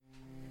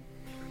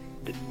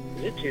Is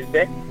it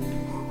Tuesday?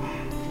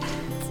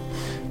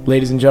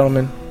 Ladies and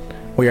gentlemen,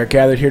 we are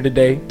gathered here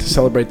today to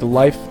celebrate the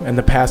life and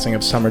the passing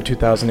of summer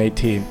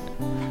 2018.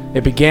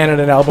 It began at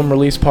an album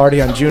release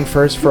party on June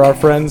 1st for our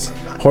friends,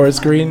 Horace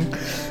Green.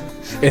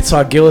 It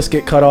saw Gillis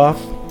get cut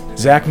off,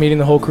 Zach meeting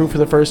the whole crew for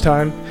the first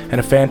time, and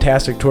a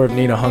fantastic tour of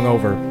Nina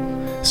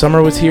hungover.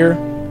 Summer was here.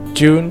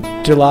 June,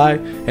 July,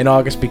 and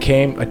August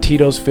became a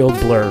Tito's-filled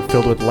blur,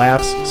 filled with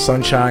laughs,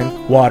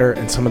 sunshine, water,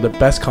 and some of the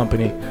best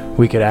company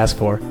we could ask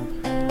for.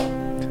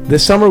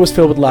 This summer was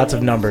filled with lots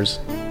of numbers.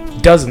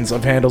 Dozens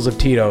of handles of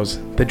Tito's,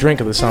 the drink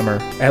of the summer.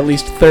 At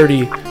least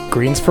 30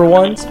 greens for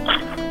ones.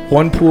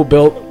 One pool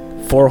built,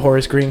 4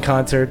 Horace Green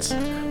concerts.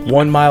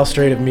 1 mile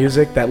straight of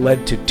music that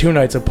led to 2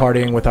 nights of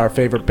partying with our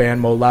favorite band,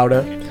 Mo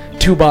Lauda.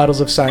 2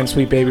 bottles of signed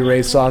Sweet Baby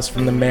Ray's sauce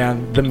from the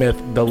man, the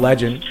myth, the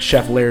legend,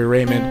 Chef Larry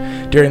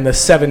Raymond, during the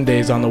 7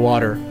 days on the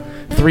water.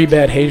 3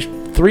 bad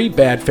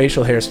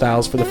facial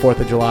hairstyles for the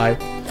 4th of July.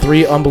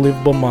 3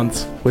 unbelievable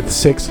months with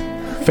 6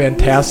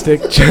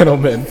 fantastic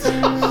gentlemen.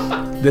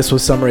 This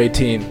was summer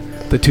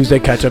 18. The Tuesday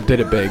Catch-Up did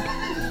it big.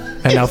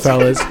 And now,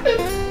 fellas,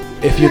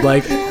 if you'd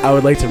like, I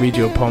would like to read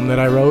you a poem that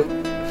I wrote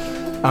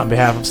on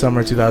behalf of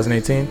summer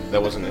 2018.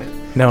 That wasn't it?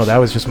 No, that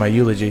was just my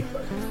eulogy.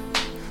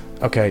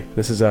 Okay,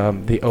 this is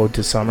the Ode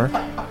to Summer,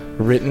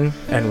 written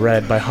and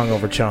read by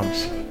Hungover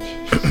Chums.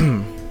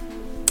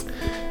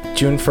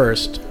 June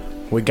 1st,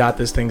 we got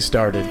this thing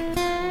started.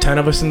 10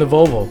 of us in the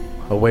Volvo,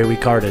 away we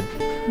carted.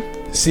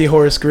 See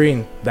Horace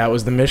Green, that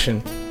was the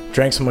mission.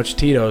 Drank so much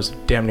Tito's,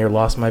 damn near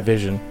lost my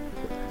vision.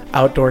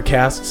 Outdoor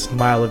casts,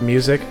 mile of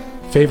music.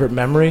 Favorite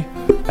memory?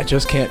 I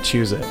just can't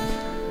choose it.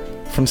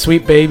 From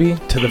Sweet Baby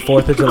to the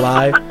 4th of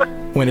July,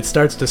 when it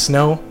starts to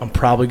snow, I'm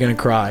probably gonna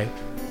cry.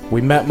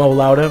 We met Mo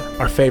Lauda,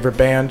 our favorite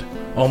band,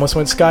 almost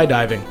went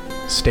skydiving,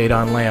 stayed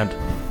on land.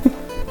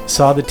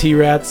 Saw the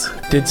T-Rats,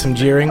 did some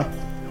jeering,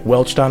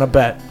 welched on a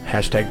bet,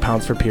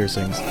 #pounds for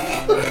piercings.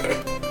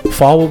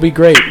 Fall will be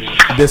great,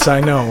 this I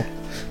know,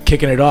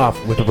 kicking it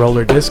off with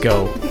roller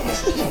disco.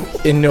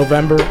 In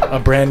November, a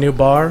brand new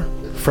bar,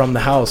 from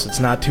the house, it's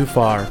not too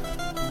far.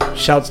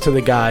 Shouts to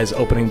the guys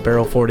opening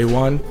Barrel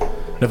 41,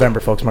 November,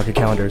 folks, mark your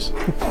calendars.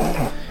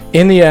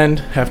 In the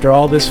end, after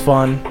all this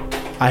fun,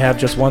 I have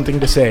just one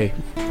thing to say.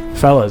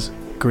 Fellas,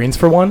 greens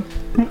for one?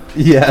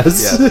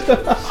 Yes.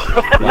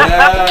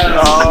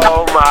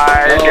 Oh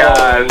my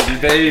god.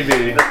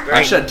 Baby.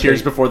 I shed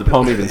tears before the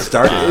poem even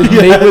started.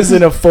 Nate was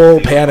in a full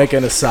panic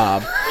and a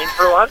sob. Green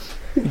for one?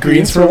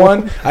 Greens for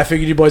one? I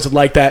figured you boys would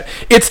like that.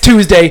 It's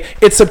Tuesday.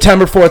 It's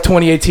September 4th,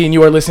 2018.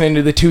 You are listening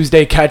to the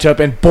Tuesday Catch-Up,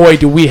 and boy,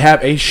 do we have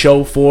a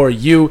show for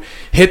you.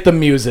 Hit the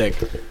music.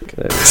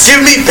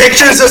 Give me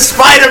pictures of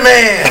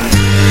Spider-Man!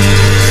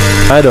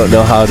 I don't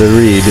know how to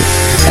read.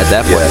 At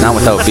that point, not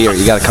without beer,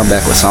 you gotta come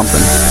back with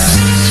something.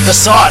 The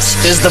sauce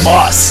is the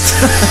boss.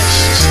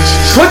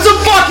 Put some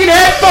fucking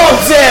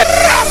headphones in!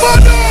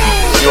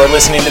 You are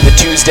listening to the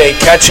Tuesday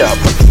Catch-Up.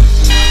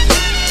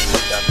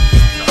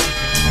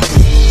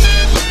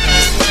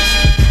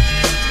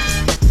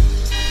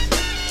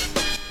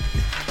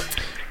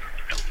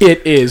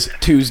 It is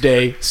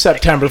Tuesday,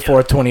 September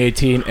 4th,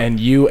 2018, and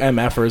you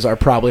MFers are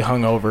probably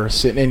hungover,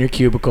 sitting in your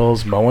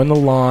cubicles, mowing the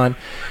lawn,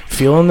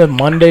 feeling the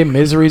Monday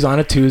miseries on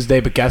a Tuesday,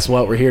 but guess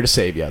what? We're here to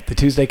save you. The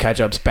Tuesday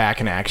Catch-Up's back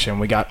in action.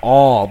 We got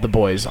all the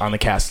boys on the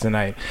cast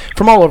tonight,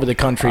 from all over the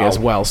country as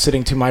well.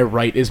 Sitting to my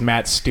right is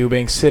Matt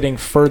Stubing. Sitting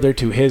further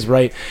to his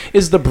right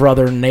is the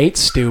brother Nate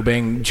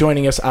Stubing.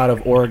 Joining us out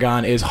of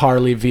Oregon is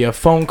Harley via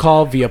phone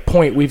call. Via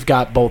point, we've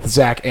got both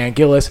Zach and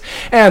Gillis.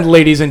 And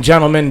ladies and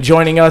gentlemen,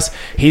 joining us,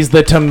 he's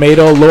the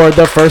Tomato Lord,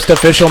 the first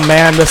official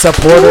man, the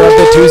supporter of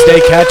the Tuesday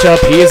Catch-Up.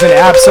 He is an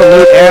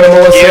absolute animal.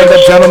 A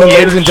stand-up gentleman,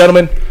 ladies and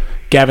gentlemen,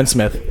 Gavin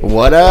Smith.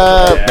 What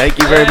up? Thank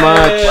you very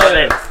much.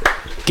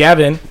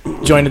 Gavin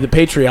joined the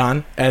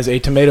Patreon as a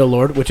Tomato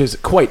Lord, which is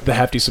quite the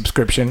hefty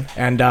subscription.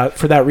 And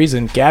for that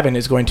reason, Gavin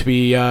is going to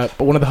be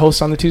one of the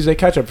hosts on the Tuesday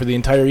Catch-Up for the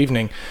entire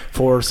evening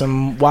for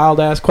some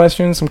wild-ass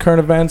questions, some current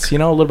events, a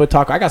little bit of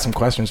talk. I got some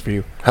questions for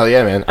you. Hell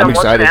yeah, man. I'm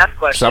excited.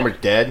 Summer's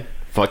dead.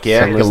 Fuck yeah.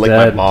 I'm going to lick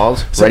my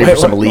balls. Ready for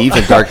some leaves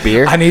and dark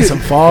beer. I need some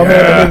fall,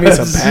 man. I need me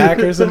some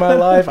Packers in my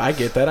life. I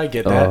get that.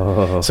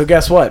 Oh. So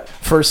guess what?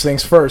 First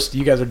things first.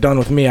 You guys are done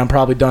with me. I'm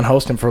probably done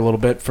hosting for a little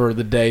bit for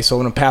the day. So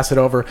I'm going to pass it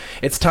over.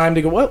 It's time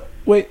to go. What?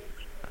 Wait.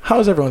 How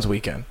was everyone's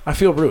weekend? I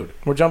feel rude.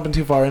 We're jumping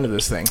too far into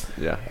this thing.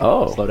 Yeah.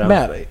 Slow down.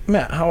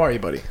 Matt, how are you,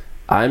 buddy?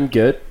 I'm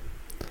good.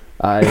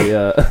 I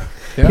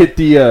hit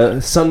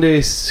the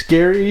Sunday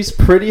Scaries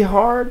pretty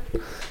hard.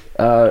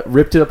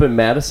 Ripped it up in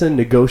Madison,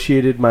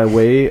 negotiated my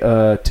way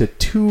to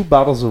 2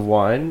 bottles of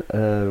wine,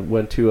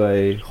 went to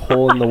a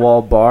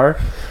hole-in-the-wall bar,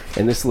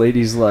 and this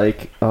lady's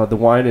like, the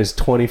wine is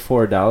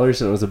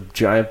 $24, and it was a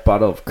giant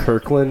bottle of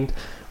Kirkland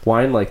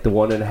wine, like the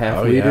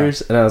 1.5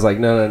 liters, and I was like,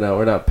 no,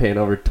 we're not paying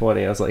over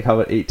 20. I was like, how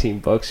about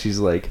 $18? She's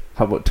like,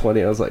 how about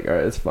 20? I was like, all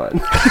right, it's fine.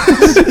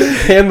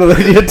 Hand the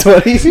lady at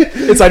 20.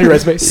 It's on your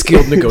resume.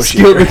 Skilled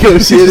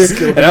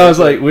negotiator. And I was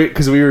like,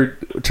 because we were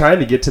trying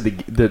to get to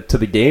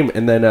the game,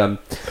 and then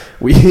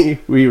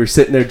we were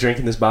sitting there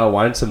drinking this bottle of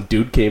wine. Some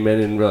dude came in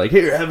and we're like,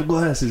 "Here, have a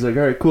glass." He's like,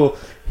 "All right, cool."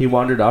 He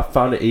wandered off,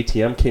 found an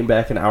ATM, came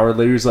back an hour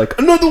later. He's like,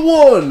 "Another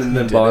one," and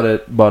then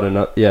bought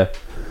another. Yeah.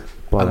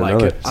 I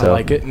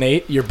like it.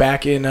 Nate, you're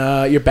back in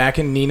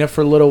Neenah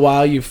for a little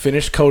while. You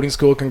finished coding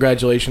school.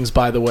 Congratulations,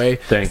 by the way.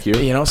 Thank you.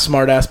 You know,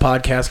 smart ass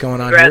podcast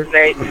going on Congrats,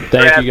 here. Nate.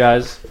 Thank you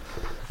guys.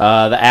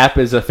 The app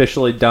is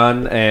officially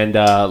done and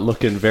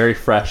looking very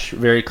fresh,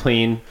 very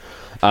clean.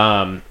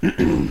 Did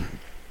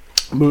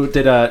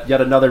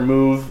yet another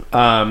move,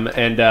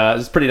 and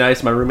it's pretty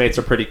nice. My roommates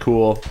are pretty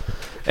cool,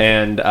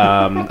 and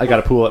I got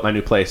a pool at my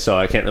new place, so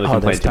I can't really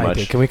complain too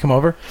much. Can we come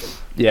over?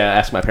 Yeah,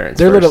 ask my parents.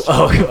 They're first.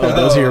 little. Oh,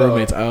 those are your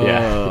roommates. Oh,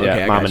 yeah,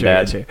 okay, mom and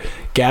dad.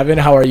 Gavin,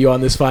 how are you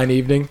on this fine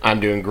evening? I'm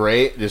doing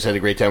great. Just had a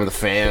great time with the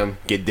fam.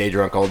 Get day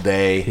drunk all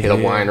day. Hit a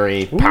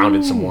winery.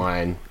 Pounded some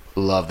wine.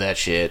 Love that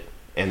shit.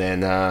 And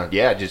then,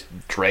 just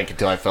drank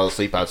until I fell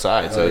asleep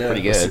outside. So it's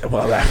pretty good.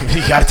 Well,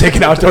 you got to take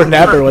an outdoor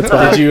nap or what's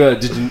going on?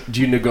 Did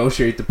you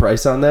negotiate the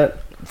price on that?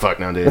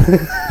 Fuck no, dude.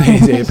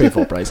 He paid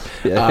full price.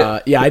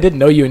 I didn't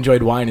know you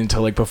enjoyed wine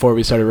until like before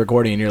we started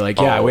recording. And you're like,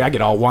 I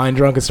get all wine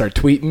drunk and start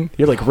tweeting.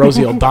 You're like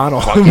Rosie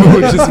O'Donnell,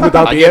 just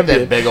without I the get ambient.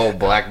 that big old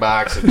black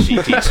box, and she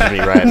teaches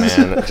me right,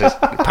 man. Just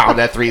pound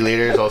that 3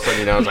 liters. All of a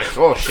sudden, I was like,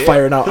 oh shit.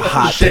 Firing out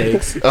hot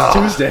takes.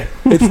 Tuesday.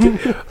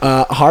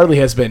 Harley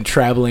has been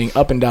traveling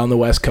up and down the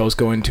West Coast,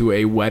 going to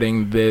a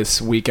wedding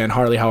this weekend.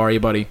 Harley, how are you,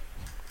 buddy?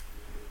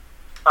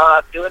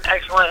 Doing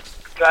excellent.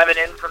 Driving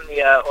in from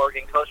the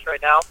Oregon coast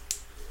right now.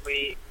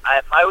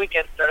 My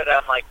weekend started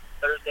on like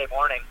Thursday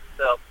morning,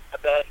 so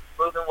I've been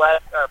moving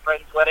west. Our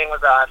friend's wedding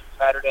was on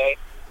Saturday.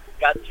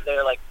 Got to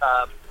their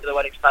to the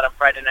wedding spot on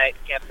Friday night.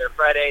 Camped there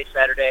Friday,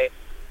 Saturday,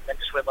 then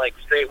just went like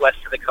straight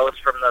west to the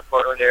coast from the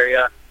Portland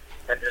area,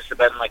 and just have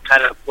been like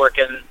kind of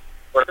working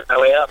my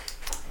way up.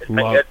 It's been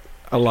good.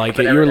 I like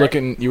it.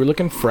 You were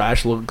looking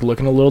fresh,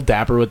 looking a little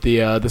dapper with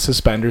the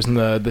suspenders and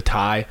the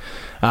tie.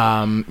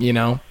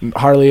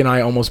 Harley and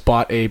I almost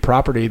bought a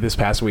property this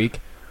past week.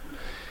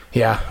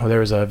 Yeah, well,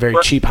 there was a very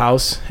cheap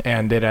house,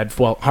 and it had,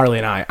 Harley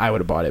and I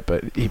would have bought it,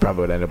 but he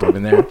probably would end up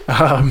living there.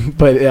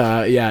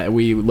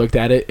 We looked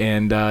at it,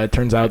 and it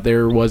turns out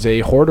there was a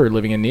hoarder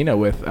living in Neenah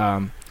with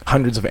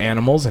hundreds of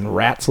animals and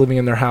rats living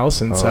in their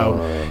house, and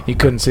so you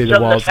couldn't see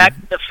the walls.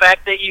 The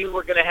fact that you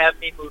were going to have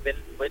me move in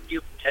with you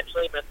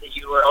potentially meant that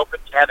you were open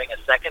to having a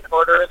second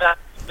hoarder of that,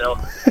 so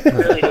you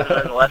really didn't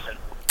learn the lesson.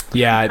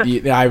 Yeah,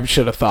 I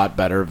should have thought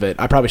better of it.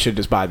 I probably should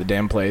just buy the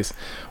damn place.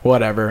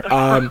 Whatever.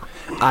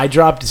 I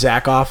dropped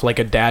Zach off like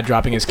a dad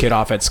dropping his kid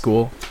off at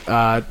school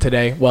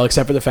today. Well,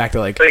 except for the fact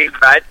that So you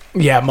cried?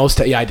 Yeah,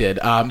 I did.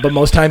 But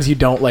most times you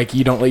don't let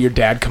your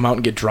dad come out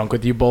and get drunk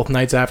with you both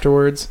nights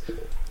afterwards.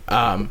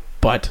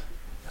 But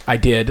I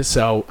did.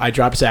 So I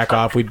dropped Zach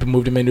off. We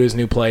moved him into his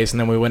new place, and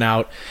then we went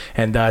out.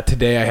 And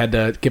today I had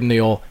to give him the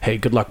old, "Hey,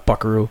 good luck,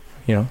 buckaroo."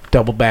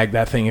 Double bag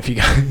that thing if you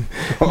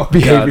got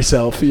behave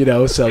yourself,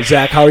 So,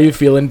 Zach, how are you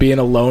feeling being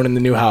alone in the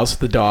new house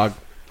with the dog?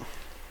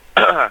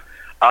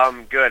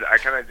 Good. I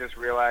kind of just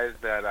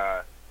realized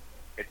that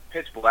it's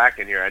pitch black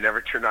in here. I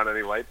never turned on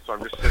any lights, so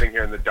I'm just sitting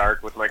here in the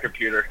dark with my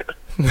computer.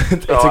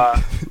 So,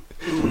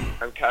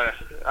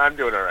 I'm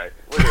doing all right.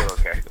 We're doing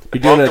okay.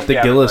 You're doing it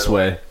the Gillis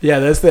way. Yeah,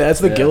 that's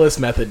the Gillis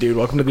method, dude.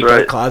 Welcome to the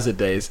Dark Closet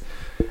days.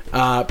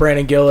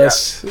 Brandon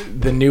Gillis,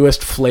 the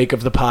newest flake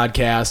of the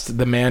podcast,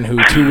 the man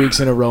who 2 weeks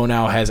in a row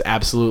now has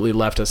absolutely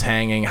left us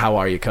hanging. How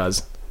are you,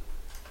 cuz?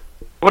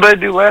 What did I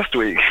do last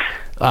week?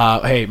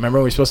 Hey, remember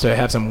when we were supposed to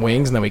have some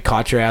wings and then we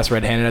caught your ass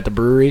red-handed at the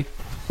brewery?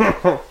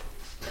 That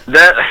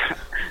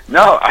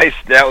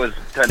was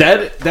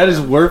that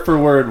is word for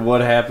word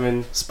what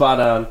happened. Spot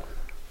on.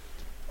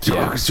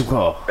 Yeah.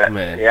 Oh,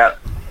 man. Yeah,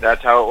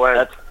 that's how it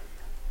went.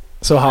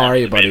 So how are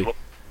you, buddy?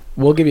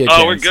 We'll give you a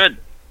chance. Oh, we're good.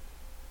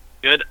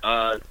 Good.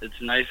 It's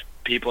nice.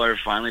 People are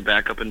finally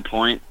back up in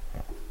Point.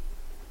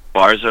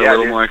 Bars are a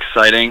little more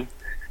exciting.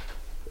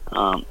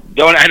 I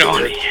don't want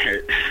to hear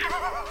it.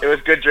 It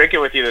was good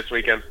drinking with you this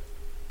weekend.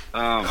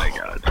 Oh my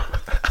god.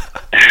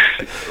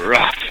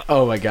 Rough.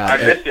 Oh my god.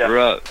 I missed you.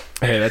 Rough.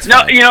 Hey, that's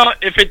fine.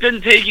 If it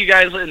didn't take you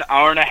guys an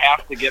hour and a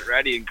half to get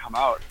ready and come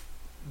out,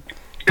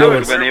 I would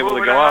have been able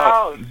to go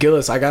out.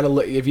 Gillis, you gotta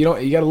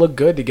look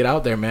good to get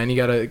out there, man. You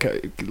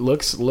gotta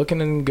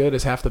looking good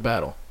is half the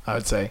battle, I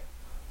would say.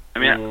 I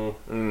can't.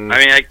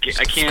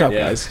 Fuck up,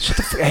 guys.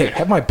 Hey,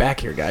 have my back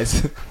here,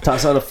 guys.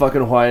 Toss on a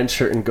fucking Hawaiian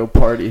shirt and go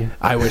party.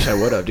 I wish I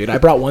would have, dude. I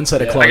brought one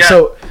set of clothes.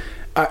 So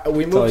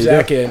we moved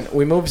Zach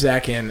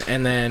in,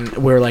 and then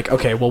we were like,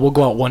 okay, well, we'll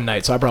go out one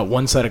night. So I brought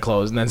one set of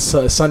clothes, and then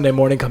Sunday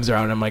morning comes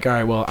around, and I'm like, all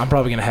right, well, I'm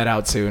probably gonna head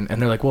out soon.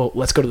 And they're like, well,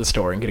 let's go to the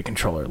store and get a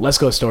controller. Let's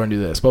go to the store and do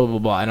this, blah blah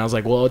blah. And I was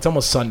like, well, it's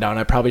almost sundown.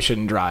 I probably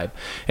shouldn't drive.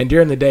 And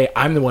during the day,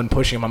 I'm the one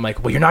pushing him. I'm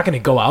like, well, you're not gonna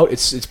go out.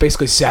 It's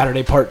basically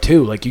Saturday part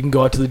 2. Like, you can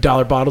go out to the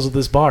dollar bottles at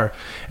this bar.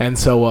 And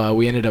so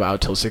we ended up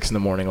out till 6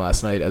 a.m.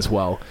 last night as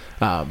well.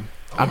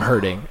 I'm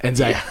hurting. And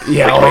Zach,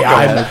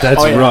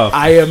 that's rough.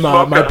 I am.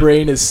 My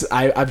brain is.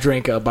 I've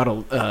drank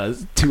about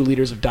 2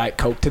 liters of Diet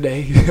Coke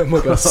today. I'm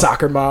like a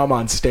soccer mom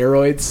on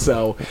steroids.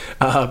 So,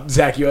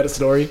 Zach, you had a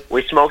story.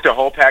 We smoked a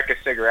whole pack of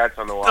cigarettes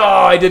on the wall. Oh,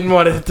 I didn't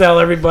want to tell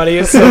everybody.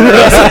 It's so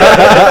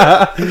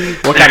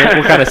What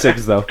kind of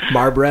cigs though?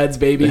 Marbreds,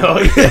 baby.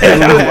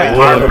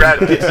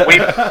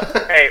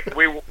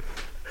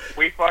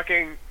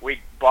 We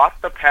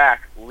bought the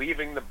pack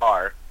leaving the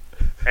bar,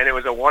 and it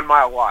was a 1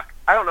 mile walk.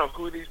 I don't know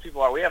who these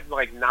people are. We have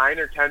like 9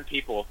 or 10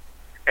 people,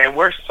 and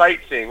we're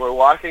sightseeing. We're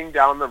walking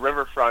down the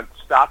riverfront,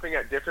 stopping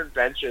at different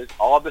benches,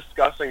 all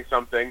discussing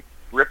something,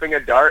 ripping a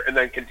dart, and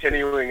then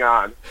continuing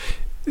on.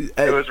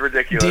 It was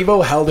ridiculous.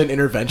 Devo held an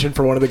intervention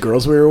for one of the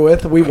girls we were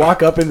with. We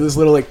walk up into this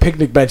little like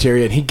picnic bench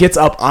area, and he gets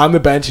up on the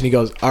bench and he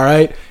goes, "All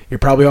right, you're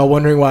probably all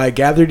wondering why I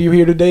gathered you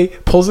here today."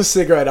 Pulls a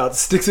cigarette out,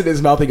 sticks it in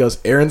his mouth. He goes,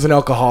 "Aaron's an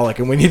alcoholic,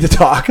 and we need to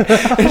talk."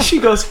 And she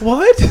goes,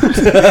 "What?"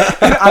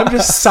 And I'm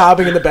just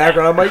sobbing in the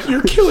background. I'm like,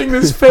 "You're killing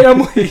this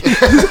family."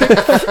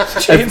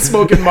 Chain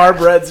smoking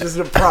Marbreds, just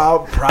a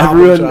problem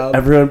child.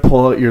 Everyone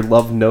pull out your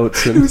love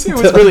notes. And it was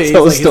really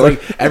he's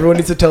like, everyone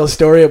needs to tell a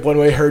story of one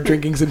way her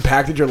drinking's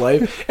impacted your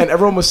life, and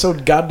everyone was so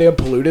goddamn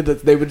polluted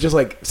that they would just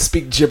like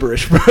speak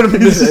gibberish for a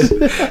minute.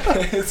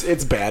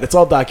 It's bad. It's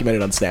all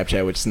documented on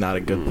Snapchat, which is not a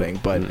good thing.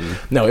 But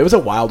no, it was a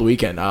wild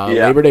weekend.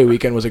 Labor Day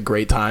weekend was a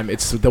great time.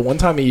 It's the one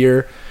time a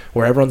year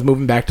where everyone's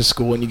moving back to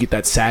school, and you get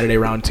that Saturday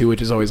round 2, which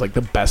is always like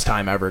the best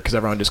time ever because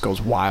everyone just goes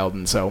wild.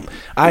 And so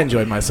I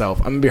enjoyed myself.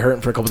 I'm gonna be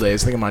hurting for a couple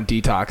days. I think I'm on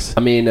detox.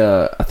 I mean,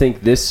 I think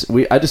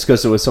I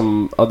discussed it with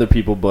some other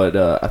people, but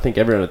I think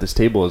everyone at this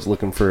table is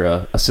looking for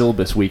a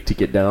syllabus week to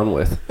get down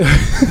with.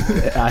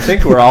 I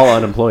think we're all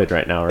unemployed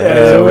right now,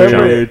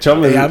 right?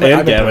 Chum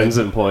and Gavin's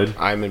employed.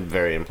 I'm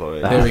very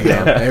employed. There we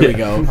go. There we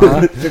go.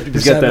 50%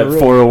 He's got that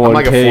 401k. I'm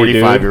like a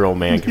 45-year-old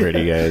man compared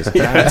to you guys.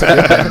 That's a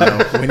good thing,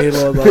 though. We need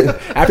a little.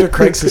 After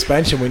Craig's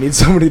suspension, we need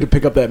somebody to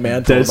pick up that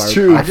mantle. That's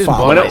true. I just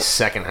bought my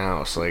second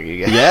house. Like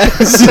you guys.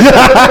 Yes.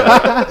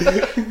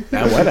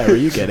 Now, whatever,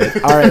 you get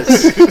it. All right,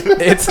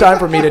 it's time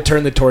for me to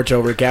turn the torch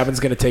over. Gavin's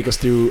going to take us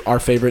through our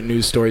favorite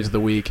news stories of the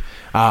week.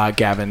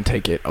 Gavin,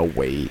 take it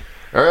away.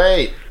 All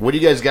right, what do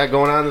you guys got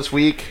going on this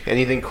week?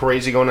 Anything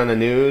crazy going on in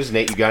the news?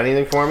 Nate, you got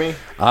anything for me?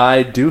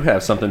 I do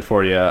have something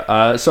for you.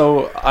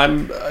 So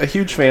I'm a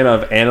huge fan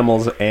of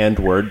animals and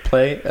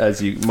wordplay,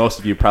 as most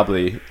of you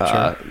probably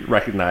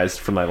recognized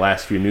from my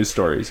last few news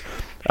stories.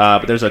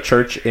 But there's a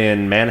church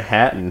in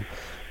Manhattan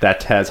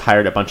that has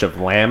hired a bunch of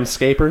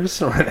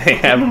lambscapers, where they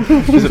have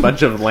just a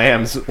bunch of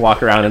lambs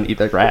walk around and eat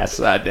their grass.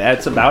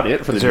 That's about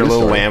it for the news story. Is there a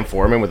little lamb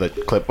foreman with a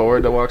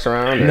clipboard that walks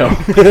around? Or? No.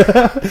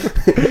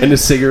 And a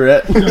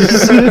cigarette.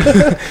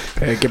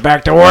 Hey, get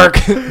back to work.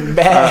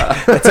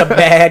 Bad. That's a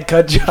bad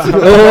cut job.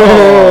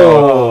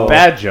 Oh,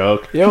 bad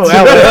joke. Yo,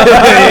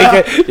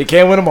 you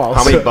can't win them all.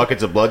 How many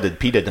buckets of blood did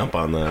PETA dump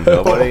on them?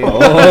 Nobody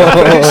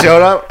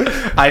showed up?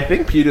 I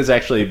think PETA's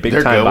actually big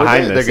They're time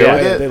behind this. They're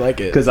good with it? They like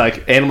it. Because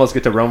like animals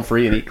get to roam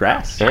free and eat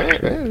grass.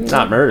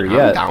 Not murder.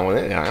 I'm down with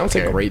it. I don't That's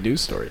care. a great news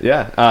story.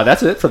 Yeah,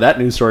 that's it for that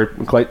news story.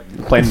 Quite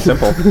plain and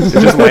simple. It's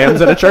just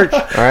lambs at a church. All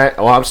right.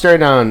 Well, I'm staring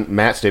down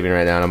Matt Steven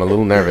right now, and I'm a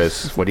little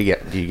nervous. What do you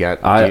got? He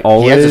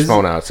has his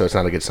phone out, so it's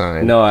not a good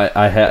sign. No,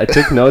 I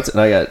took notes, and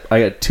I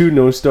got 2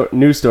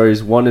 news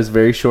stories. One is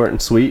very short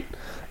and sweet,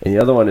 and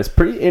the other one is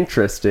pretty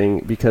interesting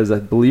because I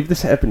believe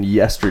this happened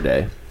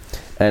yesterday.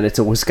 And it's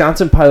a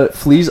Wisconsin pilot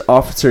flees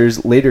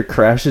officers, later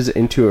crashes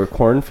into a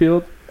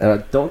cornfield. And I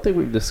don't think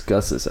we've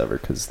discussed this ever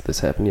because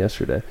this happened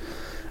yesterday.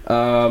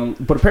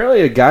 But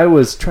apparently a guy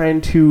was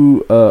trying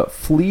to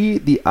flee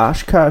the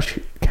Oshkosh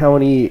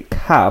County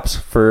cops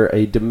for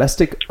a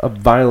domestic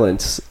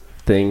violence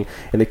thing,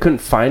 and they couldn't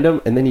find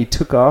him. And then he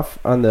took off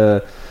on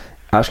the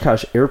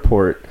Oshkosh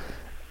airport,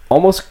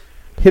 almost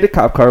hit a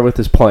cop car with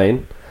his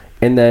plane,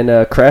 and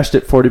then crashed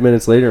it 40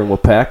 minutes later in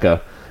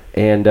Wapaka.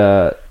 And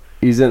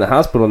he's in the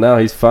hospital now.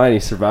 He's fine. He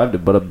survived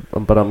it,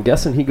 but I'm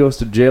guessing he goes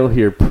to jail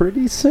here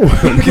pretty soon.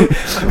 This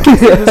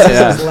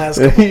is his last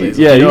couple days.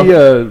 Do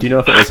you know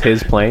if it was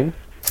his plane?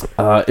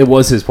 It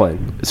was his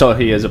plane. So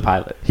he is a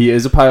pilot. He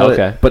is a pilot,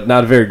 okay, but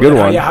not a very good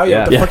one. How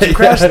the fuck you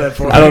crashed that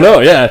for? I don't know.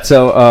 Yeah.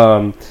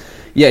 So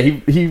he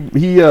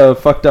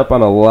fucked up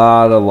on a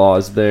lot of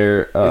laws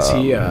there. Is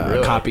he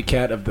a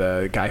copycat of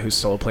the guy who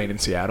stole a plane in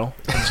Seattle?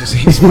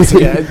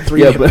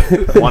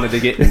 Wanted to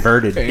get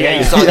inverted. Yeah,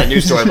 you saw that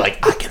news story.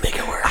 Like, I can make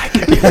it work.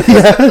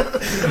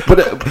 But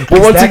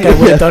once that again, guy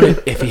would have done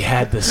it if he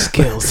had the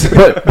skills.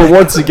 but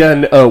once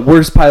again,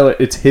 worst pilot.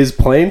 It's his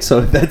plane,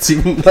 so that's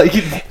even like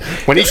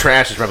when he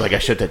crashed, it's probably like I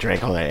should have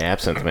drank all that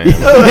absinthe, man.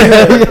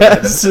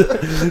 Yes.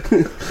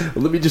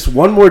 Let me just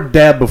one more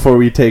dab before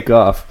we take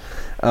off.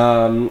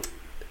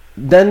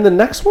 Then the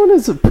next one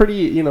is a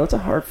pretty, it's a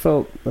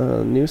heartfelt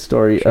news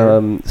story.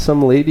 Sure.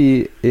 Some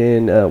lady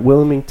in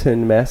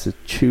Wilmington,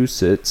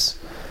 Massachusetts,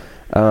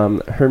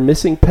 her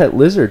missing pet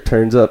lizard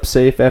turns up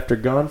safe after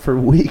gone for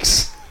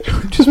weeks.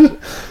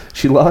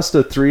 She lost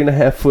a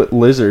 3.5-foot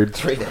lizard.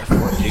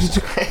 3.5 Jesus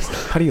Christ.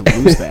 How do you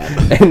lose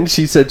that? And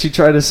she said she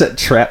tried to set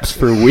traps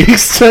for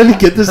weeks trying to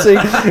get this thing,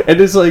 and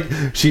it's like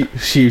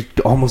she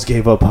almost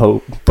gave up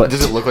hope. But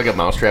Does it look like a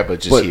mousetrap, but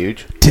just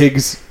huge?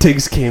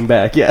 Tiggs came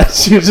back. Yeah,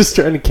 she was just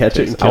trying to catch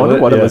it and kill I wonder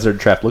it. what a lizard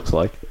trap looks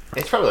like.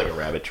 It's probably like a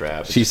rabbit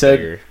trap. She It's said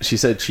bigger.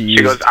 she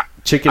used goes,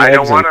 chicken I eggs.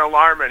 don't want to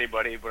alarm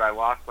anybody, but I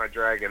lost my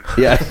dragon.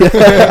 Yeah.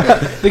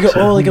 They go,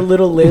 oh, like a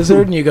little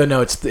lizard, and you go,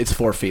 no, it's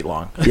 4 feet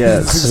long. Yeah,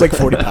 It's like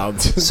 40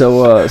 pounds.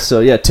 So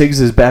yeah,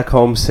 Tiggs is back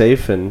home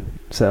safe and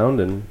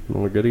sound, and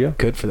we're good to go.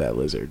 Good for that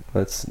lizard.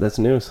 That's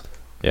news.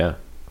 Yeah.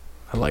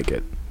 I like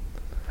it.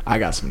 I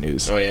got some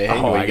news. Oh, yeah?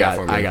 Hey, what you got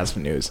for me? I got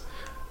some news.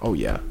 Oh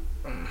yeah.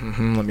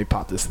 Let me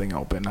pop this thing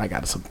open. I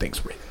got some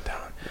things written down.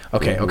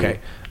 Okay.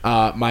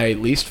 My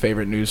least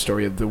favorite news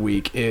story of the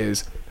week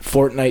is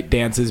Fortnite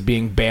dances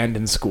being banned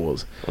in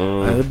schools.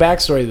 The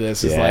backstory of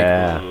this is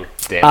Damn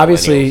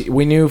obviously millennials.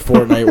 we knew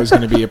Fortnite was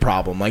going to be a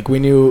problem. Like we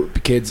knew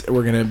kids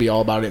were going to be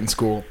all about it in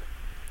school.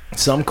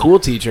 Some cool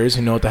teachers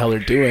who know what the hell they're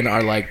doing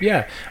are like,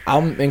 yeah,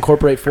 I'll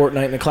incorporate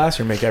Fortnite in the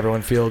classroom, make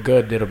everyone feel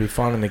good, it'll be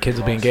fun, and the kids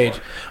will be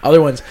engaged.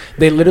 Other ones,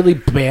 they literally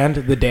banned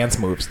the dance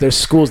moves. There's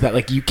schools that,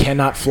 like, you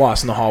cannot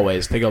floss in the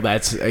hallways. They go,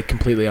 that's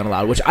completely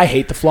unallowed, which I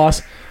hate the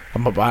floss.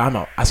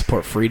 I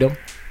support freedom.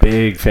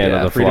 Big fan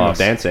of the freedom freedom of of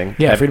dancing.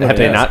 Yeah, have freedom have of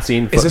they dance. not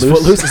seen Is this Footloose?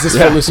 Footloose? Is this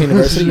Footloose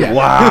University? Yeah.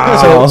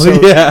 Wow. So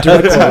Yeah.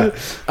 direct quote,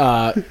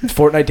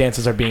 Fortnite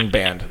dances are being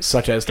banned,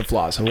 such as the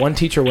floss. One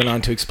teacher went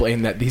on to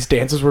explain that these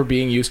dances were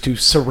being used to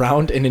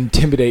surround and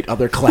intimidate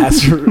other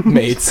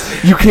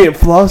classmates. You can't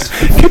floss.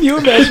 Can you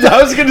imagine?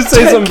 I was gonna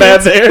say 10 some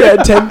bad kids- there.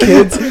 Yeah, 10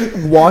 kids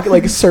walk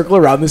like circle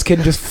around this kid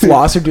and just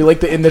floss or do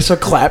like the initial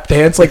clap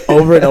dance like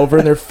over and over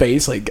in their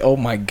face. Like, oh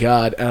my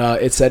god!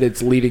 It said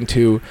it's leading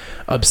to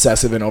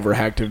obsessive and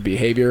overactive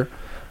behavior.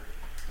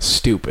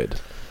 Stupid.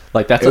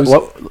 Like that's It was-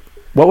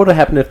 what would have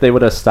happened if they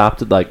would have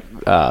stopped like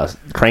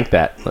Crank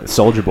That, like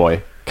Soldier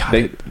Boy.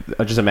 God,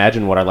 Just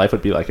imagine what our life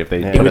would be like if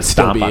they it put a would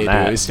still stomp be. on It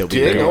that. would still be.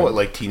 Do they great. know what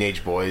like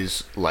teenage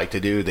boys like to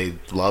do? They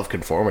love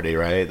conformity,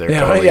 right? They're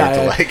Yeah, totally yeah,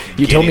 into yeah. like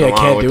You told me getting I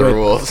can't along with do the it.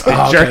 rules. Oh,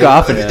 okay. Jerk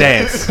off and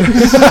dance.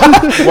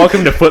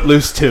 Welcome to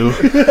Footloose 2.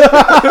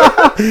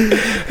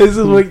 This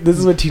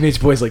is what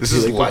teenage boys like This to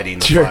do. is Like, lighting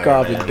the jerk fire,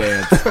 off man. and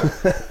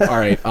dance. All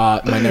right.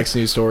 My next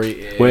news story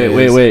is...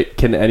 Wait.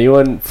 Can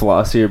anyone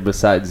floss here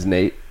besides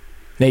Nate?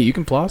 Nate, you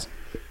can floss?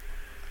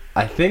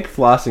 I think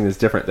flossing is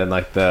different than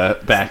like the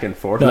back and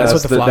forth. No, that's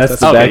what the floss- That's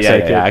that's the okay, back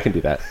side. yeah, I can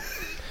do that.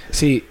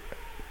 See,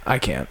 I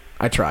can't.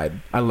 I tried.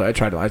 I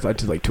tried. I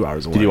did like 2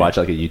 hours away. Did you watch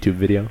like a YouTube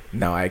video?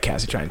 No, I had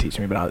Cassie try and teach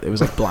me, but it was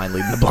like blind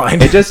leading the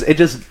blind. It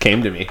just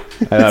came to me.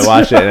 And I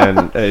watched it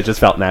and it just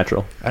felt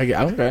natural. Okay,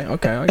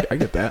 I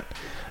get that.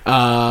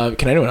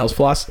 Can anyone else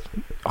floss?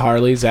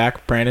 Harley,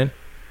 Zach, Brandon?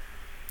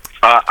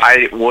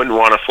 I wouldn't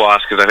want to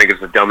floss because I think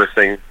it's the dumbest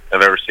thing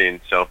I've ever seen.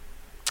 So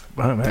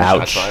Oh, man.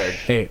 Ouch. Shots fired.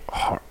 Hey,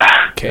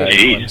 okay, I Jeez.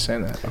 didn't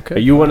understand that. Okay. Are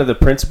you one of the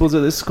principals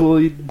of this school?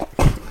 Hey,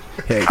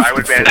 I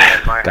would ban it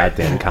at my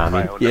Goddamn commie.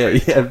 my own Yeah,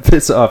 debate. yeah.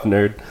 Piss off,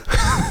 nerd.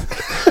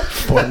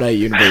 Fortnite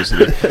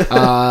University.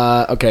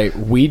 Okay,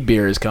 weed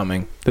beer is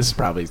coming. This is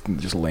probably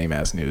just lame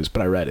ass news,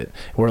 but I read it.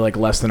 We're like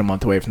less than a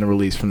month away from the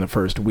release from the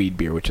first weed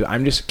beer, which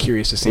I'm just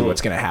curious to see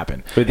what's going to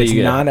happen. Who do It's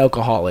you get?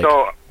 non-alcoholic.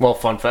 So Well,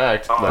 fun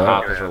fact: the Oh,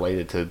 hop okay. is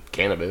related to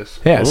cannabis.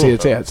 Yeah, see,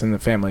 it's in the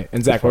family.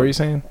 And Zach, what were you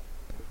saying?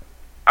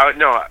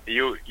 no,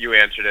 you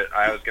answered it.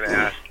 I was going to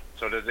ask.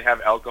 So does it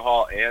have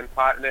alcohol and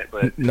pot in it?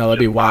 But No, that'd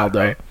be just wild pot,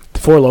 though. right?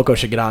 Four Loko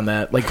should get on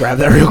that. Like, grab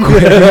that real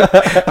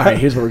quick. All right,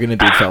 here's what we're gonna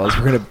do, fellas.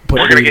 We're gonna put.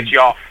 We're gonna weed- get you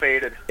all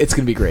faded. It's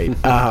gonna be great.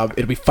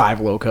 It'll be 5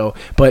 Loko,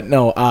 but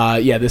no.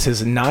 Yeah, this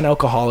is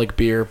non-alcoholic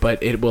beer,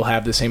 but it will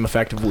have the same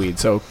effect of weed.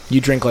 So you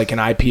drink like an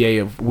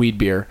IPA of weed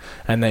beer,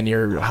 and then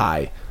you're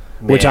high.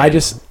 Which I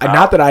just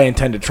not that I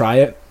intend to try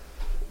it,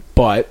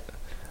 but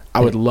I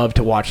would love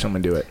to watch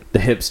someone do it. The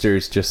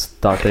hipsters just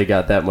thought they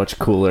got that much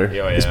cooler. Oh,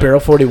 yeah. Is Barrel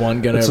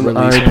 41 gonna It's an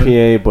release one?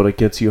 IPA, but it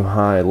gets you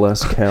high,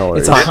 less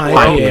calories. It's a high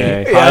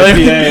IPA.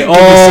 IPA.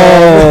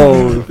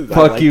 Oh, I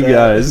fuck like you that.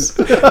 guys.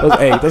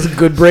 Hey, there's some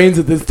good brains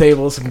at this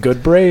table. Some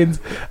good brains.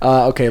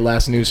 Okay,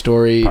 last news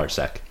story.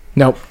 Parsec.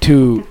 Nope,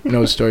 2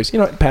 news stories. You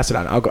know what? Pass it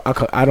on.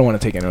 I don't want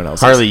to take anyone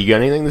else. Harley, you got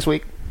anything this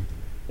week?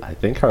 I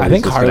think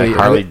Harley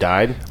Harley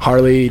died.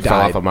 Harley Fell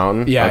died. off a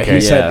mountain. Yeah, Okay.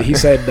 he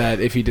said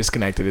that if he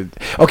disconnected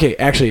it. Okay,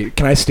 actually,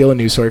 can I steal a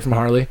news story from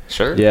Harley?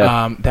 Sure.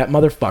 Yeah. That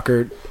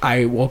motherfucker.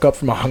 I woke up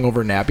from a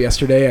hungover nap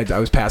yesterday. I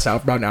was passed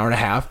out for about an hour and a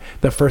half.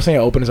 The first thing I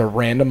open is a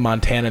random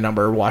Montana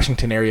number,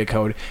 Washington area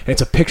code, and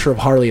it's a picture of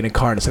Harley in a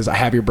car, and it says, "I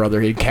have your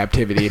brother in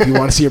captivity. If you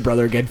want to see your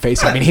brother again,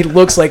 face him." I mean, he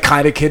looks like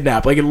kind of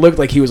kidnapped. Like it looked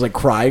like he was like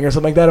crying or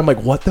something like that. I'm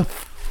like, what the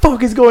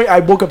fuck is going?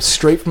 I woke up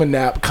straight from a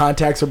nap.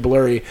 Contacts are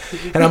blurry,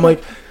 and I'm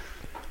like.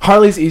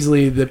 Harley's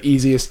easily the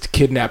easiest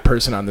kidnapped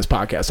person on this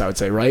podcast, I would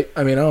say, right?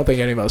 I mean, I don't think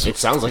any of us. It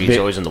sounds like he's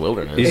always in the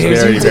wilderness. He's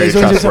very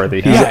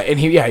trustworthy. He's like,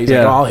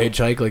 I'll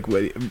hitchhike,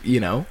 like, you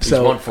know. He's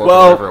so, one fork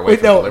away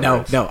from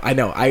deliverance. no, I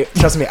know.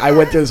 Trust me, I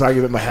went through this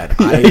argument in my head.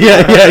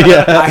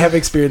 I have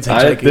experience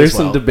hitchhiking. There's as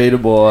well. some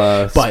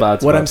debatable spots.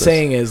 But what I'm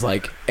saying is,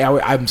 like,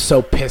 I'm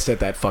so pissed at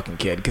that fucking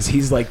kid because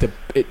he's like the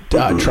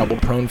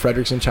trouble-prone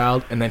Fredrickson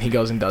child, and then he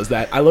goes and does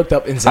that. I looked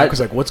up and Zach was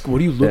like, "What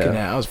are you looking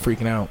at?" I was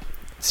freaking out.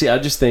 See, I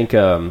just think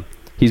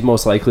he's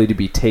most likely to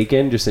be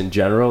taken, just in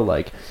general,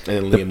 like.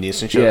 And Liam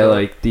Neeson showed up?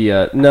 Like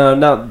no,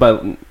 not by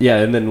and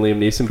then Liam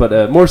Neeson,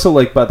 but more so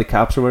like by the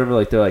cops or whatever.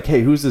 Like they're like,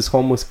 "Hey, who's this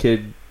homeless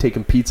kid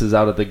taking pizzas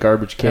out of the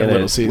garbage can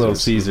at Little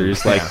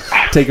Caesars? Like,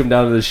 take him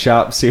down to the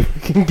shop, see if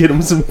we can get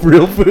him some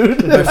real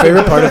food." My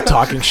favorite part of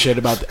talking shit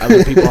about the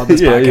other people on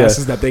this podcast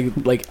is that they,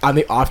 like, on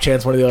the off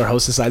chance one of the other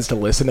hosts decides to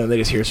listen and they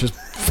just hear us just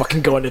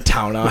fucking going to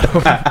town on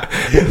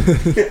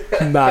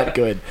them. Not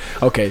good.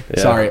 Okay,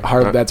 sorry.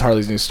 That's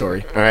Harley's news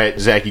story. All right,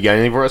 Zach, you got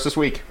anything for us this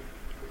week?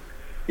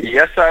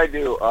 Yes, I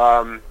do.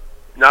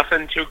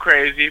 Nothing too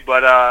crazy,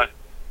 but a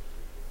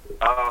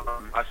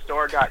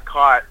store got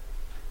caught.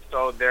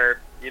 So they're,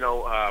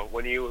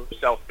 when you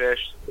sell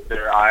fish,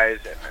 their eyes,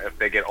 if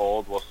they get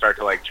old, will start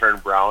to like turn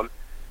brown.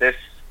 This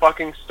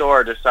fucking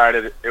store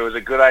decided it was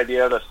a good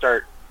idea to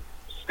start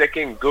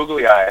sticking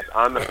googly eyes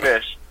on the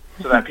fish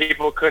so that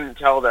people couldn't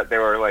tell that they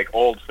were like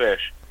old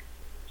fish.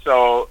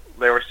 So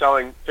they were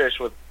selling fish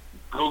with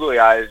googly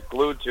eyes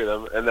glued to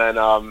them, and then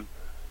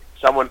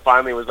someone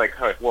finally was like,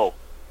 "Hey, whoa,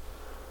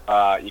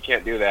 you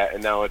can't do that,"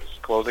 and now it's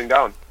closing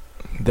down.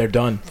 They're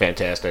done.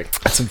 Fantastic.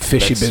 That's some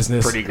fishy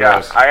business. Pretty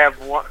gross. Yeah,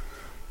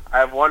 I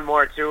have one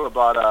more too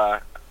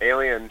about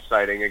alien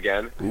sighting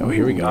again. Oh,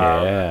 here we go.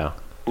 Yeah.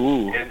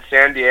 Ooh. In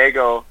San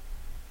Diego,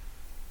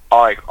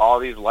 all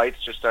these lights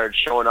just started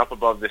showing up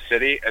above the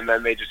city, and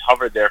then they just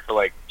hovered there for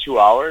like 2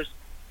 hours,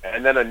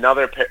 and then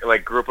another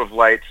group of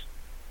lights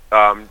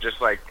just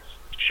like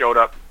showed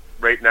up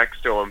right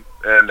next to them,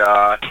 and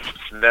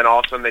then all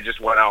of a sudden they just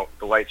went out.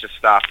 The lights just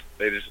stopped.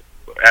 They just,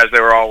 as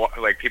they were all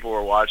like people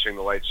were watching,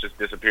 the lights just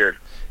disappeared.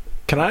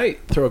 Can I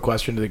throw a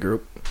question to the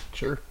group?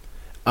 Sure.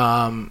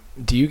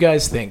 Do you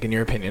guys think, in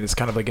your opinion, it's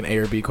kind of like an A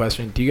or B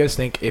question, do you guys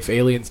think if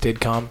aliens did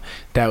come,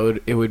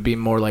 it would be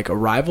more like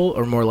Arrival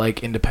or more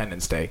like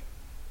Independence Day?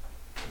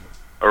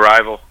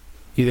 Arrival.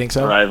 You think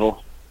so?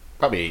 Arrival.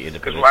 Probably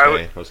Independence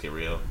Day. Let's get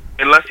real.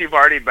 Unless you've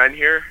already been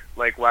here,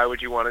 like, why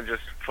would you want to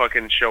just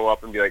fucking show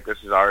up and be like,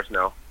 "This is ours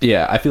now"?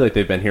 Yeah, I feel like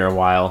they've been here a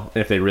while.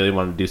 And if they really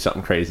wanted to do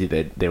something crazy,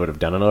 they would have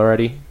done it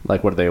already.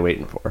 Like, what are they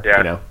waiting for? Yeah.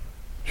 You know?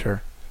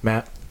 Sure.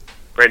 Matt?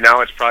 Right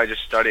now, it's probably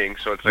just studying,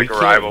 so it's like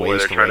Arrival where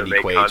they're trying to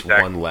make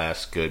contact. One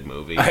last good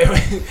movie.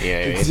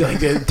 It's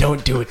like,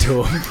 don't do it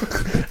to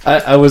him.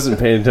 I wasn't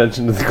paying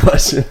attention to the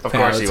question. Of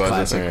course he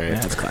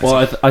wasn't. That's classic.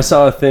 Well, I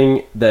saw a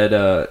thing that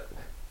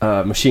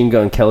Machine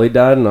Gun Kelly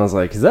died, and I was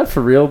like, is that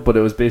for real? But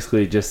it was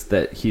basically just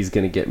that he's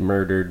going to get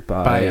murdered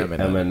by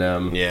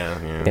Eminem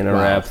in a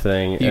rap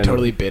thing. You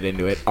totally bit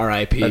into it.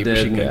 R.I.P.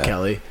 Machine Gun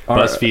Kelly.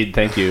 BuzzFeed,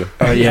 thank you.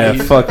 Oh, yeah,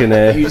 fucking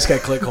A. You just got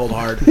to click hold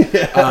hard.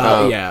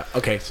 Yeah.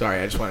 Okay, sorry.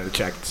 I just wanted to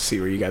check to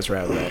see where you guys were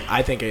at with that.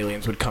 I think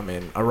aliens would come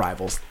in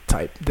Arrivals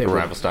type.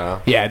 Arrival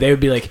style? Yeah, they would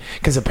be like,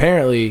 because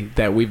apparently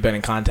that we've been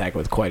in contact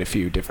with quite a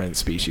few different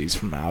species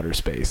from outer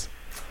space.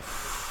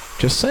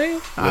 Just saying.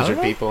 Lizard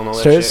people and all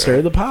that shit.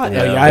 Stir the pot.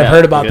 Yeah. I've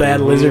heard about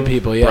that. Lizard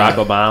people, yeah.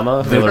 Barack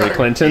Obama, Hillary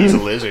Clinton. He's a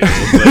lizard.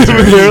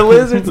 They're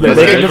lizards. They're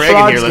making the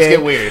frogs Let's gay.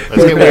 get weird.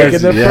 They're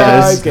making the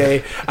frogs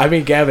gay. I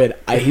mean, Gavin,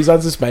 he's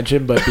on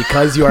suspension, but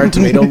because you are a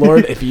tomato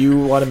lord, if you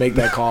want to make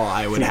that call,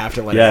 I would have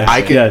to let you.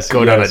 I could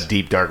go down a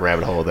deep, dark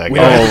rabbit hole with that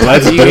guy. Oh,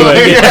 let's do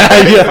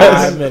it.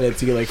 5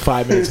 minutes. You get like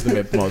 5 minutes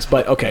at the most.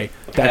 But, okay,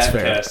 that's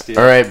fair.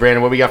 All right,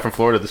 Brandon, what we got from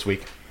Florida this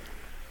week?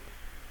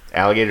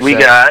 Alligator We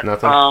set? got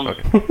Nothing?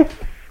 Okay.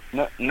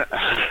 No,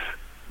 that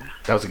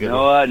was a good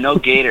one. No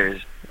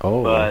gators.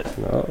 Oh, but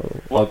no.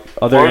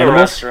 Other Florida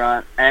animals?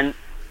 Restaurant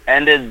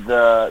ended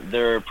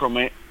their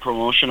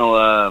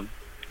promotional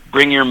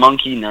Bring Your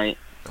Monkey Night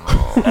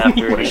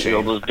after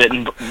Hayfield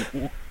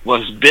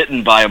was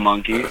bitten by a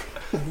monkey.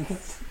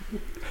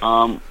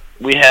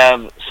 We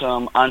have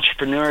some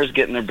entrepreneurs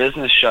getting their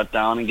business shut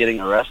down and getting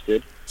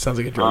arrested. Sounds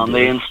like a drug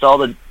They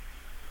installed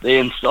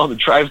a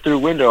drive-through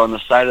window on the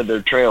side of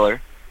their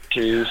trailer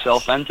to sell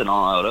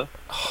fentanyl out of.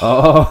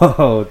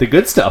 Oh, the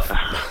good stuff.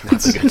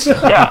 That's the good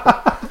stuff.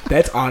 Yeah.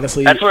 That's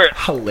honestly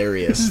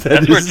hilarious.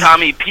 That's where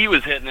Tommy P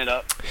was hitting it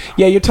up.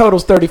 Yeah, your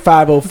total's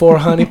 3504,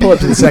 honey. Pull up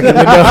to the second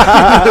window.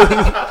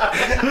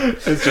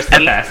 It's just the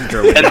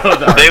passenger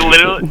window. They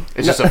literally...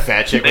 It's just a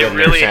fat chick They with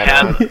really her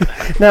hat on.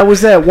 Now,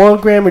 was that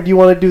 1 gram, or do you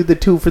want to do the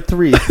 2 for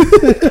 3?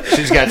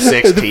 She's got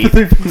 6 teeth.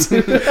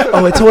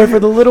 Oh, a toy for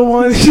the little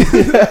one?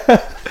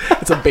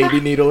 It's a baby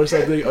needle or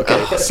something?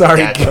 Okay,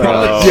 sorry.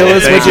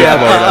 Gillis, what you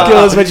have?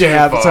 Gillis, what you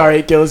have?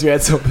 Sorry, Gillis, you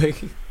had something.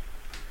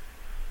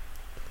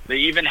 They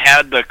even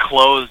had the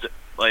closed,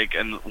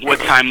 and what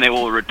time they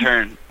will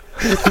return.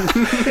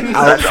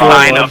 That's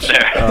fine up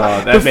there.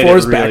 That made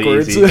it really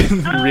easy.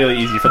 Really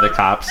easy for the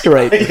cops.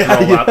 Right.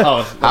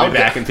 I'll be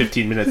back in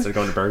 15 minutes. They're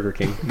going to Burger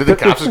King. Did the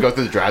cops just go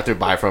through the drive-thru,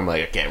 buy from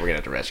like, okay, we're gonna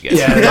have to arrest you guys.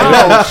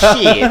 Yeah.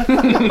 Oh shit!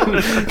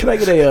 Can I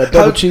get a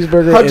double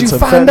cheeseburger? How'd and you some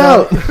find fentanyl?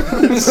 out?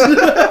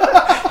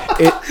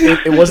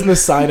 It wasn't the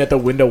sign at the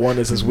window one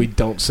that says we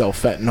don't sell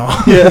fentanyl.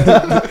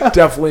 Yeah.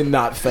 Definitely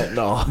not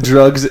fentanyl.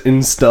 Drugs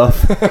and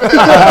stuff.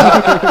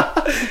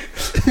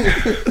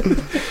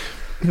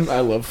 I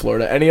love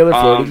Florida. Any other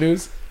Florida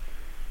news?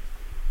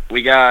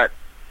 We got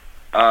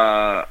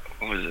what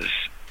was this?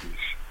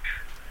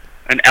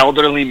 An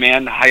elderly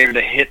man hired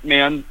a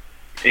hitman.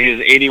 He was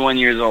 81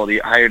 years old. He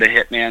hired a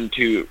hitman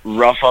to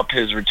rough up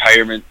his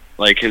retirement,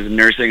 like his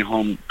nursing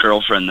home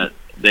girlfriend that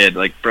they had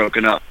like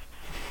broken up.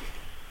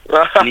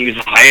 And he was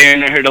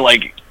hiring her to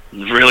like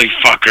really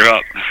fuck her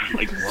up.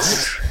 Like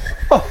what?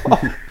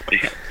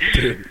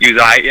 He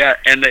was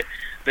and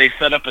they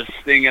set up a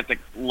sting at the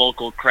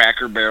local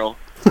Cracker Barrel.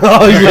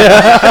 Oh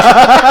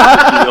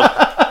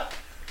yeah.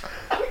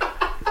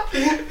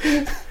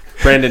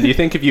 Brandon, do you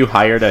think if you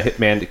hired a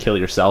hitman to kill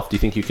yourself, do you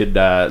think you could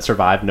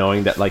survive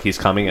knowing that like he's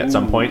coming at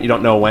some point? You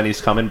don't know when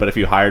he's coming, but if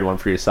you hired one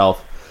for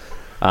yourself,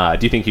 do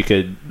you think you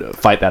could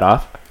fight that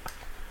off?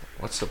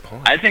 What's the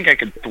point? I think I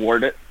could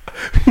thwart it.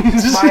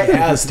 My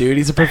ass, dude.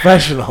 He's a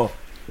professional.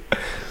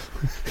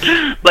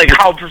 Like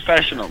how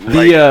professional?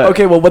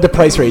 Okay, well, what the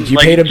price range? You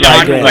like paid him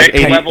John $5,000. Wick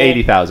Like level?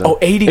 80,000. Oh,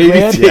 80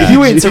 grand? Yeah.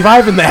 You ain't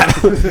surviving that.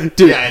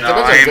 Dude, Yeah, it depends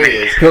how good he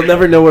is. he'll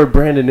never know where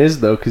Brandon is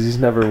though, because he's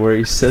never where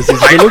he says he's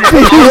gonna be.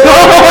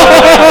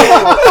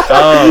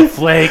 Oh,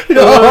 Flake.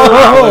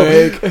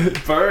 Like,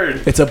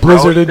 Burn. it's a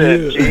blizzard in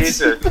Shit, here.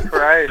 Jesus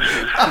Christ.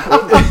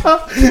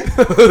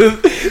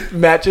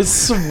 Matt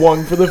just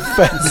swung for the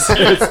fence.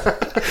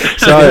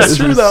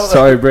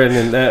 Sorry,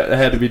 Brandon. That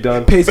had to be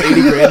done. Pays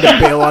 80 grand to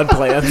bail on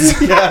plans.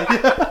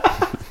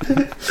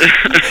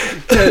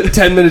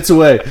 10 minutes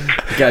away.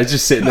 The guy's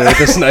just sitting there with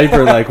a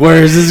sniper, like,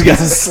 where is this guy?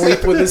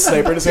 Asleep with his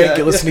sniper in his hand.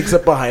 Gillis sneaks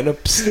up behind him.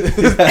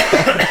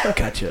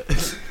 Gotcha.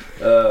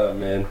 Oh,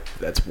 man.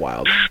 That's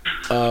wild.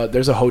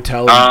 There's a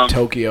hotel in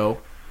Tokyo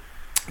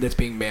that's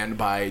being manned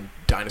by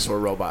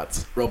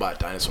robot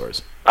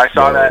dinosaurs. I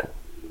saw that.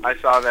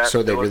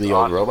 So they're It was really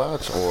awesome. old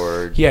robots,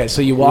 or Yeah,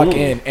 so you walk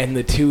in, and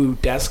the two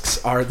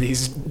desks are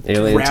these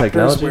Alien raptors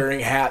technology?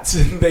 wearing hats,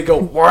 and they go,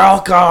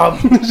 welcome!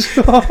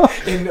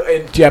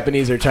 in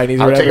Japanese or Chinese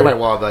or I'm taking whatever.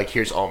 my wallet. Like,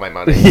 here's all my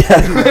money. And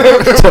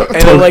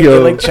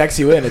it like checks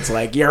you in. It's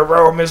like, your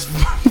room is...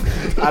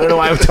 I don't know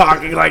why I'm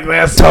talking like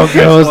this.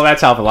 Well,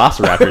 that's how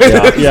Velociraptors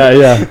talk.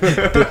 Yeah.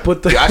 They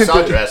put the, Dude, I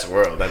saw Jurassic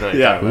World. I know.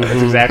 Yeah,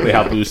 that's exactly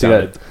how Blue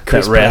sounded.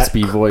 That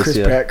raspy voice, Chris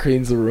yeah. Pratt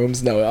cleans the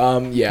rooms. No,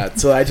 yeah.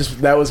 So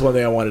that was one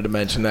thing I wanted to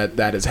mention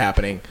that is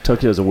happening.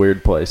 Tokyo's a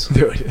weird place.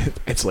 Dude,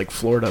 it's like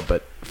Florida,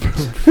 but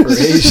for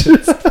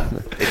Asians.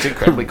 It's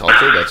incredibly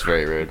cultured. That's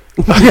very rude.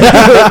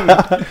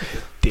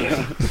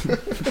 Damn.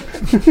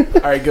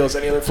 All right, Gills.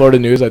 Any other Florida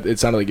news? It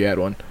sounded like you had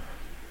one.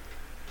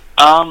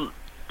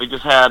 We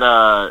just had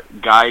a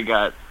guy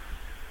got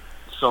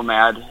so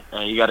mad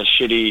he got a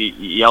shitty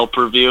Yelp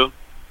review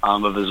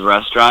of his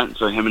restaurant,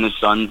 so him and his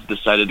sons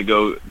decided to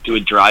go do a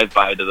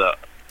drive-by to the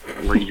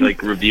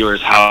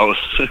reviewer's house,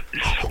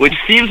 which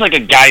seems like a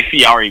Guy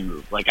Fieri move.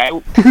 Like I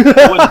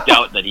wouldn't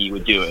doubt that he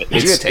would do it.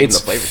 It's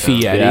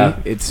Fieri. Yeah.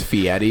 It's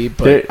Fieri,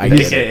 but I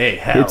get it.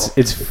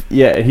 It's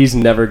he's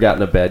never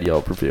gotten a bad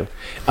Yelp review.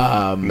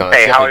 No,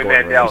 Hey, it's Howie definitely Gordon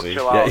Mandel, Ramsay.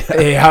 chill out.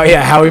 Hey,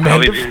 Howie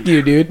man, fuck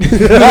you, dude.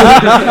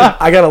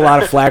 I got a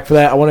lot of flack for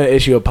that. I want to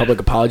issue a public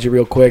apology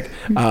real quick.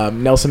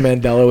 Nelson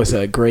Mandela was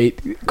a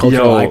great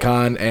cultural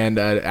icon and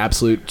an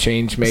absolute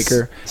change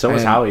maker. So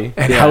was Howie.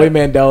 And Yeah. Howie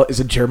Mandel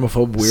is a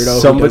germophobe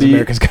weirdo who does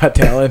America's Got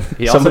Talent.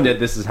 He also did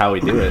This Is How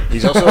We Do It.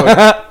 He's also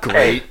a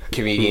great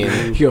comedian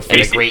and He'll a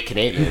face great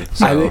Canadian.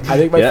 I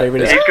think my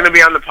favorite is... He's going to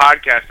be on the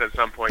podcast at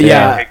some point.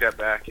 Yeah. Take that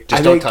back.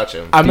 Just don't touch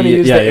him. I'm going to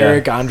use Yeah, the yeah.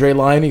 Eric Andre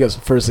line. He goes,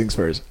 first things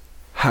first.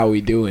 How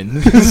we doing?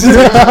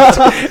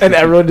 And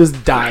everyone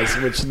just dies,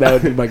 which that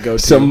would be my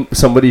go-to.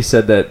 Somebody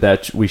said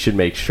that we should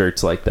make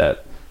shirts like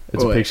that.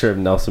 It's What? a picture of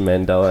Nelson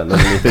Mandela, and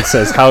underneath it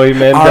says Howie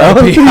Mandel.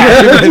 R.I.P.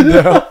 Howie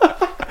Mandel.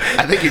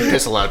 I think you'd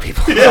piss a lot of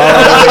people.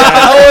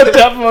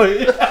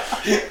 Definitely.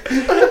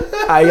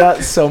 I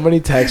got so many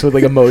texts with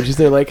like emojis.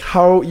 They're like,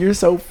 "How you're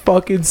so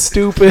fucking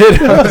stupid."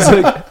 I was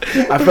like,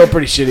 I felt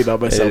pretty shitty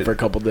about myself for a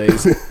couple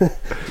days.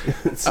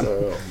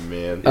 Oh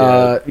man.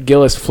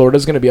 Gillis,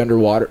 Florida's going to be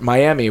underwater.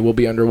 Miami will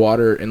be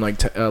underwater in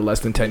like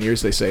less than 10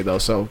 years, they say though.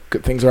 So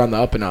things are on the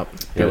up and up.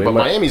 But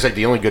Miami's like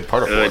the only good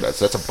part of Florida,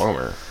 so that's a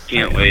bummer.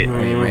 Can't wait.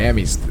 I mean,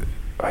 Miami's.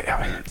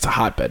 It's a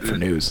hotbed for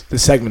news.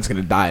 This segment's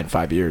going to die in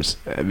 5 years.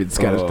 I mean,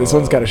 this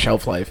one's got a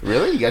shelf life.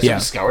 Really? You guys Yeah.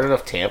 have scoured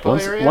enough Tampa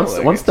area?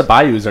 Once the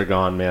bayous are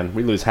gone, man,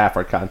 we lose half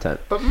our content.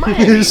 But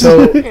Miami.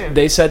 So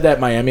they said that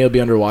Miami will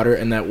be underwater,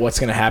 and that what's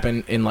going to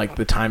happen in like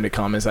the time to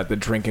come is that the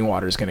drinking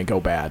water is going to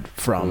go bad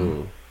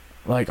from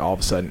Like all of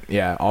a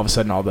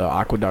sudden all the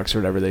aqueducts or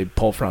whatever they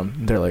pull from,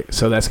 they're like,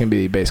 so that's gonna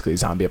be basically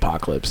zombie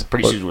apocalypse.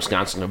 Pretty soon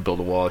Wisconsin's gonna build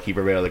a wall, keep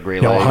everybody out of the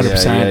Great No,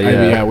 Lakes. 100%.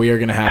 Yeah. We are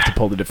gonna have to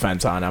pull the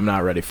defense on. I'm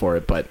not ready for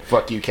it, but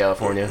Fuck you,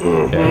 California.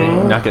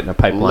 Yeah, not getting a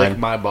pipeline. Lick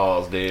my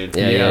balls, dude.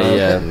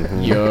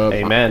 yup.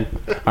 Amen.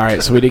 All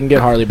right, so we didn't get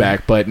Harley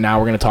back, but now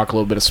we're going to talk a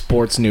little bit of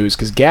sports news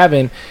because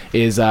Gavin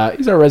is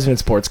he's our resident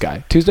sports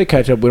guy. Tuesday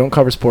catch up. We don't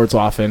cover sports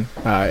often.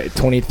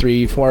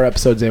 4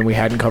 episodes in, we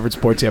hadn't covered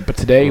sports yet, but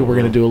today we're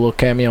going to do a little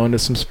cameo into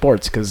some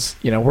sports because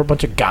we're a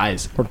bunch of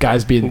guys. We're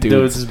guys being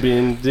dudes. Dudes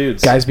being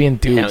dudes. Guys being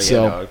dudes.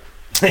 Hell yeah, So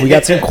dog. we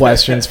got some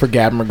questions for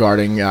Gavin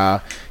regarding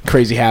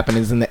crazy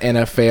happenings in the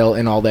NFL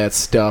and all that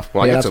stuff.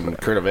 Well, I Yeah, got that's- some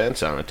current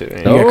events on it too.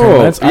 Yeah, current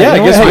events. yeah, I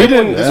guess Hey, we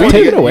didn't. This we one,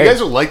 take you, it away. you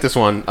guys will like this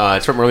one.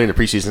 It's from early in the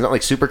preseason. It's not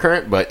like super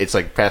current, but it's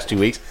like past 2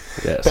 weeks.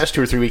 Yes. Past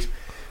 2 or 3 weeks.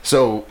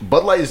 So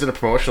Bud Light is in a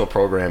promotional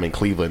program in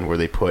Cleveland where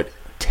they put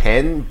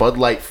 10 Bud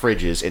Light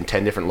fridges in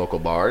 10 different local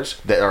bars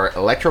that are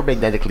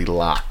electromagnetically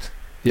locked.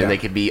 Yeah. And they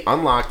can be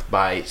unlocked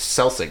by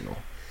cell signal.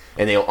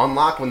 And they'll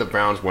unlock when the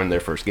Browns win their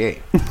first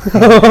game.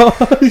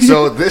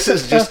 So this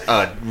is just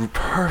a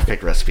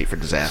perfect recipe for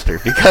disaster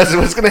because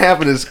what's going to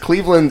happen is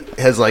Cleveland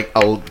has like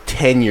a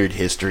tenured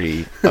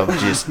history of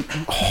just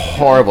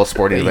horrible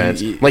sporting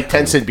events. Like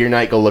 10-cent beer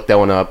night, go look that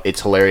one up.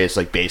 It's hilarious.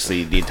 Like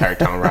basically the entire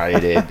town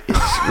rioted.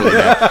 It's really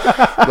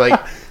bad. Like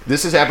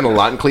this has happened a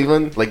lot in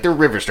Cleveland. Like their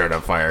river started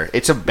on fire.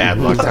 It's a bad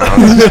luck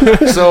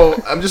town. So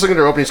I'm just looking at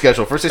their opening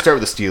schedule. First they start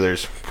with the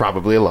Steelers,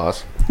 probably a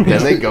loss.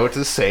 Then they go to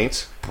the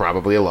Saints,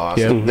 probably a loss.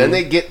 Yep. Then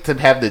they get to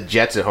have the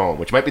Jets at home,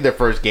 which might be their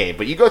first game.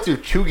 But you go through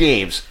 2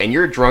 games, and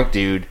you're a drunk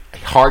dude, a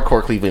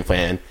hardcore Cleveland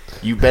fan.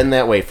 You've been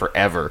that way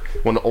forever.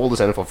 One of the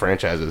oldest NFL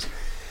franchises.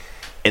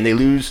 And they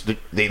lose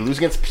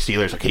against the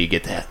Steelers. Okay, you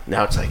get that.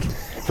 Now it's like,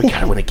 we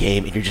gotta win a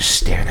game, and you're just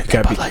staring at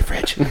that Bud Light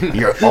fridge.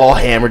 You're all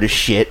hammered as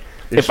shit.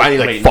 And finally,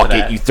 like, waiting fuck for it,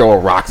 that. you throw a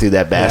rock through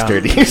that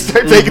bastard. You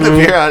start taking the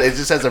beer out. It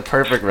just has a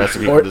perfect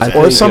recipe for disaster.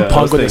 Or some those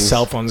punk with a things-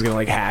 cell phone's going to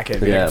like hack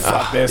it. Yeah.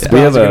 Fuck this. We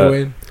Browns have are gonna a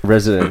win.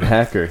 resident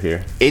hacker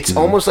here. It's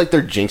almost like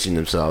they're jinxing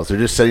themselves. They're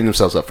just setting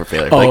themselves up for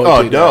failure. Oh, Like,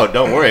 oh, dude, no,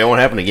 don't worry. It won't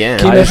happen again.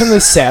 Can you imagine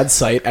the sad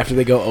sight after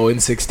they go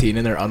 0-16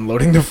 and they're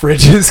unloading the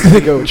fridges because they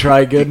go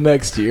try good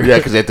next year? Yeah,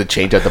 because they have to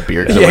change out the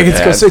beer. Yeah, it's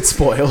because it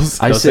spoils.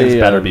 I Those say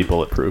things better um, be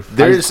bulletproof.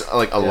 There's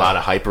like a lot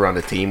of hype around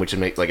the team, which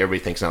makes like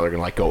everybody thinks now they're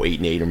gonna like go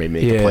 8-8 or maybe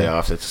make the Yeah.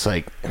 playoffs. It's just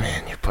like,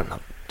 man, you're putting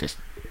up just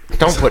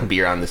don't put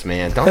beer on this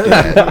man. Don't do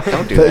that.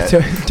 Don't do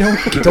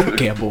that. Don't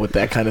gamble with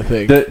that kind of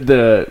thing.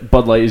 the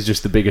Bud Light is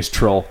just the biggest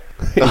troll.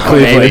 Oh,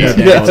 maybe.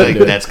 Yeah. It's like,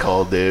 that's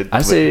cold, dude. I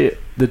But say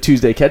the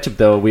Tuesday catch-up,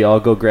 though, we all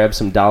go grab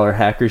some dollar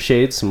hacker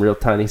shades, some real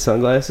tiny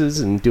sunglasses,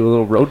 and do a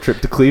little road trip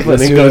to Cleveland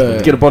Let's and do go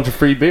it. get a bunch of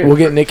free beer. We'll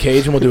get Nick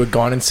Cage and we'll do a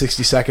Gone in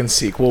 60 Seconds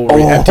sequel where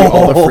we empty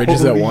all the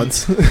fridges at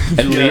once.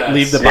 And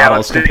leave the Yeah, bottles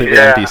let's do- completely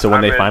yeah, empty, so when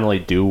I'm they in. finally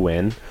do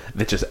win,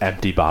 they're just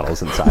empty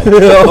bottles inside.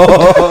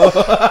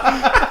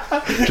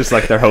 Just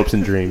like their hopes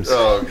and dreams.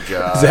 oh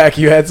god. Zach,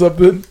 you had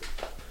something?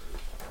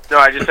 No,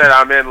 I just said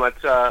I'm in.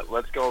 Let's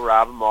go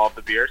rob them all of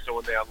the beer. So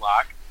when they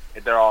unlock,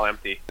 they're all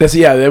empty. That's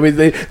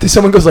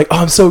someone goes like, "Oh,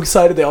 I'm so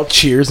excited!" They all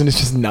cheers, and it's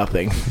just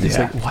nothing. It's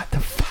like, what the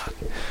fuck?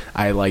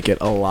 I like it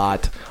a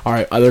lot. All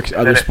right, other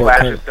And then it sport.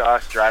 flashes to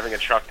us driving a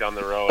truck down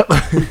the road,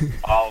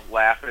 all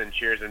laughing and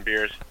cheers and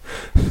beers.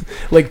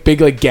 Like big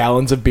like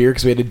gallons of beer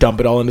because we had to dump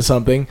it all into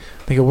something.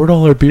 They go, "Where'd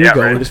all our beer Yeah,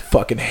 go?" right. And just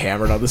fucking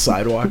hammered on the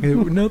sidewalk.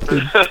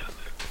 Nothing.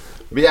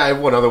 But yeah, I have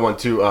one other one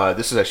too.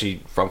 This is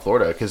actually from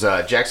Florida because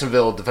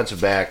Jacksonville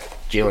defensive back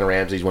Jalen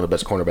Ramsey is one of the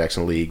best cornerbacks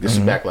in the league. This is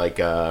back like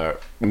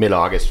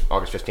mid-August,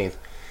 August 15th.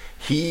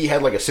 He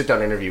had like a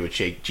sit-down interview with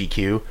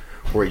GQ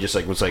where he just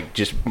like was like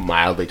just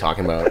mildly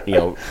talking about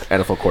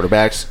NFL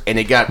quarterbacks, and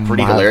it got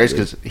pretty hilarious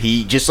because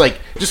he just like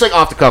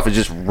off the cuff is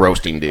just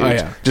roasting dudes. Oh,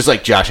 yeah. Just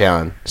like Josh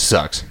Allen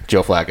sucks,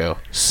 Joe Flacco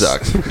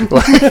sucks,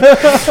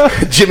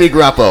 Jimmy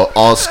Garoppolo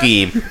all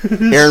scheme,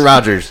 Aaron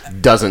Rodgers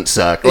doesn't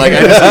suck. Like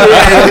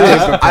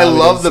I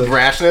love the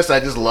brashness. I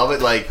just love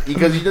it. Like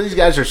because these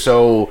guys are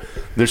so.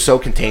 They're so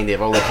contained. They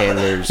have all the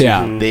handlers.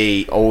 Yeah.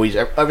 They always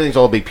everything's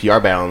all a big PR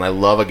battle, and I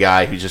love a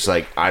guy who's just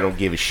like, I don't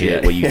give a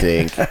shit what you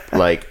think.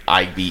 Like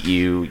I beat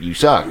you, you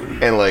suck,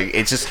 and like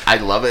it's just I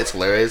love it. It's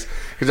hilarious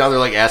because now they're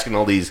like asking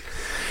all these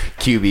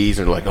QBs and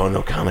they're like, oh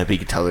no comment, but you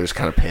can tell they're just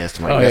kind of pissed.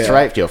 I'm like, that's yeah.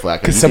 right, Joe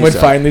Flacco. Because you someone do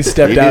suck. finally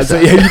stepped You do out and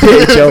said, suck. "Yeah,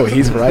 you did, Joe.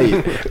 He's right."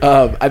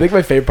 I think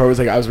my favorite part was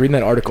like I was reading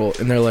that article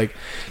and they're like,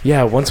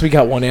 "Yeah, once we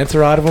got one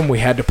answer out of him, we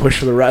had to push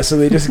for the rest." So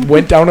they just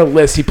went down a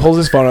list. He pulls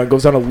his phone out,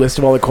 goes down a list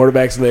of all the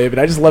quarterbacks they have,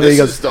 and I just love it. He This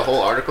goes, is the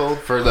whole article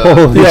for the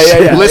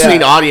Yeah,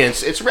 listening yeah.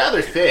 audience. It's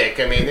rather thick.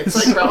 I mean, it's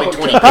like probably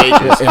 20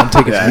 pages. "Hey, I'm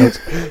taking notes.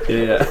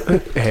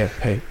 Yeah.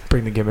 Hey,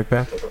 bring the gimmick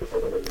back."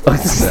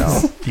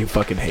 No, you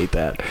fucking hate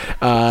that.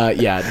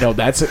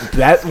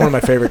 That's one of my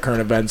favorite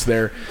current events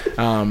there.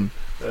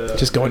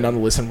 Just going down the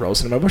list and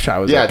roasting them. I wish I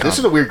was. Yeah, that this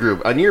is calm. a weird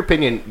group. In your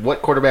opinion,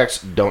 what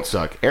quarterbacks don't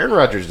suck? Aaron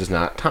Rodgers does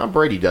not. Tom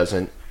Brady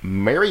doesn't.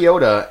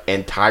 Mariota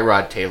and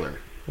Tyrod Taylor.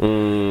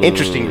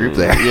 Interesting group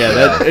there.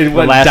 Yeah, it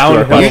went last down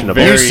two are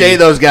questionable. You say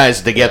those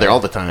guys together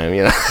all the time,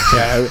 you know.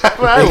 Yeah,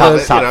 I love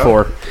it, Top you know?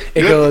 four.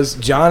 It goes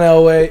John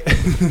Elway,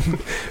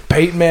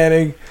 Peyton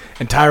Manning,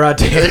 and Tyrod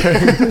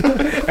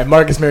Taylor, and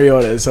Marcus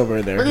Mariota is somewhere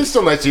in there. But it's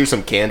still nice to hear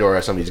some candor out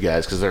of some of these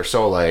guys because they're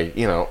so like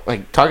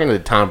talking to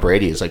Tom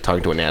Brady is like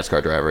talking to a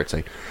NASCAR driver. It's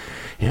like,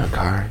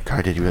 car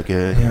did real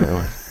good.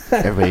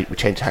 Everybody we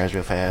changed tires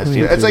real fast.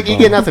 It's like you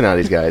get nothing out of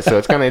these guys, so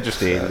it's kind of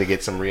interesting to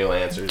get some real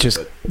answers. Just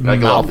but,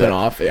 mouthing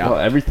off. Yeah, well,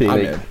 everything.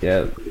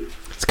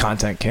 It's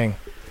content king.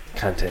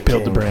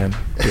 Build the brand.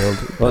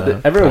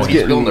 Everyone's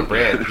he's building the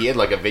brand. He had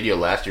like a video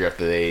last year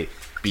after they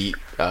beat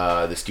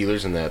the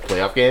Steelers in the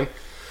playoff game,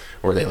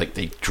 where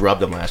they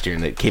drubbed them last year,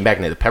 and they came back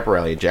and had a pepper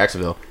rally in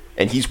Jacksonville,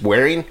 and he's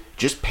wearing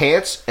just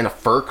pants and a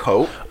fur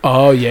coat.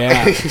 Oh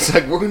yeah. He's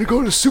like, we're gonna go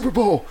to the Super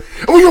Bowl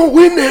and we're gonna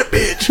win that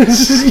bitch.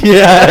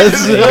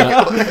 Yes.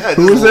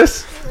 Who is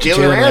this?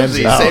 Jalen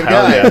Ramsey, same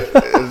guy.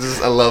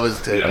 I love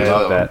his take. I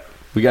love that.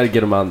 We got to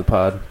get him on the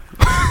pod.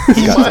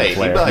 He might.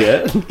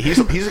 He's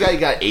the guy who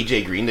got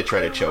AJ Green to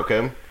try to choke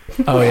him.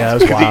 Oh yeah,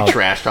 that was wild. He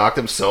trash talked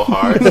him so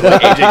hard.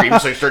 Like, AJ Green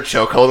was like start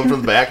chokeholding him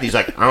from the back. And he's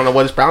like, I don't know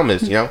what his problem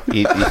is. He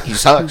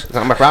sucks. It's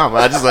not my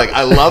problem.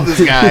 I love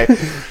this guy.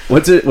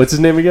 What's his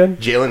name again?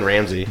 Jalen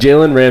Ramsey.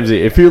 Jalen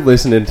Ramsey. If you're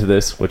listening to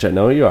this, which I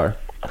know you are,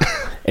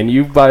 and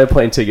you buy a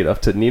plane ticket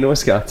up to Neenah,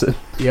 Wisconsin,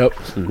 yep,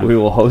 we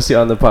will host you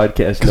on the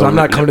podcast. Because I'm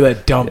not coming to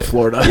that dump,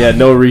 Florida. Yeah,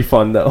 no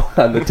refund though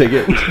on the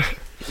ticket.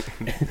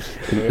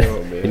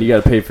 And you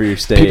got to pay for your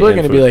stay. People are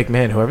going to be like,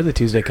 man, whoever the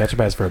Tuesday Ketchup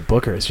has for a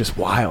booker is just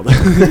wild.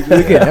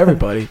 Look at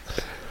everybody.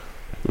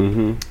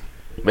 Mm-hmm.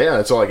 Man,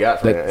 that's all I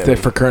got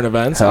for current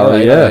events. Hell all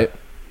right, yeah. all right.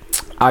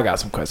 I got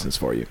some questions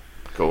for you.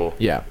 Cool.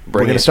 Yeah,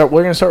 we're gonna start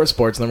with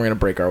sports, and then we're gonna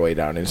break our way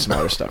down into some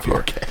other stuff here.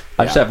 Okay.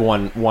 I just have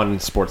one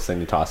sports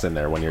thing to toss in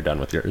there when you're done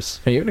with yours.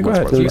 Hey, you go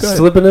ahead.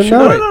 Slip it in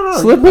now.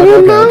 Slip it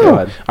in now.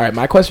 All right,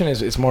 my question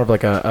is it's more of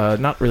like a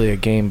not really a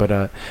game, but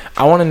I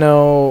want to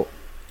know,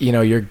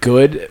 you're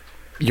good,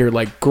 you're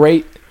like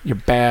great, you're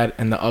bad,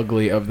 and the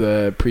ugly of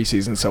the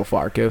preseason so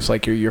far. Give us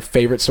like your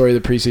favorite story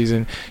of the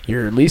preseason,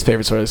 your least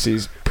favorite story of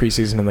the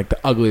preseason, and like the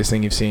ugliest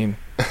thing you've seen.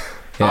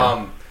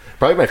 Yeah.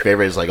 Probably my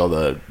favorite is like all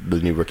the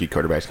new rookie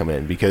quarterbacks come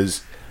in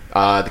because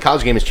the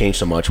college game has changed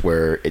so much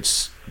where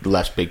it's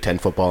less Big Ten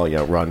football,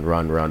 run,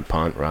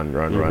 punt,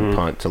 run,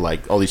 punt, to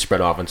like all these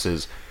spread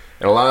offenses.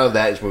 And a lot of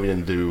that is moving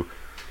into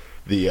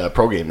the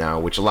pro game now,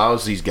 which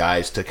allows these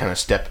guys to kind of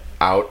step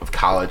out of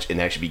college and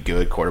actually be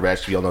good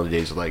quarterbacks. We all know the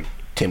days of like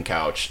Tim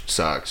Couch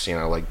sucks,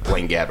 like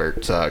Blaine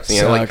Gabbert sucks.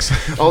 Like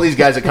all these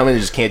guys that come in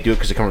and just can't do it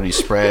because they come from these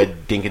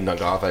spread, dink and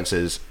dunk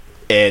offenses.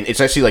 And it's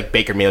actually like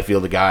Baker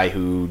Mayfield, the guy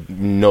who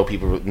nobody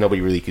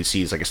really could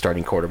see as like a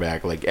starting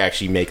quarterback, like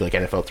actually make like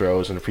NFL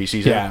throws in the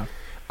preseason.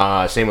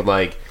 Yeah. Same with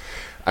like,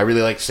 I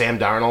really like Sam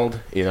Darnold.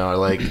 I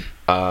like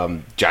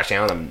Josh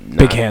Allen. I'm not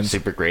big hands.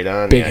 Super great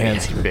on. Big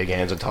hands. Big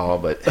hands and tall,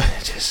 but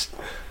just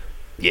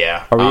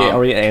Are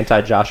we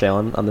anti Josh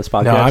Allen on this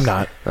podcast? No, I'm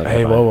not.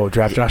 Hey, whoa,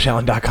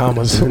 DraftJoshAllen.com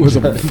was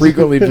a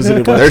frequently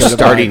visited website. They're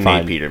starting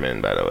Nate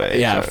Peterman, by the way.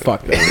 Yeah,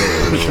 fuck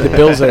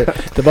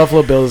that. The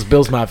Buffalo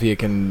Bills Mafia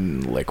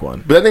can lick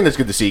one. But I think that's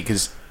good to see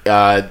because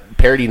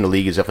parity in the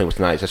league is definitely what's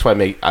nice. That's why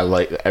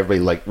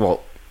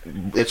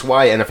it's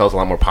why NFL's a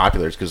lot more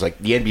popular. It's because like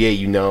the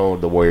NBA,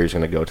 the Warriors are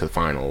going to go to the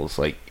finals.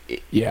 Like,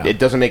 it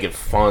doesn't make it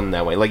fun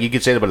that way. Like you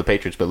could say that about the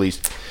Patriots, but at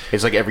least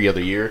it's like every other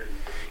year.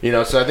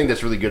 So I think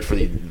that's really good for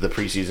the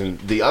preseason.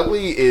 The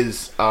ugly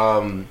is,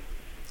 it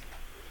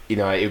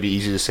would be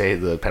easy to say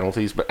the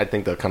penalties, but I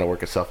think they'll kind of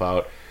work itself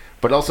out.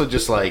 But also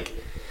just like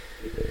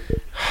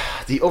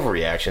the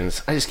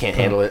overreactions, I just can't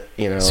handle it.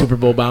 Super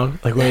Bowl bound,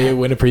 like when you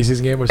win a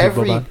preseason game or Super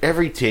Bowl bound.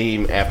 Every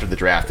team after the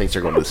draft thinks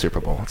they're going to the Super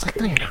Bowl. It's like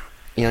no, you're not.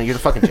 You're the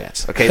fucking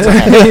Jets. Okay, it's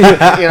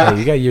like,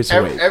 you got years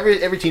to wait.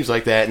 Every team's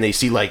like that, and they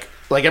see like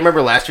I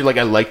remember last year, like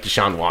I liked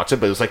Deshaun Watson,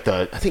 but it was like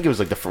I think it was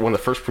like one of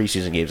the first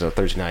preseason games on a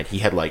Thursday night. He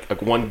had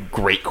like one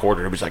great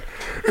quarter. It was like,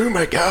 oh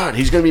my god,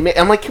 he's gonna be.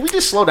 I'm like, can we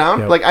just slow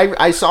down? Yep. Like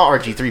I saw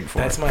RG3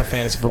 before. That's my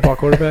fantasy football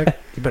quarterback.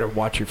 You better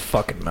watch your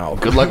fucking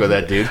mouth. Good luck with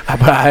that, dude.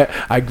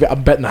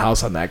 I'm betting the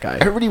house on that guy.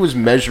 Everybody was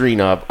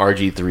measuring up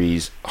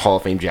RG3's Hall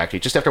of Fame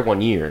jacket just after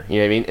 1 year. You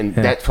know what I mean? And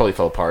that totally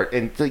fell apart.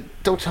 And like,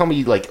 don't tell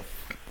me like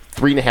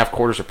 3.5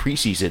 quarters of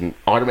preseason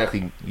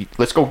automatically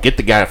let's go get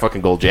the guy a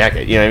fucking gold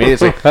jacket. You know what I mean?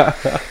 It's like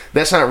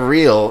that's not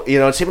real.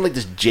 It's even like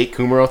this Jake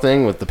Kummerow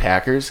thing with the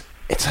Packers.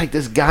 It's like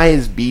this guy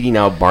is beating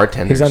out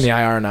bartenders. He's on the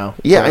IR now.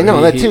 Yeah, so I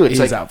know that too. It's he's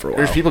like out for a while.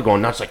 There's people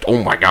going nuts like,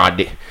 oh my god,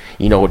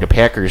 the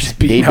Packers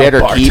they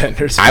better keep.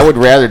 I would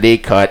rather they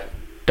cut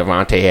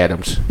Devontae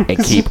Adams and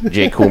keep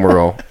Jake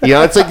Kummerow.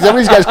 It's like some of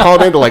these guys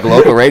called into like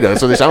local radio,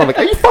 so they sound like,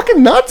 are you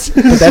fucking nuts?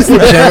 But that's the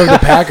gem of the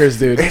Packers,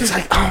 dude. It's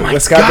like, oh my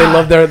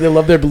god, they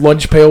love their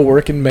lunch pail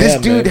working man. This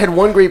dude had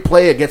one great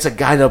play against a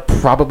guy that'll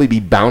probably be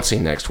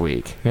bouncing next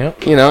week. Yep.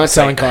 It's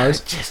selling like,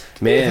 cars.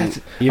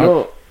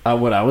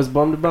 What I was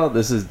bummed about,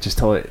 this is just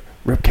totally,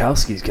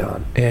 Ripkowski's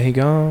gone. Yeah, he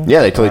gone.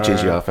 Yeah, they totally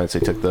changed the offense. They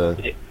took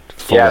the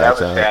that was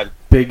sad.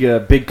 Big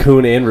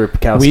Coon and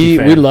Ripkowski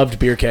fan. We loved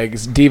beer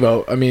kegs.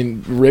 Devo, I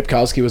mean,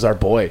 Ripkowski was our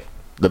boy.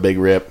 The Big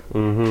Rip.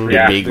 Mm-hmm.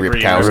 The big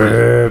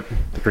Ripkowski.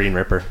 The Green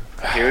Ripper.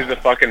 He was the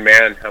fucking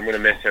man. I'm going to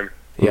miss him.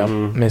 Yep,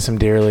 miss him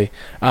dearly.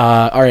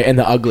 All right, and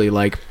the ugly,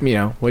 like,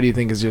 what do you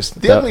think is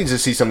just... The ugly is to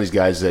see some of these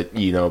guys that,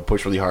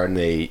 push really hard and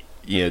they,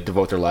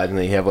 devote their lives and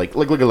they have,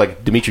 look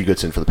at Dimitri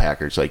Goodson for the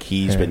Packers. Like,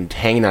 he's been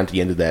hanging on to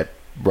the end of that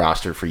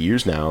roster for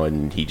years now,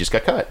 and he just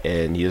got cut,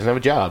 and he doesn't have a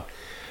job.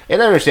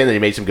 And I understand that he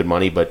made some good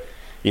money, but,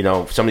 some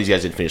of these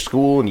guys didn't finish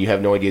school, and you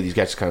have no idea. These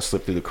guys just kind of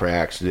slip through the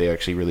cracks. Do they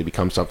actually really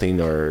become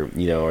something, or,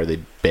 are they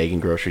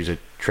bagging groceries at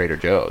Trader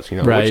Joe's?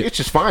 Right. Which, it's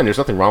just fine. There's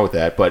nothing wrong with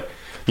that, but...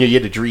 you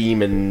had a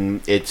dream,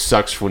 and it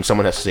sucks when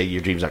someone has to say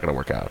your dream's not going to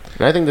work out.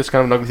 And I think that's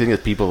kind of an ugly thing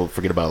that people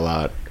forget about a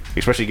lot,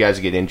 especially guys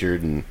that get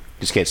injured and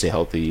just can't stay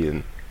healthy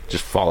and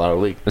just fall out of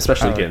the league.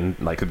 Especially getting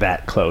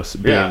that close.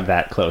 Being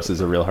that close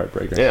is a real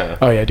heartbreaker. Yeah.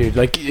 Oh, yeah, dude.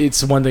 Like,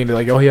 it's one thing to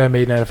I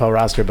made an NFL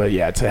roster, but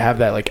yeah, to have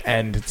that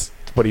end, it's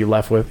what are you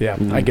left with? Yeah,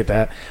 I get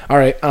that. All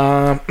right,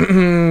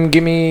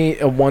 give me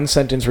a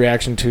one-sentence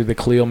reaction to the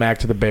Khalil Mack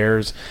to the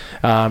Bears.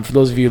 For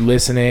those of you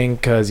listening,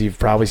 because you've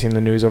probably seen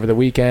the news over the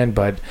weekend,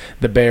 but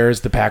the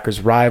Bears, the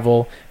Packers'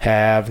 rival,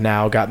 have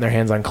now gotten their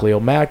hands on Khalil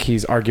Mack.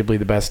 He's arguably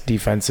the best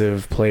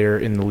defensive player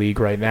in the league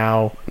right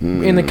now.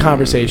 In the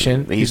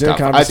conversation, he's in the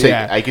conversation.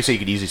 I could say you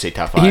could easily say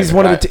top 5. He's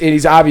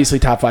he's obviously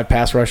top 5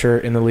 pass rusher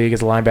in the league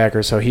as a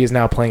linebacker. So he is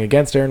now playing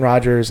against Aaron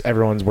Rodgers.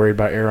 Everyone's worried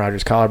about Aaron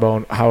Rodgers'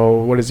 collarbone.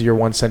 What is your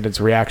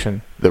one-sentence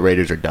reaction? The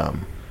Raiders are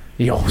dumb.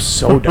 Yo,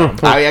 so dumb.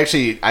 I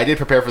did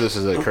prepare for this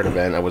as a current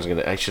event. I wasn't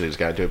gonna. I should have just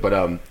got into it.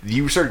 But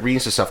you started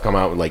reading some stuff come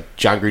out, and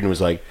John Gruden was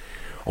like,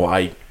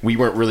 we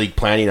weren't really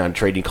planning on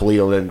trading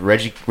Khalil, and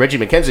Reggie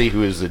McKenzie,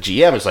 who is the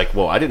GM, is like,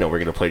 well, I didn't know we were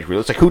gonna play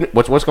Khalil. It's like,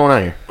 what's going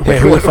on here? Yeah,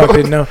 who the fuck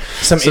didn't know?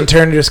 Some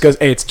intern just goes,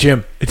 hey, it's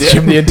Jim. It's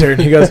Jim the intern.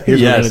 He goes, here's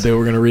what we're gonna do.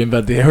 We're gonna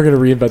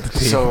reinvent the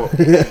team.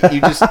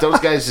 So those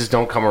guys just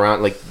don't come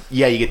around. Like,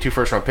 yeah, you get 2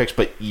 first-round picks,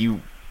 but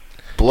you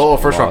blow a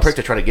first-round pick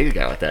to try to get a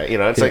guy like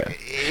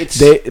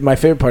that. My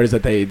favorite part is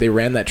that they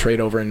ran that trade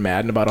over in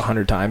Madden about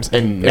 100 times,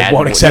 and Madden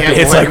won't accept it.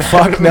 It's like,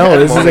 fuck no,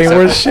 this ain't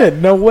worth shit.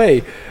 No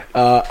way.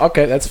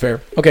 Okay, that's fair.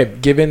 Okay,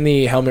 given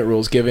the helmet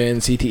rules, given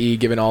CTE,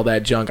 given all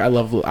that junk, I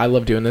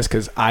love doing this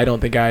because I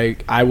don't think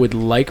I would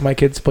like my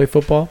kids to play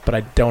football, but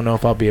I don't know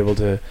if I'll be able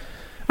to.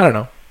 I don't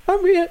know.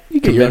 I mean, you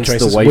get your own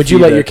choices. Would you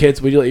let your kids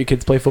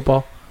play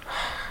football?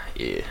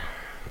 Yeah.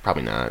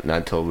 Probably not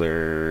until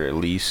they're at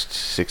least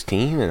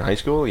 16 in high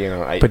school.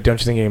 But don't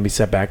you think you're gonna be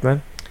set back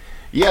then?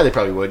 Yeah, they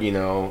probably would.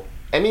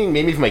 I mean,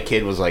 maybe if my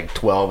kid was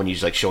 12 and he's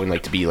showing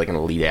to be an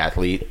elite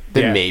athlete,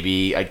 then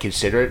maybe I'd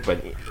consider it.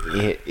 But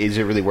is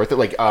it really worth it?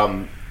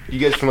 You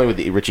guys familiar with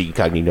the Richie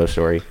Incognito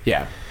story?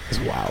 Yeah, it's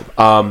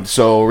wild.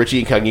 So Richie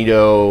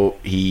Incognito,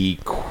 he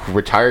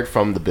retired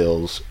from the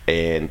Bills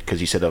and because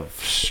he said of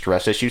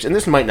stress issues, and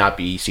this might not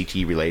be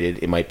CT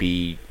related. It might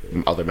be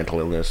other mental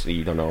illness.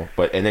 You don't know.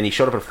 And then he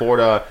showed up in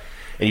Florida.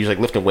 And he was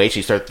lifting weights.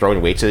 He started throwing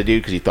weights at the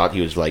dude because he thought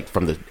he was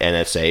from the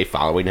NSA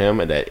following him,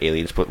 and that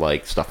aliens put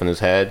stuff in his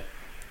head.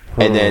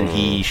 And then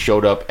he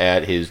showed up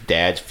at his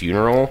dad's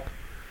funeral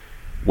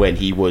when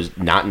he was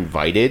not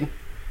invited,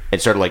 and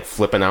started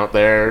flipping out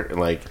there.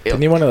 And,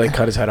 didn't he want to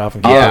cut his head off?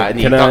 And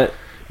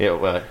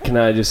Can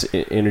I just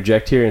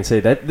interject here and say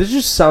that this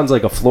just sounds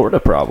like a Florida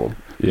problem?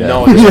 Yeah.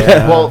 No,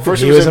 well,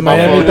 first he was a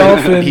Miami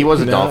Dolphin. He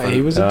was a Dolphin. He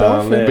was a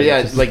Dolphin.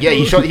 But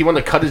he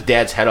wanted to cut his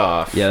dad's head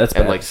off. Yeah, that's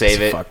and bad. Save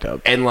it's it. Fucked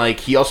up. And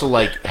he also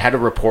had a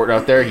report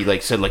out there. He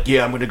said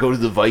yeah, I'm going to go to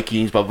the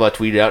Vikings. Blah blah.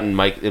 Tweeted out, and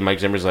Mike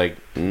Zimmer's like,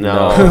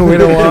 no, we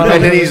don't want.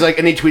 And then he's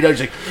and he tweeted out,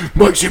 he's like,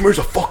 Mike Zimmer's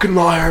a fucking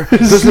liar.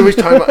 Doesn't know what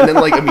he's talking about. And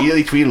then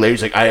immediately tweeted later,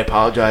 he's like, I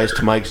apologize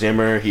to Mike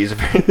Zimmer. He's a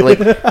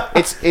very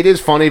it is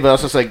funny, but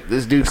also it's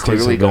this dude's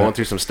clearly going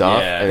through some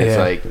stuff, and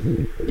it's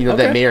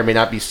that may or may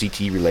not be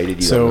CT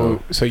related.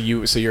 So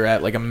you're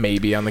at a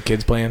maybe on the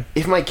kids playing.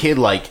 If my kid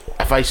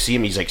if I see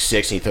him, he's 6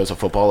 and he throws a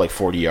football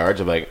 40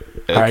 yards, I'm like,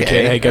 okay, all right,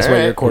 kid, hey, guess what?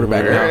 You're a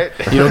quarterback now. Right.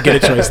 You don't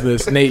get a choice in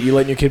this. Nate, you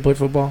letting your kid play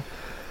football?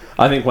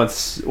 I think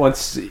once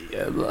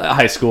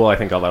high school, I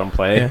think I'll let him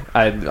play. Yeah.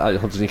 I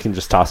hope he can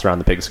just toss around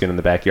the pigskin in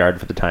the backyard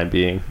for the time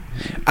being.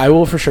 I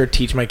will for sure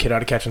teach my kid how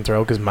to catch and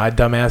throw because my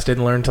dumbass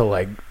didn't learn till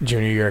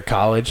junior year of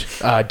college.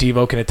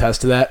 Devo can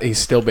attest to that. He's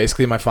still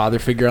basically my father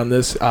figure on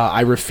this.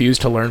 I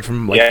refused to learn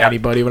from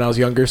anybody when I was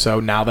younger. So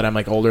now that I'm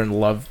older and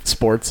love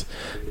sports,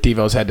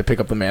 Devo's had to pick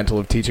up the mantle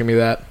of teaching me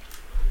that.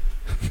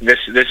 This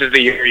is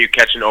the year you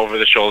catch an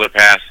over-the-shoulder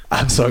pass.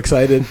 I'm so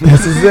excited.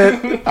 This is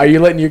it. Are you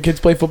letting your kids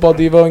play football,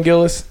 Devo and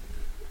Gillis?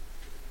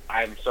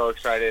 I'm so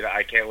excited.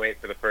 I can't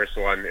wait for the first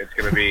one. It's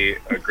going to be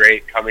a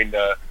great coming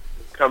to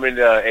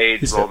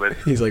age moment.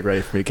 He's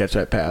ready for me to catch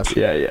that pass.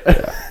 Yeah.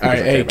 All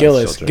right, hey,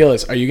 Gillis,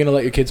 are you going to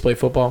let your kids play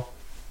football?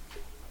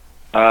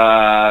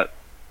 I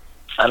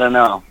don't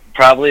know.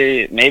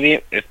 Probably,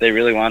 maybe if they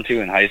really want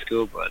to in high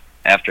school, but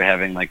after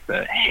having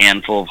the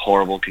handful of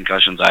horrible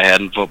concussions I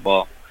had in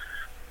football,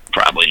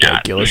 probably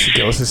not. Gillis is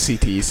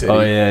CTE city. Oh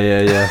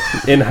yeah.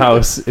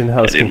 In-house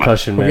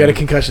concussion, man. We got a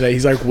concussion.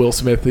 He's like Will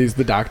Smith. He's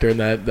the doctor in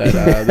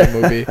that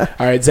movie.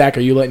 All right, Zach,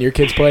 are you letting your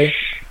kids play?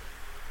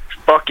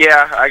 Fuck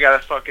yeah! I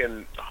got a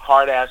fucking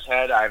hard ass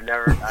head. I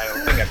don't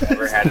think I've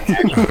ever had an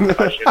actual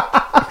concussion.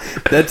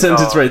 That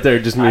sentence right there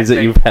just means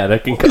that you've had a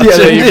concussion.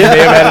 Yeah, you may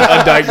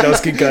have had an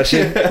undiagnosed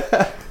concussion.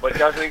 But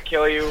what doesn't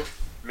kill you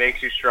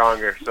makes you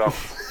stronger. So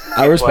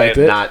I respect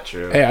it. Not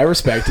true. Hey, I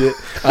respect it.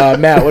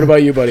 Matt, what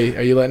about you, buddy?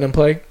 Are you letting him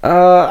play?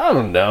 I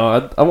don't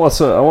know. I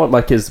want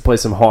my kids to play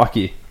some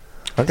hockey.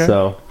 Okay.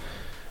 So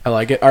I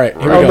like it. All right,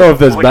 here I we don't go. know if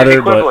that's Which is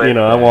better, but equivalent.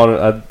 I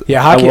want.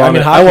 Yeah, hockey.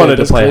 I wanted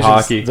to those play collisions-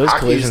 hockey. Those Hockey's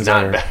collisions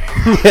not are.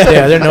 better.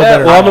 Yeah, they're no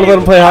better. Well, I'm gonna let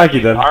them play hockey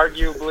then.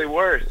 Arguably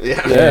worse.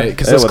 Yeah. Yeah,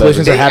 because Yeah, those whatever.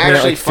 collisions are They happening at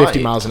actually like 50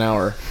 fight. miles an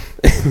hour.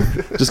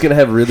 Just gonna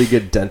have really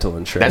good dental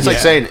insurance.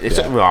 That's like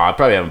saying well, I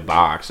probably have a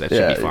box. That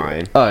should be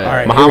fine. Oh yeah. All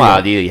right. Muhammad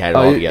Ali had it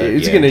all together.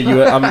 It's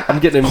yeah. I'm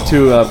getting him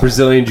to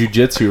Brazilian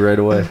jiu-jitsu right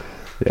away.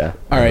 Yeah.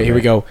 All right, here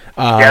we go.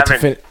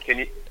 Gavin, can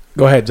you?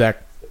 Go ahead,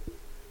 Zach.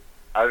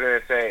 I was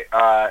gonna say,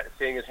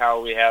 seeing as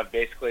how we have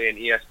basically an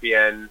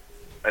ESPN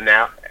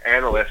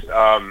analyst,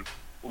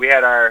 we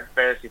had our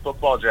fantasy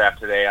football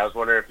draft today. I was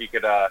wondering if you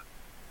could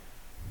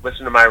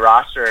listen to my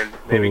roster and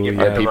maybe give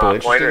me Are some people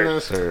interested in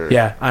pointers. this? Or?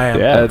 Yeah, I am.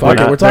 Yeah, Fuck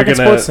it, we're talking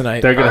sports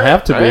tonight. They're gonna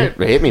have to be. All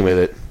right, hit me with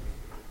it.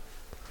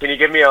 Can you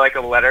give me a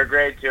letter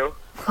grade too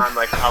on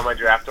how my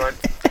draft went?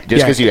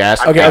 Just because you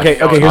asked. Okay.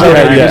 Here's Oh, what yeah, we're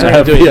gonna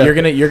yeah, do.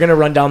 yeah. You're gonna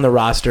run down the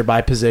roster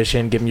by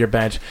position, give him your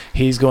bench.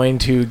 He's going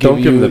to Don't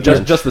give give you him the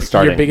bench. Just the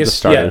starting. your biggest,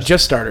 the starters.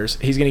 just starters.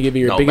 He's gonna give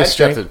you your No, biggest bench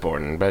depth strength. is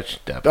important.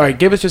 Bench depth. All right,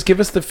 give us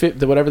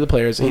the whatever the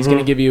players. He's going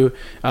to give you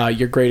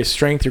your greatest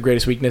strength, your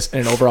greatest weakness,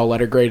 and an overall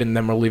letter grade, and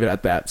then we'll leave it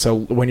at that. So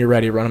when you're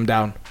ready, run them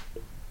down.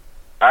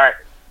 All right,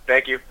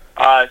 thank you.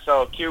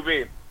 So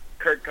QB,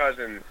 Kirk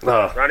Cousins,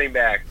 running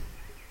back,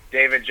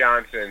 David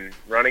Johnson,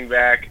 running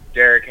back,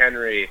 Derrick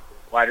Henry,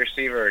 wide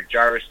receiver,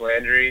 Jarvis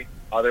Landry,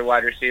 other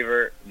wide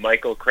receiver,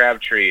 Michael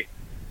Crabtree,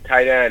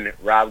 tight end,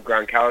 Rob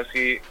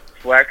Gronkowski,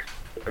 flex,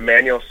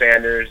 Emmanuel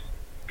Sanders,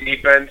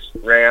 defense,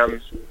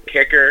 Rams,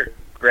 kicker,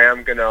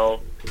 Graham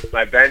Gano,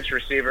 my bench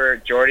receiver,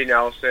 Jordy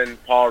Nelson,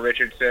 Paul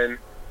Richardson,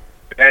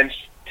 bench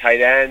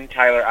tight end,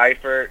 Tyler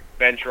Eifert,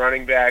 bench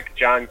running back,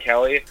 John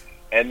Kelly,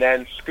 and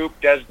then scoop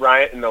Des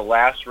Bryant in the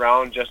last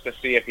round just to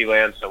see if he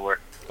lands somewhere.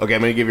 Okay,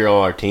 I'm going to give you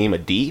all our team a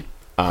D.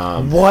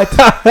 What?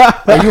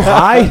 Are you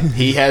high?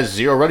 He has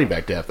 0 running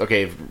back depth.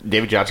 Okay, if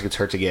David Johnson gets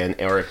hurt again,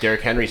 or if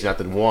Derrick Henry's not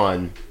the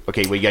one,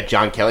 okay, well, you got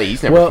John Kelly.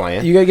 He's never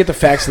playing. You got to get the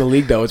facts of the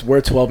league, though. We're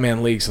a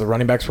 12-man league, so the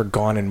running backs were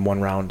gone in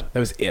one round. That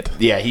was it.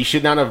 Yeah, he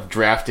should not have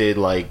drafted,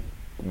 I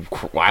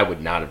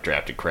would not have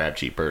drafted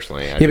Crabtree,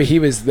 personally. But he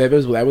was, that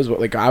was what,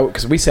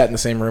 because we sat in the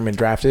same room and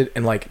drafted,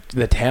 and,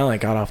 the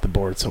talent got off the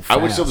board so fast.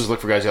 I would still just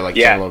look for guys that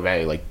San Luis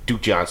Valley, like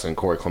Duke Johnson,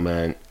 Corey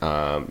Clement.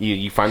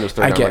 You find those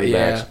third-down running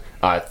backs.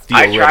 Theo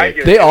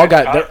Riddick. They all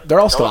got. They're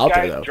all still out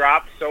there, though. Those guys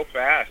dropped so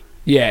fast.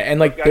 Yeah,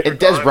 and And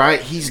Des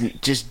Bryant,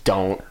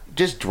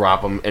 just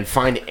drop him and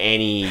find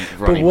any running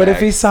back. But what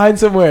if he signs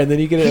somewhere and then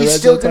you get a He's red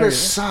still zone gonna target?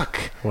 suck.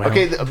 Wow.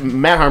 Okay,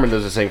 Matt Harmon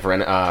does this thing for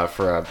a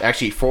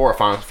fantasy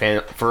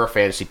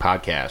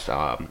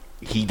podcast.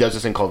 He does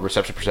this thing called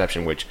reception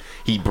perception, which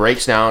he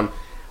breaks down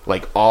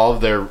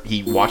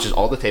he watches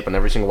all the tape on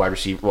every single wide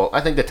receiver. Well, I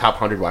think the top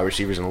 100 wide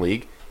receivers in the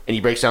league, and he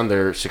breaks down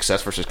their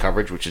success versus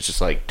coverage, which is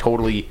just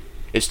totally.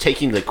 It's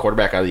taking the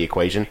quarterback out of the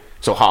equation.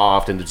 So how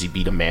often does he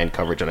beat a man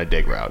coverage on a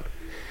dig route?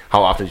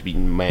 How often is he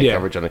beating man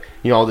coverage on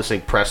all this thing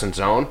press and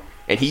zone?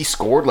 And he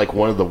scored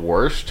one of the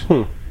worst.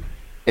 And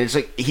it's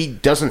he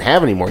doesn't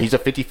have anymore. He's a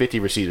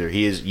 50-50 receiver.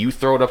 You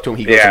throw it up to him,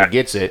 he goes and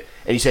gets it.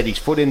 And he said he's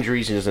foot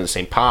injuries and isn't the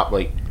same pop.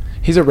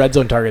 He's a red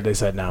zone target, they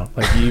said now.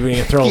 You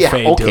can throw a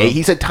fade to him.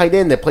 He's a tight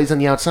end that plays on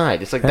the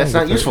outside. It's that's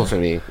not useful to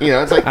me.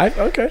 It's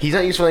okay. He's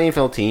not useful to the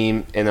NFL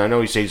team. And I know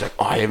he says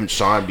I haven't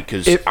signed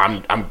because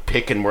I'm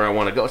picking where I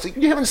want to go. It's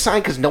you haven't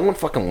signed because no one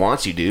fucking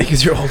wants you, dude.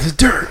 Because you're old as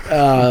dirt.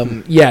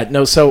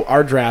 So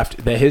our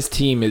draft, his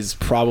team is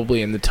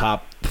probably in the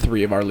top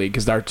 3 of our league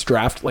because our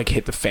draft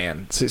hit the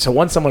fan. So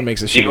once someone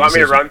makes a shitty Do you want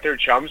me to decision- run through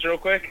chums real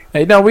quick?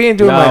 Hey, no, we ain't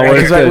doing that.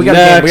 we're Because we good.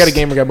 got a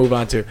game we got to move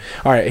on to.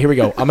 All right, here we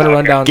go. I'm going to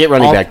run down. Get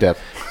running back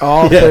depth.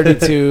 All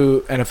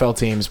 32 NFL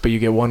teams, but you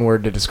get one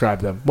word to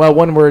describe them. Well,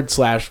 one word /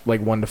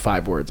 1 to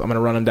 5 words. I'm going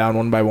to run them down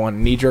one by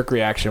one. Knee-jerk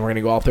reaction. We're going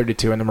to go all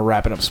 32, and then we're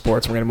wrapping up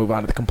sports. We're going to move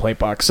on to the complaint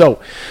box.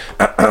 So,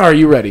 are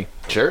you ready?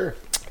 Sure.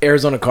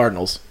 Arizona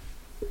Cardinals.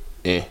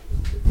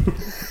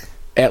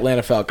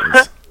 Atlanta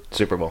Falcons.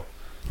 Super Bowl.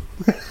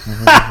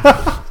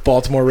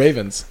 Baltimore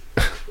Ravens.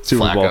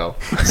 Super Bowl.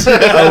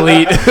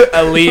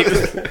 Elite.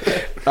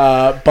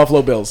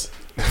 Buffalo Bills.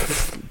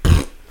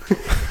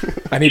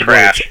 I need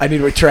Trash.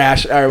 words.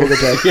 Trash. All right, we'll go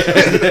trash.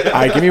 All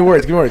right, give me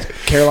words.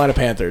 Carolina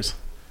Panthers.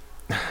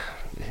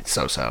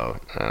 So.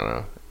 I don't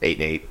know.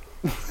 8-8.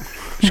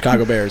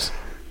 Chicago Bears.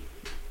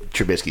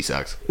 Trubisky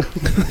sucks.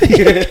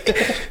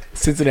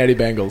 Cincinnati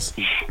Bengals.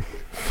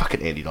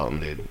 Fucking Andy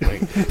Dalton, dude.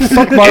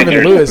 Fuck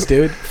Marvin Lewis,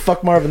 dude.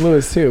 Fuck Marvin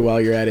Lewis, too, while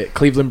you're at it.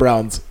 Cleveland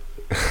Browns.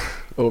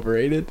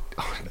 Overrated.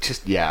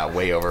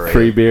 Way overrated.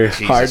 Free beer.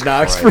 Jesus Hard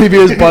Knocks. Christ. Free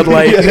beers, Bud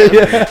Light.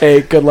 Hey,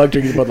 good luck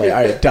drinking Bud Light.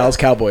 All right, Dallas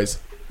Cowboys.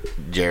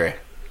 Jerry.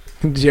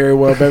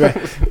 World, baby.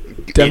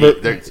 Denver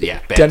bad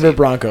Denver team.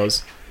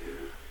 Broncos.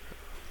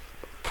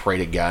 Pray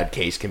to God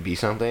Case can be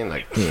something.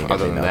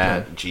 Other than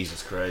that,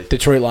 Jesus Christ.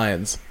 Detroit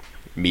Lions.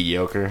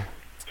 Mediocre.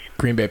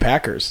 Green Bay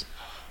Packers.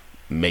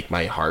 Make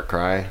my heart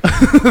cry.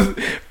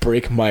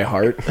 Break my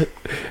heart.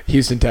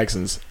 Houston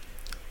Texans.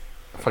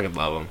 I fucking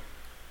love him.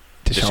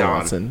 Deshaun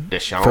Watson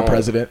Deshaun. for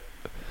president.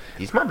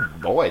 He's my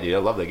boy, dude. I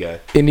love that guy.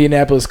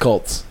 Indianapolis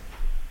Colts.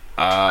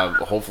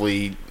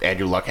 Hopefully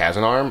Andrew Luck has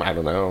an arm. I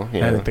don't know. You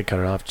I know. think they cut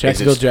it off.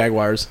 Jacksonville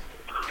Jaguars.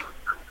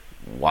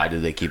 Why do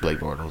they keep Blake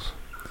Bortles?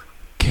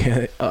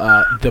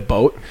 The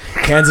boat.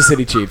 Kansas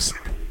City Chiefs.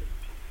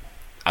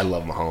 I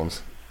love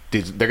Mahomes.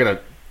 Dude, they're going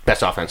to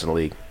best offense in the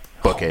league.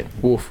 Book it.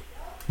 Oof.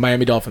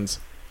 Miami Dolphins.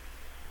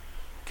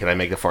 Can I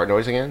make the fart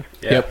noise again?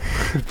 Yep.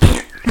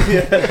 Give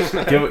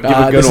a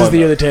good This one, is the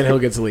year that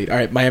Tannehill gets the lead. All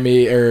right,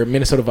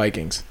 Minnesota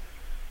Vikings.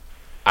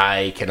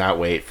 I cannot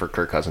wait for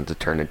Kirk Cousins to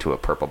turn into a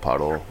purple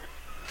puddle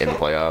in the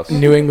playoffs.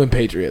 New England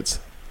Patriots.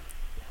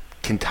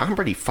 Can Tom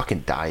Brady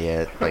fucking die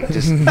yet? Like,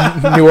 just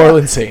New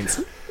Orleans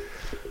Saints.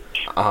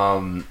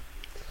 I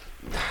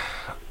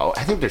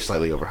think they're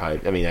slightly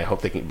overhyped. I mean, I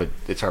hope they can, but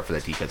it's hard for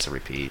that defense to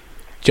repeat.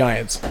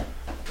 Giants.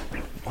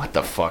 What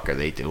the fuck are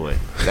they doing?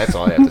 That's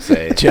all I have to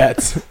say.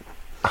 Jets.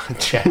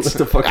 Jets. What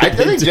the fuck I are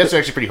they think Jets are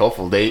actually pretty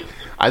hopeful.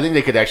 I think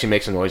they could actually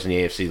make some noise in the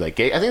AFC. Like,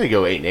 I think they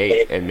go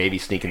 8-8 and maybe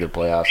sneak into the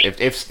playoffs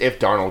if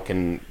Darnold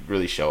can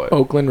really show it.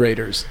 Oakland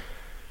Raiders.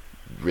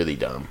 Really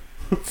dumb.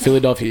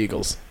 Philadelphia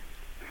Eagles.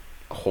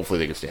 Hopefully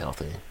they can stay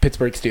healthy.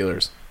 Pittsburgh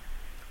Steelers.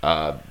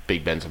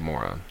 Big Ben's a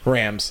moron.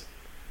 Rams.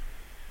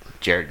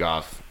 Jared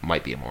Goff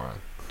might be a moron.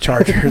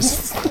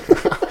 Chargers.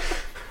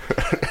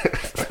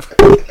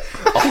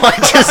 I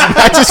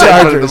just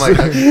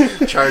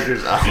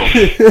Chargers.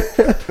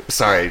 Oh.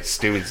 Sorry,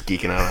 Steven's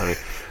geeking out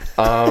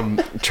on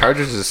me.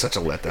 Chargers is such a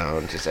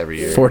letdown just every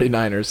year.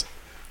 49ers.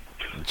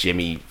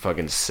 Jimmy,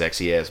 fucking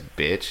sexy ass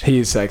bitch.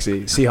 He's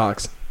sexy.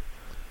 Seahawks.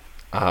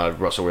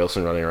 Russell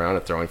Wilson running around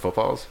and throwing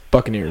footballs.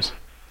 Buccaneers.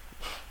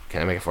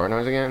 Can I make a fart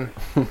noise again?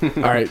 All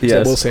right.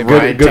 Yes. So we'll say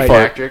Good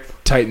fart.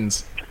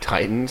 Titans.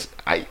 Titans.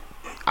 I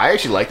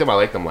actually liked them. I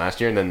liked them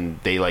last year, and then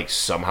they like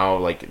somehow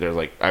like they're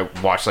like I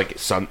watched like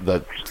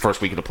the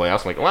first week of the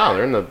playoffs. I'm like, wow,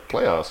 they're in the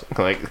playoffs.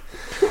 Like,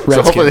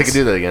 so hopefully they can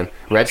do that again.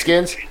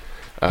 Redskins.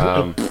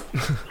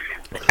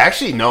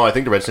 Actually, no. I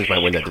think the Redskins might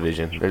win that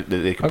division.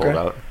 They can pull it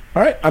out.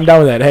 All right, I'm down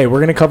with that. Hey,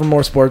 we're gonna cover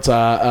more sports.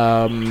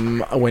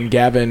 When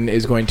Gavin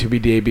is going to be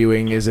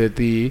debuting, is it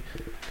the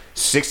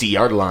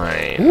 60-yard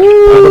line?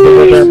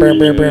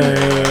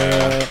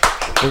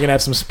 We're going to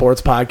have some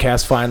sports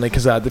podcasts finally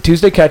because the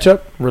Tuesday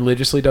catch-up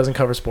religiously doesn't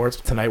cover sports.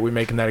 Tonight we're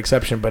making that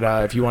exception. But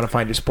if you want to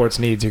find your sports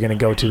needs, you're going to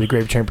go to the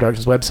Grave Train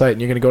Productions website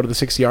and you're going to go to the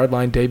 60-yard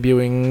line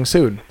debuting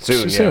soon.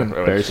 Soon.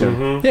 Very soon.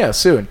 Mm-hmm. Yeah,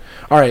 soon.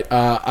 All right,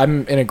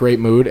 I'm in a great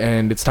mood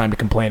and it's time to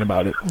complain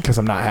about it because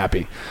I'm not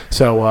happy.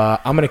 So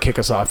I'm going to kick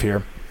us off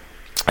here.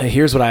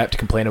 Here's what I have to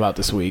complain about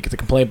this week. The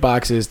complaint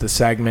box is the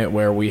segment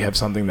where we have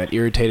something that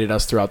irritated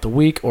us throughout the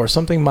week or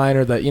something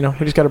minor that, we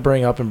just got to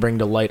bring up and bring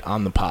to light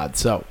on the pod.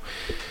 So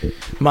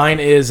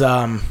mine is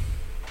bars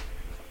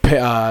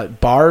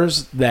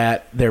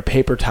that their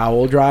paper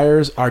towel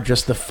dryers are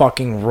just the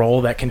fucking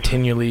roll that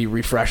continually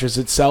refreshes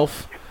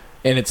itself.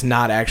 And it's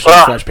not actually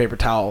a fresh paper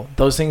towel.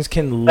 Those things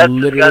can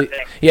literally... disgusting.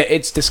 Yeah,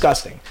 it's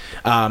disgusting.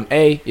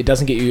 It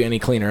doesn't get you any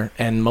cleaner.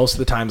 And most of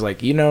the times,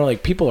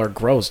 people are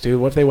gross,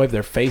 dude. What if they wipe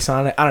their face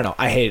on it? I don't know.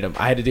 I hated them.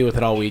 I had to deal with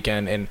it all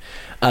weekend. And,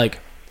 I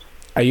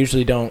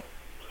usually don't...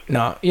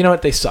 No, you know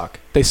what? They suck.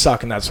 They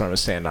suck, and that's why I'm going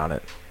to stand on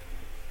it.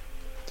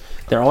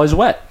 They're always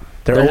wet.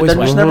 They're always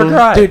just wet. never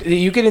dry. Dude,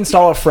 you could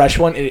install a fresh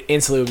one, and it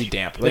instantly would be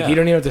damp. You don't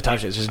even have to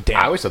touch it. It's just damp.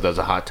 I always thought that was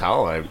a hot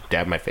towel. I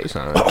dabbed my face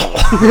on it.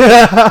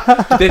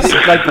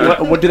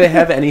 What do they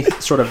have any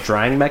sort of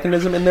drying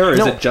mechanism in there, or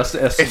is it just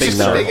a big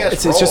circle?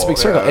 It's just a big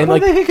circle. And what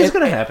do they think is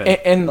going to happen?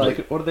 And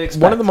what do they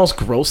expect? One of the most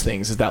gross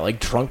things is that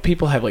drunk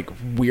people have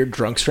weird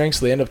drunk strengths,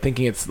 so they end up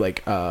thinking it's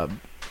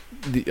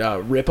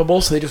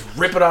rippable, so they just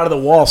rip it out of the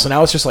wall. So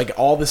now it's just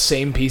all the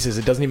same pieces.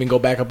 It doesn't even go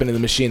back up into the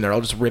machine. They're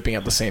all just ripping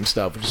out the same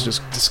stuff, which is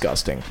just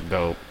disgusting.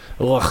 Dope.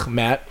 Ugh,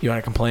 Matt, you want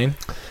to complain?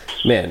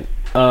 Man,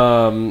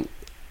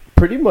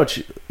 pretty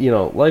much,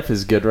 life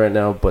is good right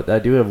now, but I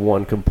do have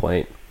one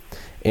complaint.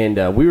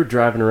 And we were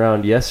driving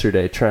around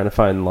yesterday trying to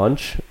find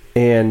lunch,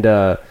 and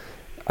I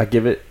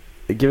give it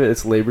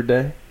it's Labor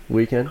Day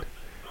weekend,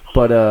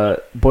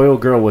 but boy oh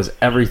girl was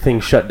everything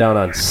shut down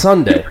on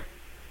Sunday.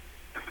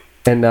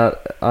 And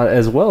not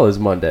as well as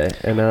Monday,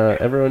 and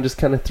everyone just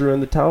kind of threw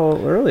in the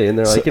towel early, and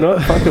they're like, you know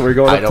what, fuck it, we're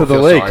going up to the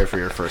lake. I don't feel sorry for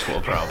your first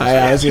world problems.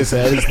 As you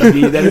said,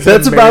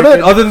 that's about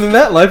it. Other than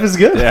that, life is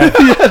good. Yeah,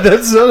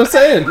 that's what I'm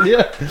saying.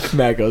 Yeah.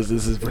 Matt goes,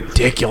 this is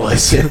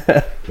ridiculous.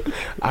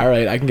 All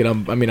right, I can get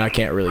on. I mean, I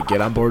can't really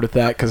get on board with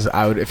that because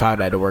if I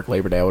had to work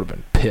Labor Day, I would have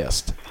been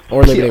pissed.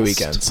 Or Labor Day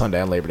weekend,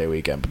 Sunday on Labor Day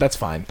weekend, but that's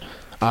fine.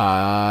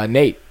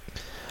 Nate.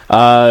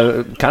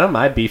 Kind of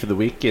my beef of the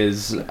week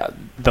is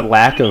the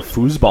lack of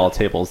foosball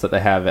tables that they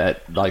have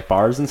at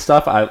bars and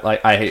stuff.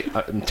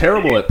 I'm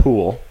terrible at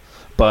pool,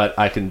 but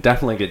I can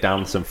definitely get down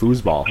with some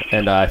foosball,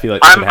 and I feel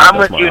like I'm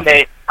with you,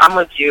 Nate. I'm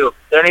with you.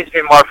 There needs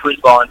to be more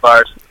foosball in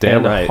bars. Damn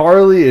and right.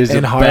 Harley is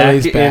And back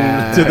Harley's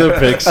back. into the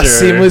picture. A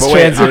seamless But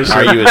wait, transition.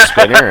 are you a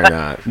spinner or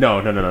not?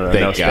 No. Thank no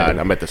God. spinning.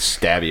 I'm about to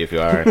stab you if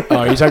you are. Oh,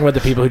 are you talking about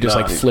the people who just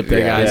like flip their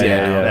guys?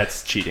 Yeah,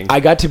 that's cheating.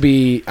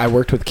 I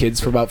worked with kids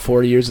for about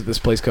 4 years at this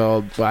place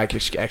called, well, I actually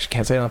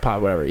can't say it on the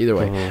pod, whatever, either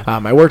way.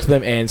 I worked with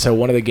them, and so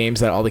one of the games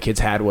that all the kids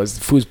had was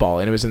foosball,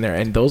 and it was in there,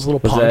 and those little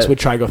punks would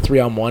try to go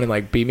 3-on-1 and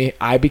like beat me.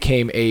 I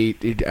became a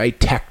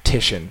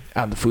tactician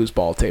on the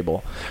foosball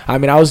table. I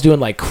mean, I was doing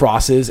like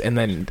crosses and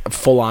then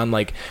full on,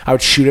 like I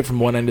would shoot it from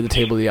one end of the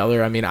table to the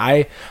other. I mean,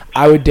 I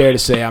would dare to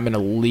say I'm an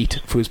elite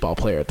foosball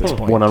player at this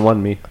point.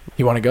 1-on-1 me.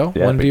 You want to go?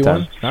 Yeah, 1v1? All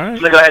I'm right.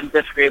 gonna go ahead and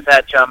disagree with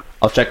that, chum.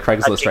 I'll check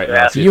Craigslist right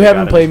now. see if You they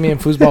haven't got it. played me in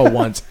foosball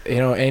once, and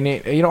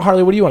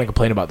Harley, what do you want to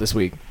complain about this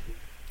week?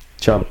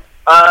 Chum.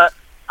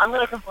 I'm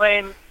gonna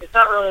complain. It's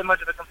not really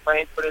much of a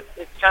complaint, but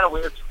it's kind of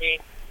weird to me.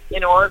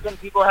 In Oregon,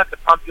 people have to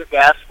pump your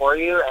gas for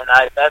you,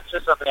 and that's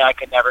just something I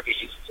could never get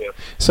used to.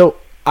 So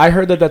I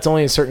heard that that's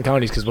only in certain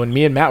counties, because when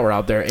me and Matt were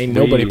out there, ain't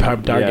nobody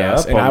pumped our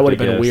gas, and I would have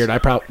been weird.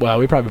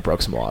 We probably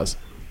broke some laws.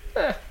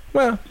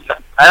 Well,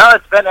 I know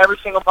it's been every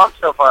single pump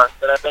so far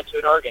that I've been to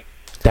in Oregon.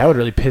 that would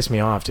really piss me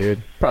off,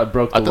 dude. Probably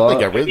broke the I thought law. they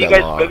got rid Maybe of you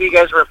that law. maybe you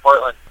guys were in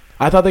Portland.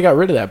 I thought they got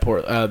rid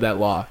of that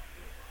law.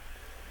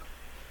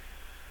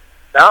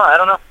 No, I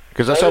don't know.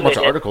 Because I saw a bunch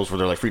of articles where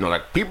they're like,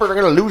 people are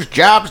going to lose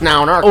jobs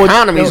now, and our Oh,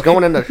 economy's no.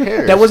 going into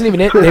here. That wasn't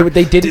even it.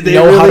 They didn't they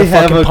know how to really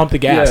have fucking a- pump the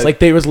gas. yeah. Like,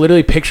 there was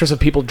literally pictures of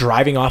people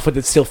driving off with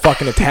it still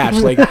fucking attached.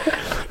 Like,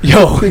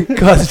 yo,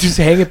 guys, just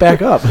hang it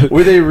back up.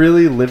 Were they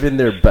really living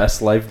their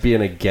best life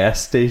being a gas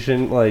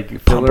station,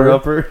 like, filler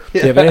upper?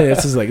 Yeah, but anyway,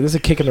 this is a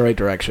kick in the right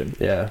direction.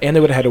 Yeah. And they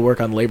would have had to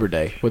work on Labor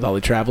Day with all the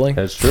traveling.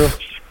 That's true.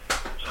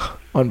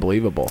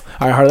 Unbelievable.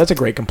 All right, Harley, that's a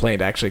great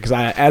complaint, actually, because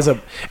as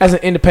an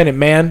independent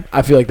man,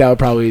 I feel like that would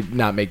probably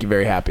not make you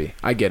very happy.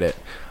 I get it.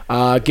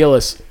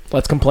 Gillis,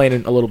 let's complain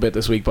a little bit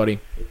this week,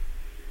 buddy.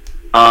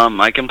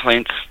 My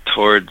complaints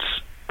towards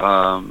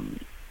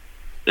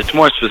it's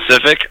more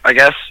specific, I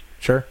guess,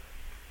 Sure.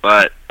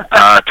 but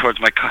towards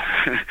my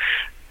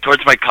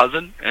towards my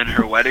cousin and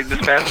her wedding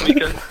this past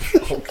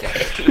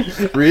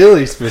weekend.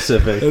 Really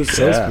specific. That's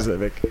so Yeah.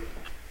 specific.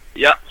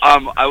 Yeah,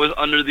 I was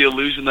under the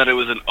illusion that it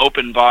was an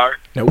open bar.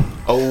 Nope.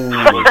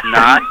 It was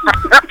not.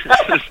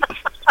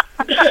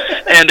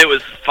 And it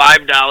was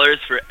 $5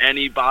 for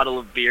any bottle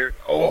of beer.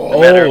 Oh,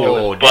 matter if it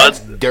was that's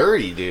Bud.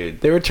 dirty,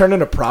 dude. They were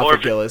turning a Or profit, if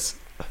it- Gillis.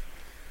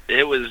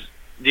 It was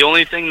the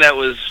only thing that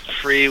was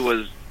free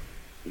was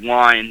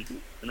wine,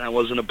 and I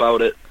wasn't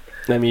about it.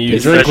 I mean, you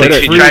It's drink really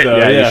it she free, tried- though.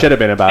 Yeah, Yeah, you should have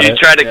been about You it.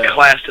 tried to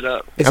class it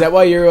up. Is that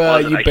why you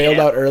I bailed can't.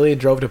 out early and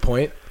drove to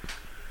Point?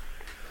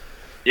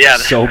 Yeah,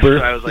 Sober?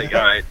 So I was like, all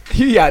right,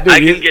 Yeah, dude. I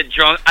can get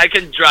drunk. I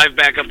can drive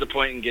back up the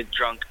Point and get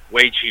drunk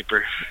way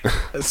cheaper.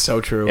 That's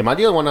so true. Am I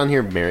the only one on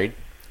here married?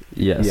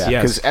 Yes. Yeah.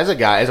 Because as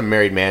a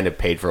married man that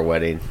paid for a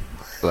wedding,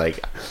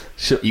 like,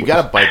 you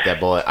got to bite that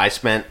bullet. I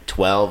spent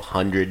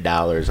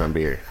 $1,200 on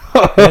beer.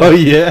 Oh,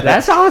 yeah.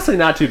 That's honestly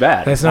not too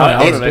bad. That's not-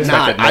 I would've It's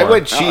expected not. I more.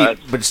 went cheap,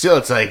 but still,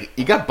 it's like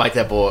you got to bite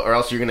that bullet, or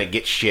else you're gonna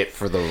get shit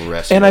for the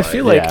rest. And of I your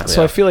feel life. like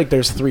I feel like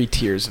there's 3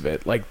 tiers of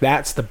it. Like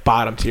that's the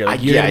bottom tier.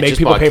 Like you're Yeah, I gonna make just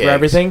people bought pay for kegs.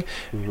 everything.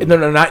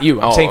 No, not you.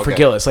 I'm Oh, saying for okay.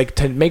 Gillis. Like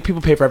to make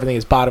people pay for everything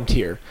is bottom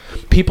tier.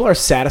 People are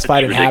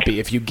satisfied and It's happy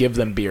if you give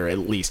them beer at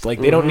least. Like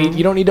they don't need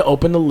you don't need to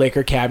open the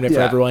liquor cabinet for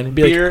Yeah. everyone. And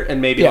be Beer like,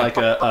 and maybe yeah, like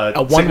a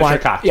one signature wine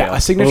cocktail. Yeah,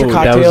 a signature Oh,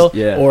 that cocktail was-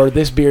 yeah. or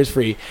this beer is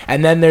free.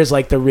 And then there's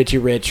like the Richie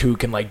Rich who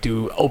can like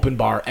do open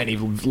bar, any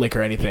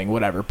liquor, anything,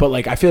 whatever. But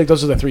like I feel like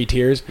those are the 3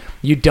 tiers.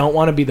 You don't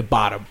want to be the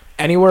bottom.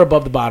 Anywhere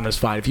above the bottom is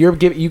fine. If you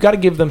got to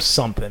give them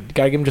something. You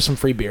got to give them just some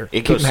free beer. It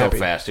Keep goes them so happy.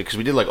 fast because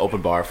we did like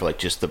open bar for like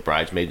just the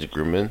bridesmaids and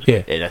groommen.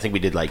 Yeah. And I think we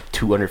did like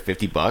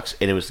 $250,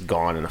 and it was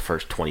gone in the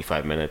first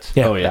 25 minutes.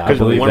 Yeah. Oh yeah, I Because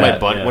believe one of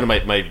that. my one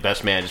of my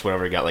best man just went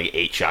over and got like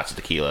 8 shots of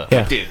tequila. Yeah.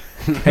 Like, dude.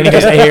 And he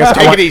goes, hey, here's,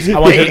 Take it easy. I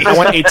want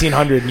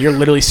 1,800. And you're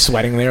literally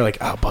sweating there like,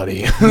 oh,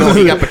 buddy. No,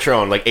 he got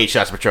Patron, like 8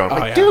 shots of Patron. I'm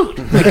like, yeah. dude.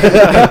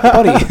 Hey,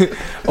 buddy,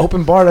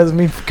 open bar doesn't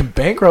mean fucking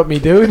bankrupt me,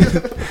 dude.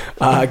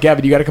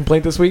 Gavin, you got a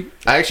complaint this week?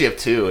 I actually have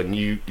 2, and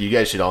you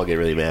guys should all get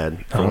really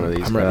mad for one of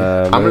these. I'm ready.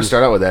 I'm going to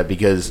start out with that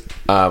because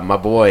my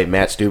boy,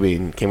 Matt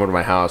Stubing, came over to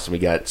my house, and we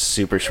got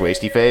super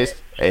schwasty faced,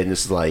 and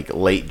this is like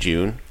late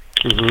June.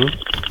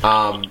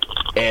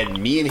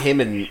 And me and him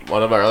and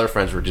one of our other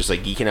friends were just like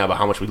geeking out about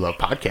how much we love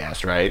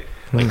podcasts, right?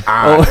 Like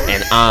on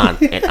and on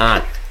and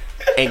on.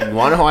 And you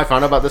want to know how I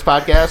found out about this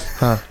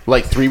podcast?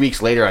 Like 3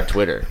 weeks later on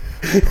Twitter.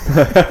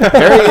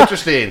 Very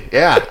interesting.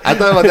 Yeah, I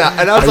thought about that,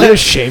 and I was Are like, you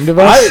ashamed of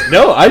us?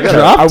 I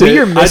dropped Are it. we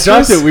your I dropped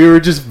mistress? it. We were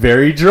just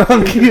very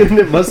drunk, and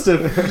it must have.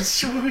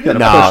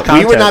 no,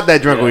 we were not that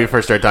drunk when we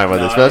first started talking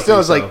about this. But I still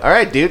was like, all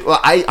right, dude. Well,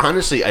 I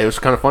honestly, it was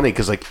kind of funny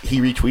because like he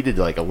retweeted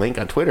like a link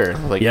on Twitter.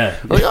 Like, Yeah.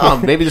 I'm like,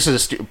 oh, maybe this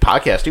is a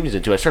podcast Stubing's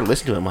into. I started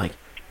listening to him. I'm like,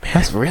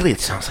 man, it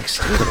sounds like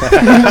Steven.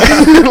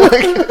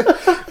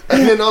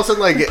 And then all of a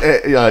sudden, like,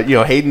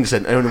 Hayden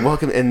said,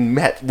 welcome, and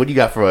Matt, what do you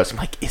got for us? I'm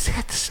like, is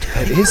that the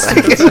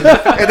stupid?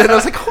 And then I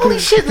was like, holy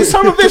shit, the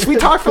son of a bitch, we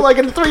talked for like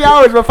 3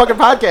 hours about fucking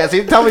podcast. He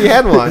didn't tell me you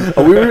had one.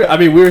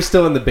 We were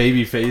still in the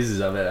baby phases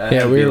of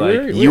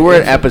it. You were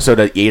at episode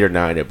 8 or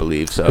 9, I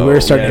believe. So we were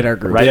starting to hit our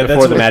groove. Right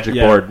before the magic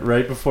board.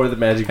 Right before the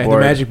magic board. And the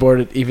magic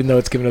board, even though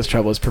it's given us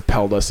trouble, has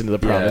propelled us into the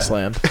promised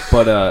land.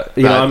 But,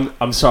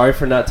 I'm sorry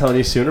for not telling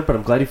you sooner, but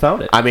I'm glad you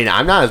found it. I mean,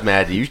 I'm not as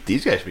mad.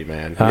 These guys should be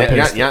mad.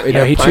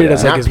 He treated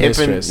us like his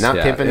mistress. Not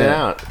pimping it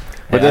out.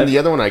 But then the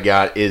other one I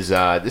got is,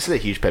 this is a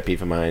huge pet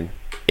peeve of mine.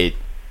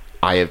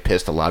 I have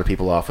pissed a lot of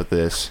people off with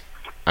this.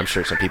 I'm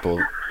sure some people,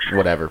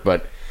 whatever.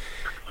 But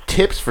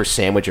tips for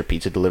sandwich or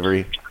pizza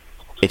delivery,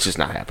 it's just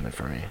not happening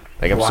for me.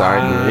 Like, I'm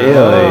sorry.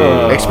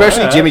 Really?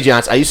 Especially Jimmy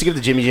John's. I used to give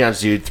the Jimmy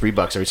John's dude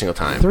 $3 every single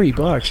time. $3?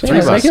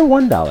 $3. Make it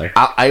 $1.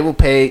 I will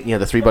pay the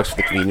 $3 for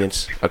the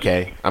convenience.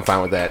 Okay, I'm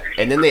fine with that.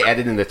 And then they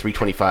added in the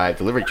 $3.25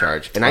 delivery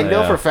charge. And I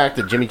know for a fact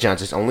that Jimmy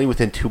John's is only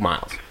within 2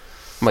 miles.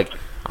 I'm like,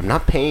 I'm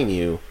not paying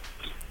you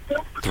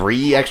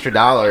 $3 extra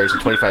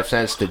and 25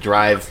 cents to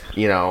drive,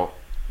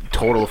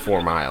 total of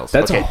 4 miles.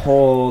 That's a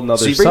whole nother.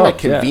 So you bring my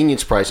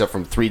convenience price up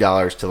from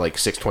 $3 to like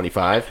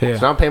 $6.25.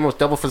 So now I'm paying almost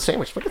double for the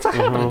sandwich. But it's not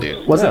happening,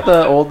 dude. Wasn't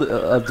the old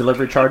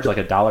delivery charge like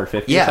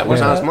 $1.50? Yeah, it was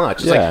not as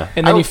much. It's like,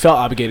 and then you felt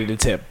obligated to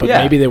tip, but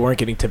maybe they weren't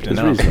getting tipped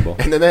enough. Reasonable.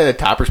 And then they had a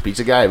Topper's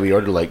Pizza guy. We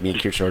ordered me and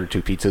Kirsten ordered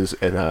 2 pizzas,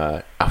 and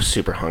I was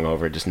super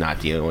hungover, just not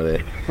dealing with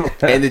it.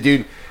 And the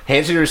dude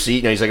hands me the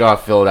receipt, and he's like, "Oh, I'll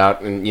fill it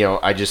out," and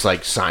I just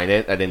like sign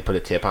it. I didn't put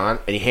a tip on,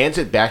 and he hands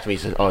it back to me. He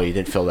says, "Oh, you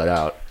didn't fill that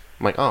out."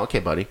 I'm like, "Oh, okay,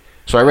 buddy."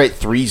 So I write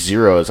 3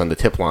 zeros on the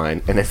tip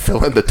line, and then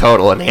fill in the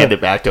total and hand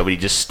it back to him. And he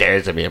just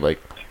stares at me. I'm like,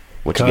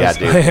 "What you got,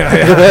 dude?"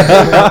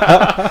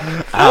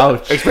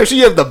 Ouch! Especially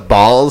you have the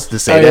balls to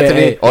say that to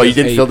me. You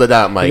didn't fill that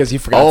out. I'm like, because you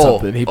forgot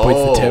something. He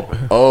points the tip.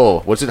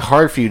 Oh, was it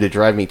hard for you to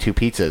drive me 2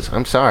 pizzas?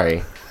 I'm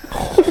sorry.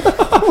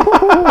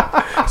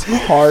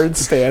 Hard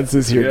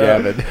stances here,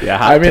 Gavin. Yeah,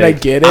 I mean, I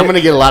get it. I'm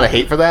gonna get a lot of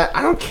hate for that.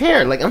 I don't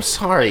care. Like, I'm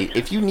sorry.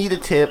 If you need a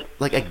tip,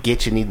 like, I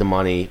get you need the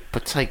money,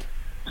 but it's like,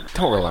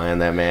 don't rely on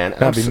that, man.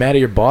 I'll be mad at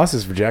your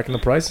bosses for jacking the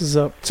prices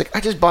up. It's like,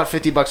 I just bought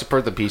 $50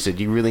 per the pizza.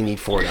 Do you really need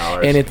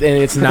 $4? And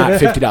it's not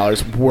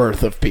 $50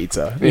 worth of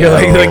pizza. You're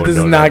like this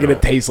is not gonna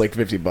taste like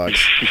 $50.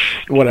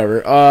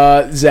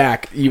 Whatever.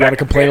 Zach, you want to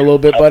complain a little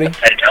bit, buddy?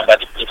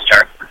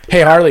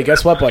 Hey, Harley,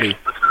 guess what, buddy?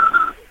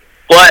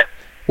 What?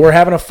 We're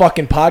having a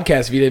fucking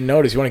podcast. If you didn't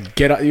notice, you want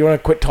to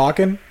quit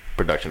talking?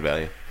 Production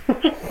value.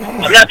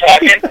 I'm not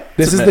talking.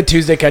 This is the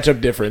Tuesday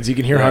catch-up difference. You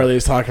can hear Harley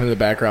is talking in the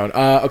background.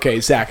 Okay,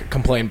 Zach,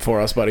 complain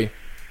for us, buddy.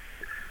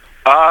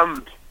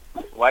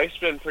 Life's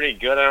been pretty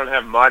good. I don't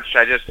have much.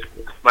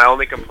 My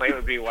only complaint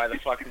would be, why the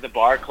fuck did the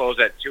bar close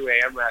at 2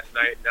 a.m. last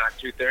night, not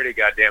 2:30?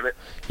 God damn it.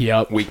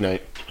 Yep.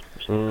 Weeknight.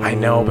 I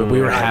know, but we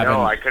were having.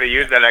 I could have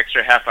used that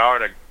extra half hour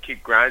to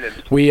keep grinding.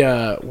 We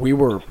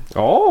were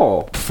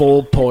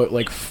full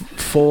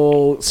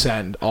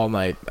send all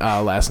night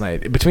last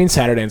night. Between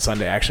Saturday and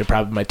Sunday, actually,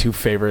 probably my two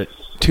favorite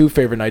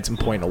nights in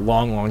Point in a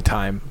long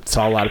time.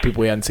 Saw a lot of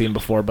people we hadn't seen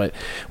before, but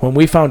when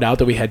we found out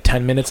that we had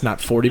 10 minutes, not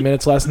 40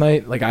 minutes last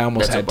night, like I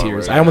almost had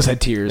tears. I almost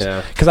had tears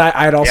because I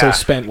had also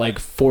spent like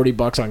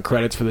 $40 on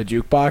credits for the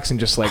jukebox and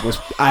just like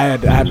I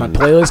had my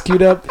playlist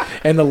queued up,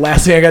 and the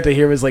last thing I got to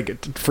hear was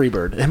like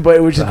Freebird,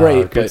 but which is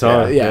great. Good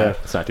song.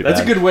 It's not too bad.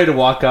 That's a good way to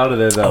walk out of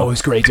there, though. Oh, it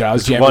was great, dude. I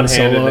was jamming one the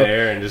hand solo in the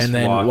air and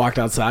then walked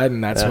outside,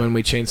 and that's when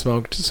we chain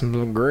smoked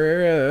some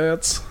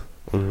grits.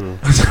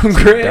 Mm-hmm. Some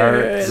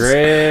grits.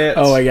 Grits.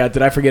 Oh my god,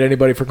 did I forget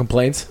anybody for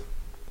complaints?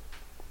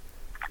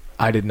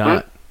 I did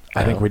not.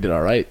 I think we did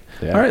all right.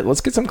 Yeah. All right,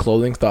 let's get some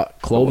clothing thoughts.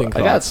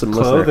 I got some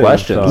listener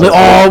questions.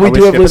 We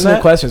do have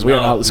listener questions. We are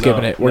not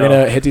skipping it. We're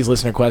going to hit these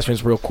listener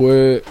questions real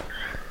quick.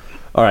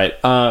 All right.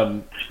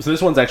 So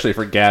this one's actually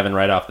for Gavin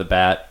right off the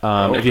bat.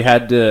 If you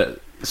had to...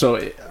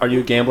 So, are you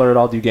a gambler at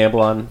all? Do you gamble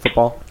on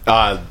football?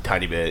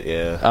 Tiny bit,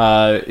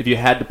 yeah. If you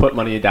had to put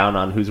money down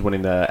on who's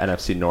winning the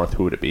NFC North,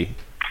 who would it be?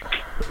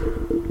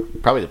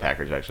 Probably the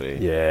Packers, actually.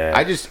 Yeah.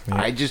 I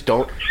just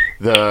don't.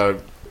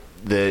 The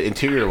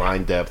interior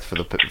line depth for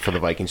the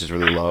Vikings is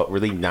really low,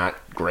 really not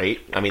great.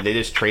 I mean, they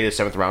just traded a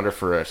 7th rounder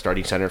for a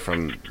starting center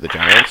from the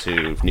Giants,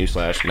 who,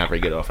 newsflash, not very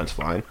good offensive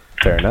line.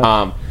 Fair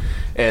enough.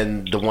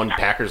 And the one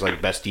Packers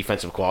best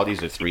defensive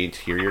qualities are 3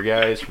 interior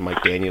guys: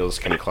 Mike Daniels,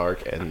 Kenny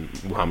Clark, and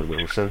Muhammad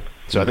Wilson.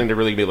 So I think they're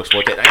really gonna be able to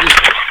exploit that.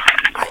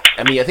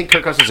 I think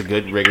Kirk Cousins is a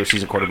good regular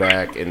season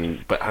quarterback,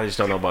 but I just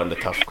don't know about in the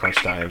tough crunch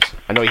times.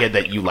 I know he had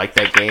that "you like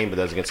that" game, but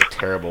that was against a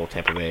terrible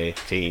Tampa Bay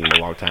team a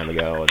long time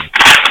ago. And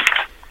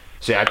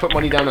so I put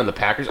money down on the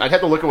Packers. I'd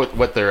have to look at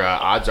what their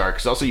odds are,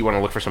 because also you want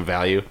to look for some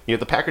value.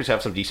 The Packers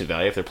have some decent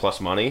value if they're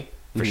plus money.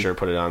 For sure,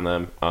 put it on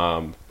them,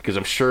 because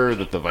I'm sure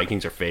that the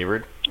Vikings are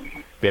favored.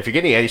 But if you're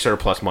getting any sort of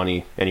plus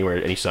money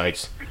anywhere, any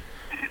sites,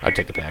 I'd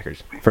take the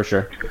Packers. For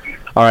sure.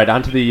 All right,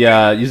 on to the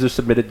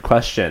user-submitted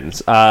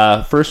questions.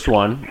 First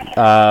one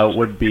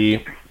would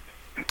be,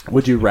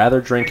 would you rather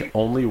drink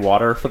only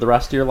water for the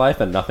rest of your life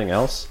and nothing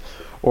else,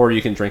 or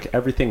you can drink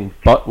everything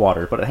but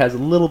water, but it has a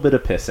little bit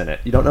of piss in it.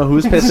 You don't know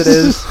whose piss it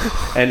is,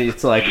 and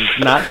it's like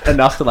not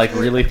enough to like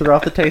really throw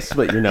out the taste,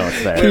 but you know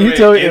it's there. Can you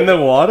tell in the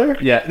water?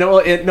 Yeah, no,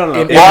 no.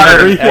 Water,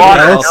 Everything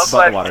water, else no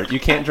but question. water. You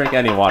can't drink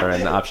any water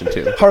in option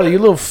 2. Harley, you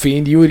little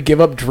fiend, you would give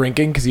up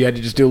drinking because you had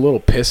to just do a little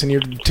piss in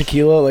your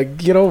tequila? Like,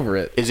 get over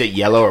it. Is it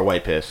yellow or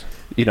white piss?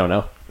 You don't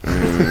know.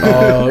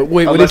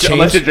 Wait, would it Unless you're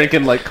change?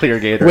 drinking like clear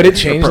Gatorade. Would it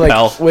change or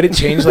Propel. would it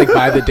change like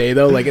by the day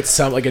though? Like it's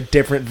some like a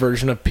different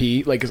version of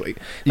pee? Like it's like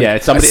Yeah,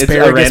 it's somebody. It's a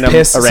asparagus random,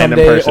 piss a random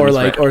someday, person. or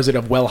like, or is it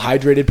a well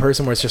hydrated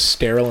person where it's just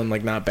sterile and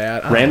like not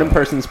bad? I don't random know.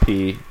 person's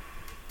pee.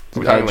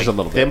 We're talking Just like a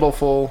little bit.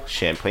 thimbleful,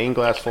 champagne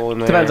glass full in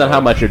there. Depends on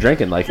how much you're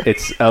drinking. Like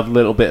it's a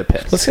little bit of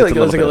piss. Let's say like, It's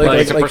a let's little like, bit of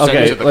like, piss. Like, like,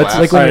 percentage okay, of the let's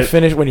glass. like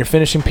when Alright. when you're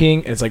finishing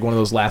peeing, it's like one of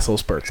those last little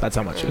spurts. That's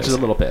how much it Just is. a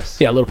little piss.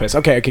 Yeah, a little piss.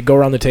 Okay, go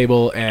around the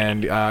table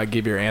and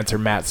give your answer.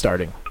 Matt,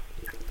 starting.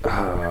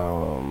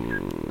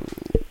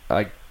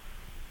 I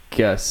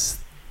guess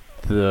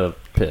the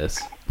piss.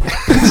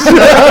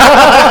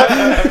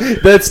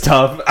 That's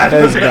tough.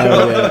 That's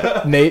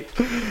about it. Nate.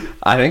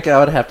 I think I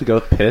would have to go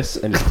with piss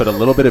and just put a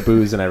little bit of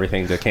booze and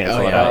everything to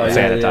cancel it out and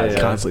sanitize it.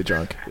 Constantly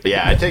drunk.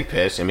 Yeah, I take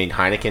piss. I mean,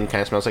 Heineken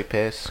kind of smells like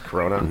piss.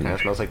 Corona kind of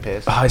smells like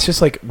piss. It's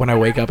just like when I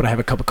wake up and I have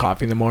a cup of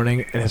coffee in the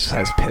morning and it just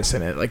has piss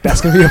in it. Like that's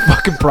gonna be a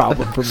fucking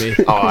problem for me.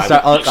 Oh, I So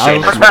I'll-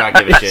 shameless would not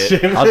give a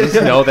shit. I'll just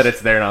know that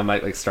it's there and I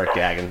might like start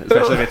gagging,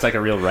 especially if it's like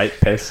a real right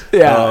piss.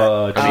 Yeah.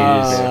 Oh,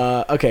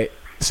 jeez. Okay,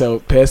 so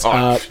piss.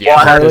 Oh, yeah.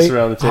 Harley, Piss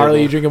around the table.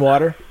 Harley, you drinking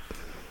water?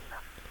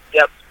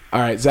 Yep.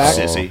 All right, Zach,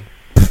 Sissy.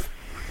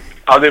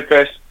 I'll do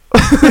piss.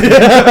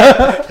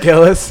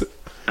 Gillis.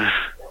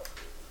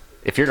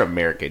 If you're an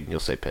American, you'll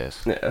say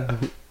piss. Yeah.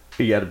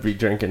 You gotta be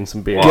drinking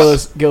some beer.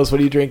 Gillis, what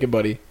are you drinking,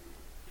 buddy?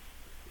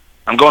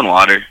 I'm going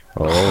water.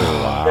 Oh,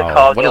 Good wow.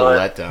 call, What a Gillis.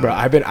 letdown.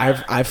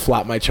 Bro, I've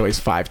flopped my choice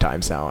 5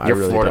 times now. I Your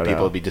really Florida don't people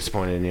know. would be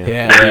disappointed in you.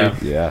 Yeah,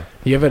 Yeah.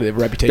 you have a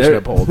reputation They're- to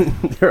uphold.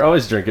 They're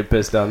always drinking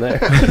piss down there.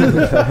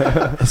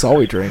 That's all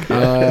we drink. Did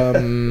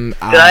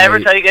I ever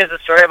tell you guys the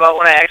story about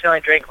when I accidentally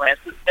drank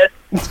Lance's piss?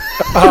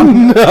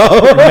 No,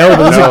 but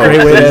this is a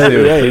great way please to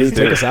do, yeah, please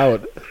take do. us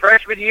out.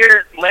 Freshman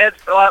year, Lance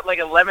brought like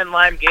a lemon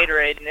lime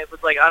Gatorade, and it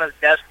was like on his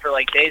desk for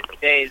like days and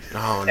days.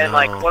 Oh, And no.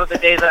 like one of the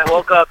days I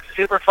woke up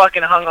super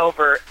fucking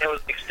hungover, and it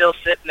was like still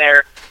sitting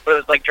there, but it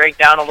was like drank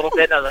down a little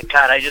bit, and I was like,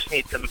 God, I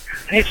need some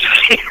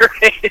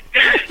Gatorade.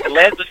 And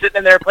Lance was sitting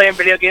in there playing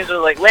video games. I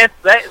was like, Lance,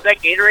 is that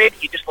Gatorade?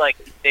 He just like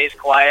stays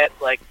quiet,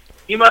 like.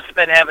 He must have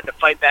been having to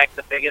fight back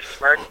the biggest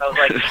smirk. I was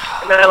like,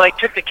 and then I like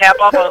took the cap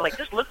off. I was like,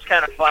 this looks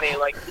kind of funny.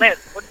 Like,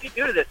 Lance, what did you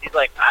do to this? He's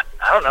like, I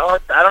don't know.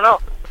 I don't know.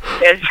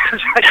 And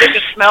I took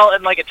a smell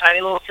and like a tiny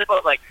little sip. I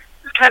was like,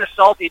 this is kind of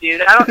salty,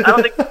 dude. I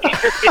don't think.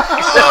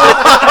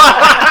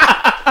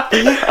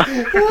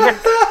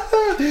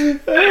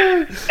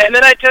 And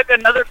then I took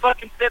another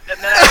fucking sip, and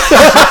then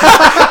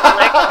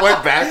I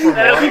Went back for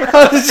more.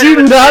 How did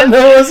you not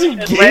know it was in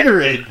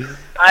Gatorade?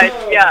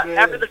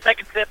 after the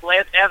second sip,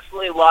 Lance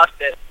absolutely lost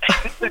it.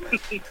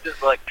 He's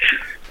just like,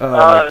 Oh, oh, my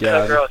that was so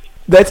God. gross.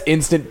 That's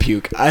instant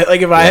puke. I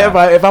like if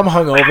I'm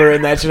hungover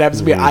and that shit happens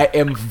to me, I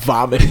am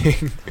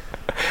vomiting.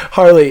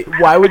 Harley,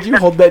 why would you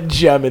hold that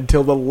gem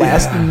until the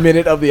last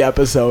minute of the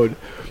episode?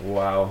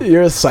 Wow.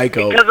 You're a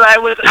psycho. Because I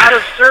was out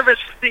of service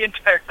for the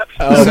entire episode.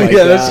 Oh my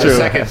Yeah, that's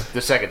God. true.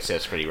 The second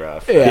sip's pretty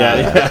rough.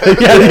 Yeah.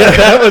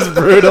 That was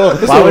brutal.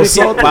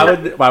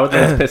 Why would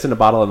they piss in a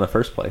bottle in the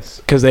first place?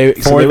 Because they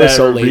For were that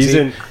so lazy.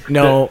 reason-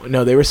 No,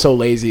 they were so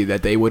lazy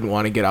that they wouldn't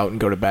want to get out and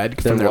go to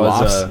bed from There their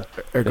was lofts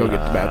or go get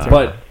the bathroom.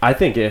 But I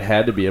think it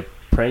had to be a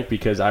prank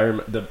because I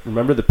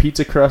remember the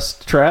pizza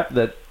crust trap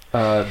that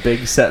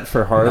Big set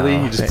for Harley.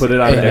 No, you just put it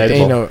on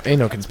the ain't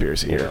no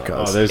conspiracy here.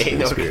 Oh, Cuz. there's Ain't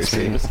no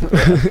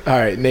conspiracy. All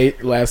right,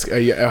 Nate. Last.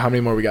 How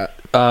many more we got?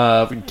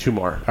 2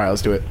 more. All right,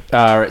 let's do it.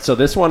 All right, so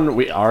this one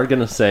we are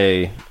gonna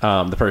say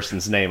the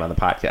person's name on the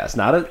podcast.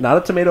 Not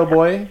a tomato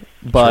boy,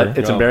 but Sure.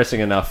 it's No. embarrassing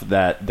enough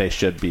that they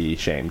should be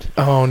shamed.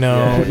 Oh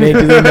no, Nate.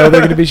 Do they know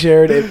they're going to be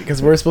shared?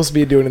 Because we're supposed to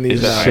be doing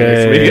these. that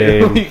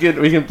Shame. We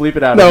can bleep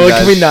it out. No, if you can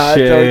guys- we not?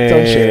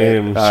 Don't share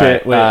it. All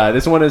right, Wait.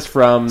 this one is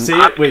from. Say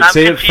I'm- it. Wait. I'm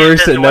Say it confused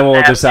first, as to and then what's we'll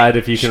happening. decide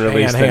if you can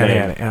release the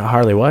name.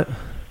 Harley, what?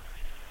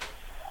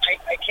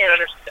 I can't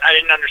understand. I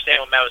didn't understand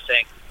what Matt was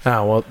saying.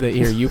 Oh well,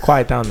 here you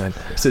quiet down then.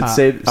 So all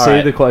say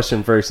right. the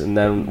question first, and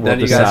then we'll Then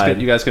you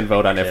decide. guys can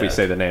vote on if we Yeah.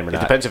 say the name or It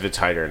not. depends if it's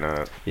height or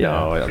not.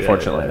 No, Yeah.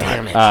 unfortunately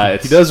Damn not.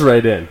 it. He does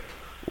write in.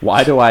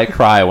 Why do I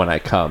cry when I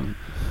come?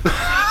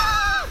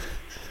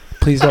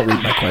 Please don't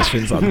read my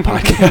questions on the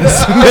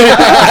podcast. Ask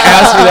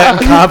me that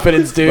in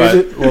confidence,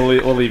 dude. But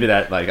we'll leave it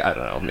at like I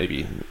don't know,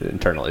 maybe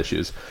internal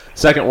issues.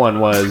 Second one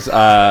was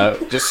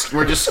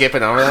We're just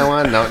skipping over that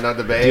one. No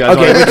debate. You guys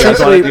Okay, want- but you guys want-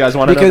 truthfully, you guys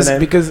want to know the name?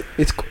 because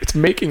it's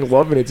making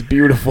love and it's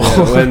beautiful.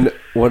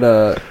 when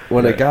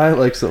a guy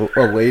likes a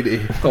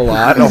lady a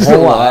lot, a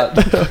whole lot,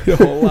 a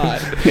whole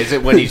lot. Is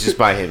it when he's just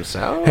by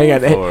himself? Hang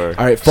on. Or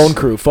All right, phone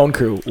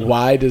crew.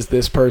 Why does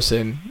this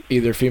person,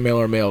 either female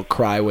or male,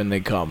 cry when they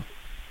come?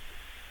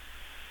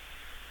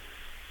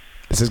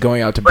 This is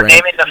going out to We're Brandon.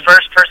 naming the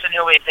first person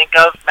who we think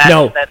of. Matt,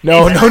 No, that's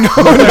no, Nathan. no,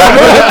 no,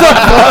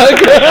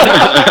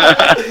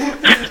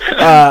 no.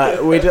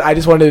 I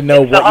just wanted to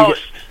know It's the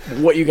host.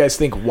 what you guys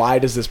think. Why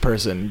does this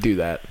person do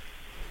that?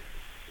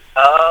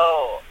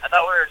 Oh, I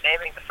thought we were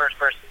naming the first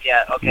person.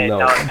 Yeah, okay, No.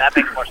 no, that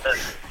makes more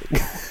sense.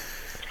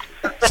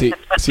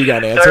 So you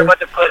got an Sorry answer? about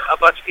to put a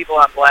bunch of people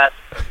on blast.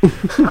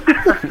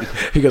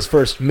 He goes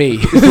first, me.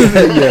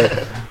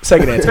 Yeah.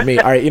 Second answer, me.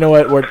 All right, you know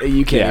what?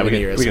 You can't Yeah, even we can-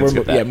 hear us. we can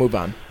skip that. Yeah, move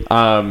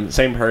on.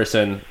 Same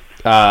person.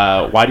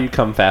 Why do you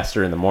come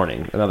faster in the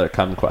morning? Another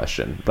cum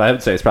question. But I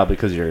would say it's probably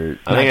because you're.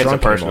 I think it's a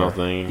drunk personal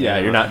anymore. thing. Yeah,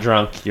 you're not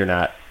drunk. You're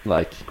not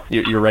like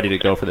you're ready to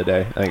go for the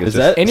day. I think it's Is just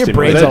that- And your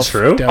stimulating. brain's all Is that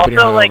true? fucked up and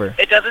you're Also, like, hungover.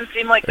 it doesn't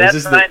seem like Is that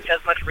this the- science has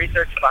much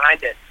research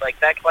behind it. Like,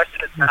 that question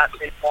is not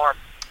informed.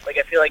 Like,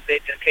 I feel like they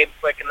just came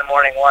quick in the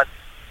morning once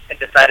and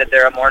decided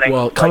they're a morning.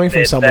 Well, like, coming from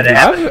they- someone that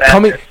who's happens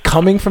faster.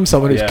 coming from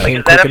someone who's Yeah. came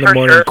Like, is that quick a in the for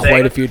morning sure quite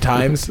thing? a few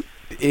times,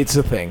 it's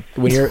a thing.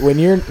 When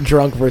you're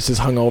drunk versus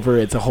hungover,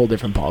 it's a whole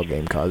different ball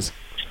game. Cause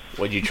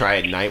Would you try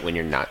at night when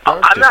you're not I'm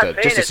drunk? not Just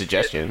saying a it's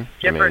suggestion.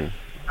 I different. mean,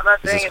 I'm not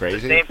Is saying this it's crazy?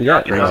 the same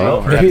Yeah, drunk crazy.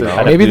 hungover. maybe, I'd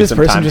have maybe to do this some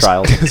person time just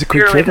trials. is a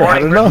quick Purely trigger. I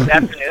don't morning know. versus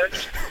afternoon.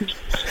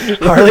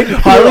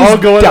 Harley's all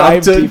going dive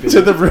up to, deep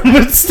to the room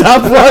with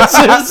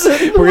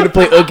stopwatches. We're gonna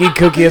play Oogie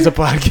Cookie as a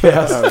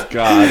podcast. Oh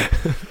God.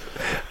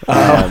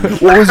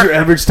 What was your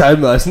average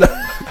time last night?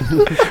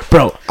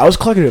 Bro, I was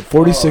clocking at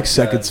 46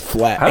 seconds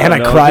flat, and I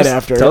don't know, cried just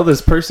after. Tell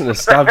this person to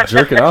stop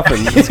jerking off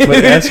and just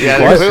quit asking yeah,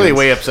 they're questions. clearly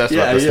way obsessed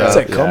about this That's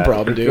stuff. a cum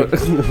problem, dude.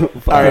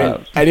 All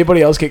right.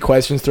 Anybody else get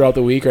questions throughout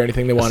the week or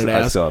anything they wanted to I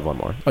ask? still have one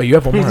more. Oh, you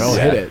have one more. Oh,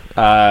 hit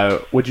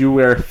it. Would you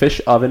wear fish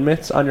oven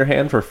mitts on your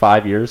hand for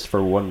 5 years for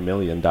 $1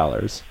 million?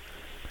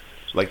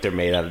 Like they're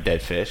made out of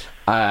dead fish.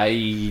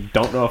 I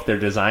don't know if they're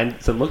designed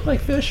to look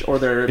like fish or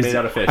they're made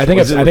out of fish. I think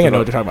Was I it- think I know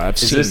what you're talking about. I've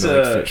Is seen this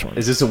the like, fish a ones.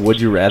 is this a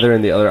would you rather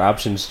and the other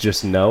options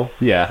just no?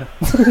 Yeah.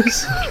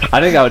 I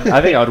think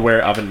I would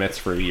wear oven mitts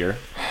for a year.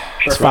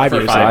 It's For 5 for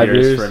years. 5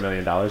 years, years. for $1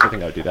 million. I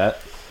think I would do that.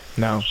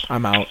 No,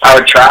 I'm out. I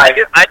would try.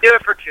 I'd do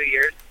it for 2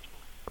 years.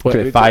 What,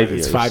 Okay, it's 5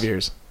 It's years. 5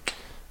 years.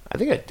 I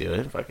think I'd do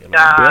it. If I could. Nah,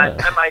 Yeah.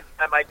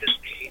 I might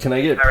just be. Can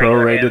I get my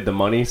regular prorated hand. the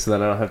money so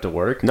that I don't have to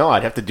work? No,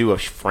 I'd have to do a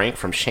Frank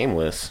from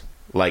Shameless.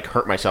 Like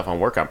hurt myself on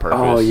work on purpose.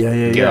 Oh,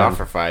 yeah, Get yeah. off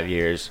for 5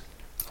 years.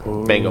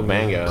 Bango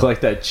bango.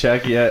 Collect that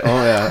check, yeah.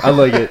 Oh yeah, I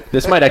like it.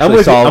 This might I'm actually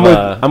with, solve.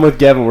 I'm with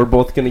Gavin. We're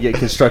both gonna get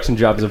construction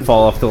jobs and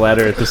fall off the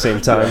ladder at the same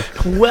time.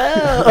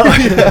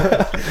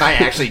 I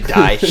actually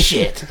die.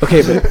 Shit.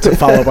 Okay, but to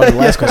follow up on the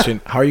last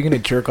question, how are you going to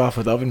jerk off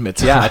with oven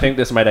mitts? yeah, I think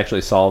this might actually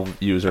solve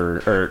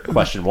user or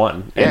question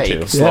 1 Yeah, and you 2.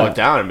 can slow Yeah. it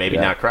down and maybe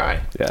Yeah. not cry.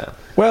 Yeah.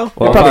 Well,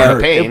 Well, it probably if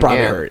hurt. pain, It probably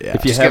yeah. hurt. Yeah.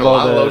 If you Just have get a all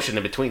lot of the lotion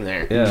in between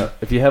there. yeah,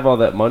 if you have all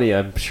that money,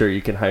 I'm sure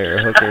you can hire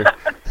a hooker.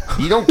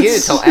 You don't get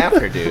it till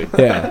after, dude.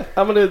 Yeah.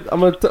 I'm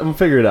gonna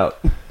figure it out.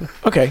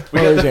 Okay.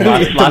 Well, there's your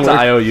answer. Lots of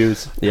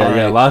IOUs. Yeah, All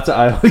yeah, right. lots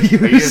of Are you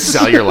gonna IOUs.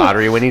 sell your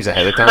lottery winnings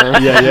ahead of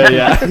time?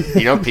 yeah.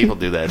 You know people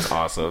do that. It's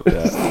awesome.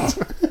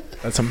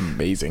 That's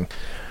amazing.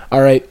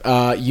 All right,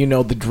 you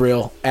know the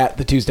drill. At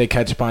the Tuesday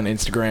Ketchup on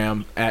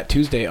Instagram, at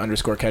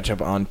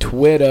Tuesday_Ketchup on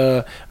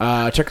Twitter.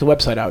 Check the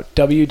website out,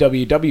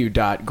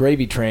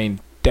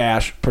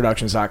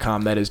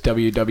 www.gravytrain-productions.com. That is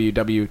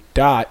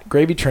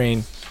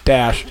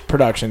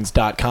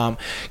www.gravytrain-productions.com.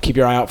 Keep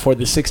your eye out for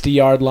the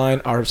 60-yard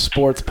line, our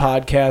sports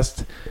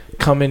podcast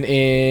coming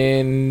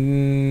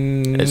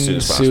in As soon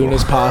as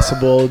as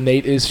possible.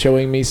 Nate is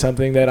showing me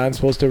something that I'm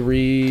supposed to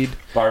read.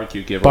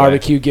 Barbecue giveaway.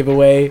 Barbecue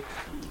giveaway.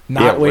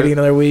 Not Yeah, waiting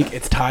another week.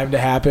 It's time to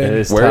happen. It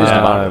is Where is the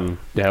time. bottom?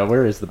 Yeah,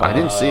 where is the I bottom?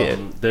 didn't see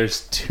it.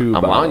 There's two.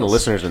 I'm allowing the bottles.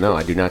 listeners to know.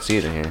 I do not see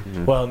it in here.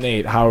 Well,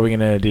 Nate, how are we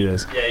gonna do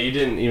this? Yeah, you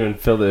didn't even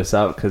fill this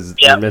out because Yep,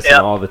 you're missing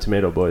yep. all the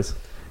tomato boys.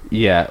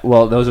 Yeah,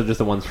 well, those are just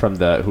the ones from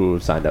the who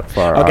signed up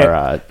for Okay.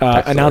 our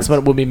text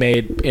Announcement will be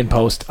made in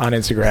post on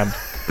Instagram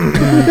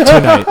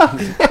tonight.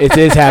 It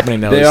is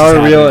happening though. They This is are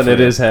happening real and for it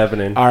you. is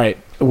happening. All right.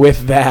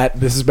 With that,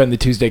 this has been the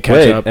Tuesday Wait,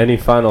 Catch Up. any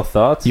final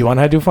thoughts? You want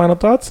to do final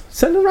thoughts?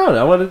 Send it around.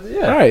 I want to.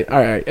 Yeah. All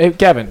right. Hey,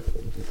 Gavin.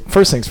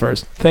 First things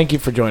first. Thank you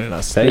for joining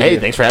us. Thank Hey, you.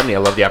 thanks for having me. I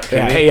love the Yeah,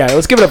 opportunity. hey,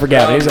 let's give it up for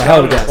Gavin. He's a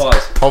hell of a guest.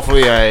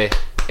 Hopefully, I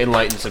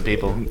enlighten some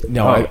people.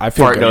 No, I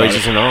feel Fart good about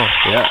noises it. and all.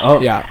 Yeah.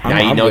 Oh, Yeah, Now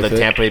you I'm know with the it.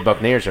 Tampa Bay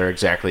Buccaneers are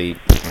exactly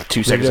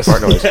 2 seconds of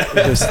Just- fart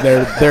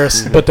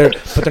noise. but they're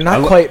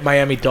not quite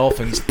Miami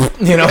Dolphins.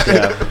 You know.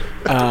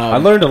 I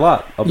learned a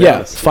lot. I'll be Yeah.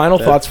 honest. Final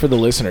Yeah. thoughts for the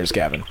listeners,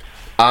 Gavin.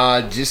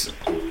 Just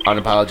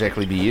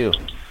unapologetically be you.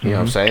 You know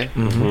what I'm saying?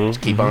 Mm-hmm.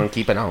 Just keep on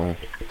keeping on.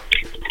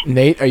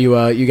 Nate, are you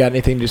you got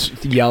anything to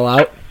just yell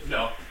out?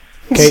 No.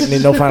 Okay,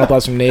 no final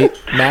thoughts from Nate.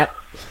 Matt.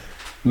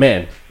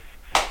 Man,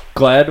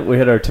 glad we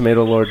had our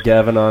tomato lord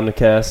Gavin on the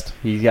cast.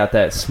 He got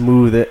that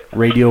smooth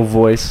radio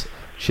voice.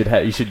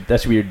 That should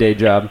be your day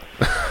job.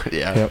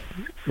 Yeah. Yep.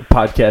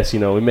 Podcast,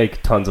 we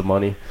make tons of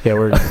money. Yeah,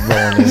 we're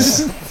rolling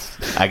in.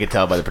 I can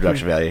tell by the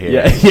production value here.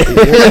 Yeah.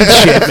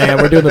 Shit, man,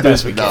 we're doing the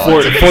best we can.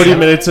 No, 40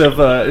 minutes of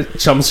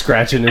chum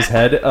scratching his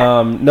head.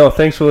 No,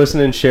 thanks for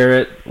listening. Share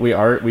it.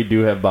 We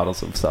do have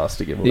bottles of sauce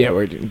to give away. Yeah,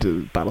 we're doing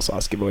the bottle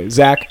sauce giveaway.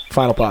 Zach,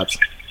 final thoughts.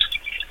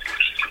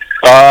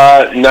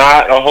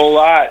 Not a whole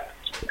lot.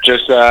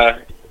 Just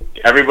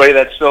everybody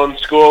that's still in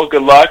school,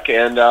 good luck,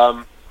 and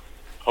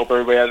hope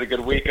everybody has a good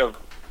week of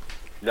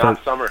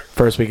Not summer.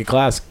 First week of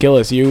class.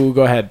 Gillis, you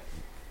go ahead.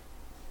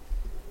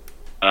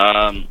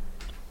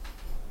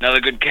 Another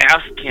good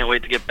cast. Can't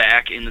wait to get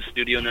back in the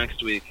studio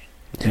next week.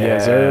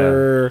 Yes,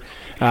 sir.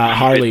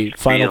 Harley,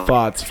 final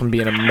thoughts from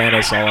being a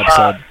menace all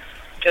episode.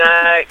 Can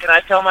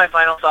I tell my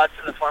final thoughts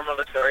in the form of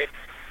a story?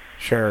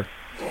 Sure.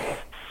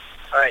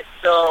 All right.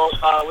 So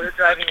we were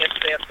driving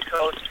yesterday up the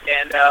coast,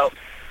 and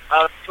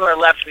to our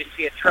left we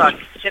see a truck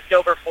tipped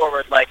over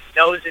forward, like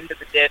nose into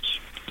the ditch.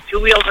 2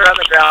 wheels are on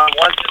the ground,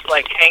 one's just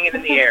like hanging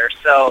in the air.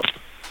 So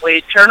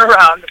we turn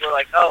around and we're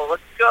like, oh,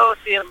 let's go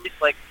see at least,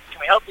 like, can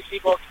we help these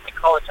people? Can we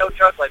call a tow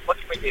truck? Like, what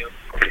can we do?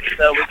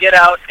 So we get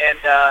out and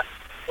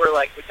we're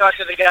like, we talk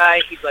to the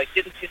guy. He's like,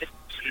 didn't see the.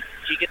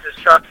 He gets his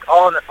truck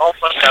all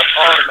fucked up,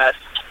 all in a mess.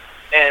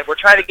 And we're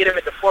trying to get him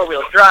into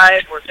 4-wheel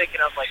drive. We're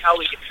thinking of like how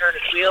we can turn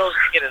his wheels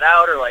to get it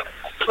out, or like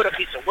put a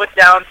piece of wood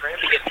down for him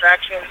to get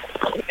traction.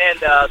 And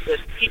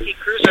this PT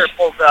Cruiser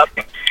pulls up,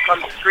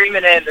 comes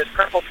screaming in, this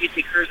purple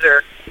PT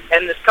Cruiser,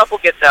 and this couple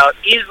gets out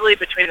easily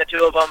between the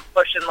two of them,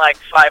 pushing like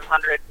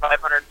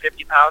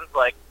 550 pounds.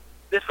 Like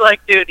this,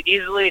 like dude,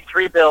 easily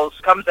 3 bills,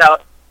 comes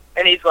out,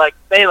 and he's like,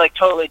 they like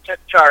totally took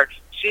charge.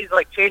 She's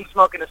like chain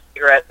smoking a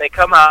cigarette. They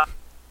come out.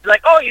 He's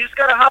like, oh, you just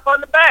gotta hop on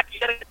the back.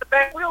 You gotta get the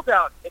back wheel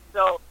down. And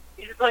so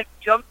he just like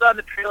jumps on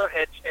the trailer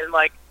hitch, and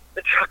like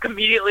the truck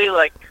immediately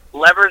like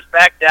levers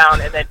back down,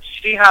 and then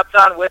she hops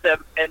on with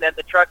him, and then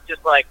the truck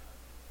just like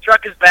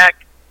truck is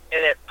back,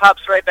 and it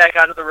pops right back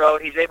onto the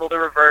road. He's able to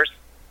reverse,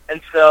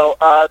 and so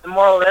the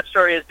moral of that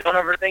story is don't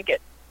overthink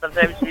it.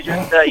 Sometimes you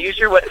just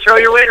throw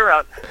your weight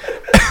around.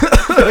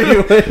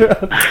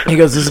 He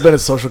goes, this has been a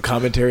social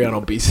commentary on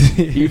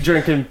obesity. You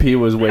drinking pee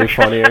was way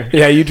funnier.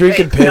 Yeah, you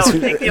drinking piss.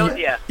 No,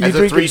 yeah. As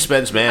a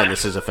 3-spence man,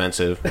 this is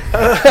offensive.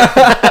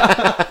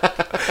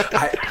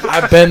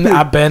 I've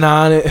been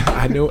on it.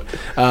 I knew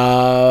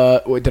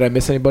it. Did I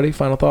miss anybody,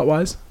 final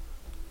thought-wise?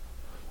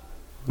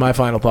 My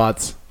final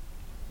thoughts.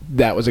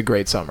 That was a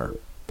great summer.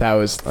 That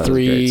was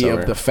 3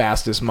 of the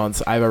fastest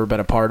months I've ever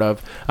been a part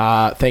of.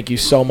 Thank you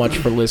so much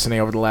for listening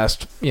over the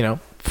last,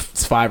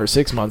 5 or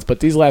 6 months, but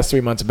these last 3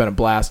 months have been a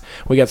blast.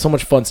 We got so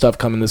much fun stuff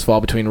coming this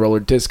fall between Roller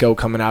Disco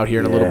coming out here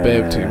in a little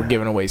bit. We're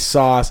giving away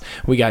sauce.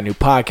 We got a new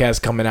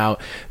podcast coming out.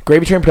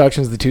 Gravy Train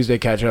Productions, the Tuesday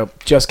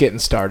Catch-Up, just getting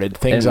started.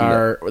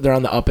 They're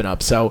on the up and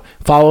up. So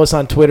follow us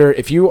on Twitter.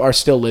 If you are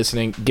still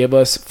listening, give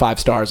us 5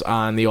 stars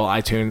on the old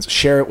iTunes.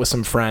 Share it with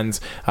some friends.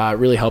 It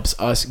really helps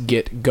us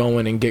get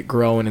going and get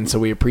growing, and so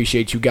we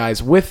appreciate you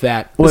guys. With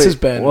that, this has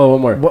been... Whoa,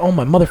 one more. Oh,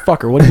 my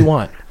motherfucker. What do you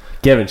want?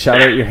 Gavin, shout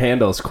out your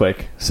handles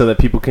quick so that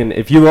people can,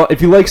 if you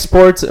like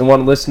sports and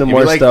want to listen to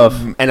more stuff.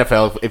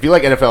 NFL, if you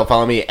like NFL,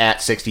 follow me at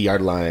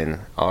 60-yard line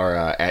or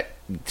at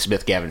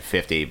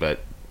SmithGavin50. But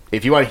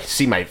if you want to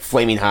see my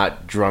flaming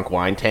hot drunk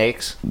wine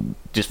takes,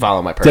 just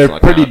follow my personal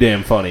account. They're pretty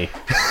damn funny.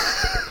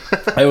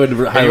 I would. If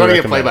you want to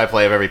get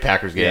play-by-play of every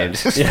Packers game,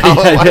 just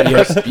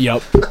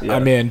Yep.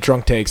 I'm in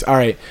drunk takes. All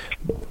right.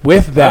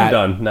 With that,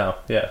 I'm done now.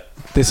 Yeah.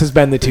 This has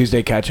been the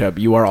Tuesday Catch-Up.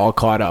 You are all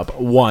caught up.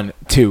 1,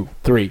 2,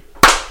 3.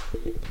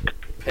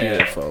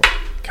 Beautiful.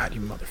 God, you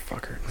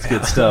motherfucker. It's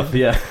good stuff,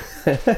 yeah.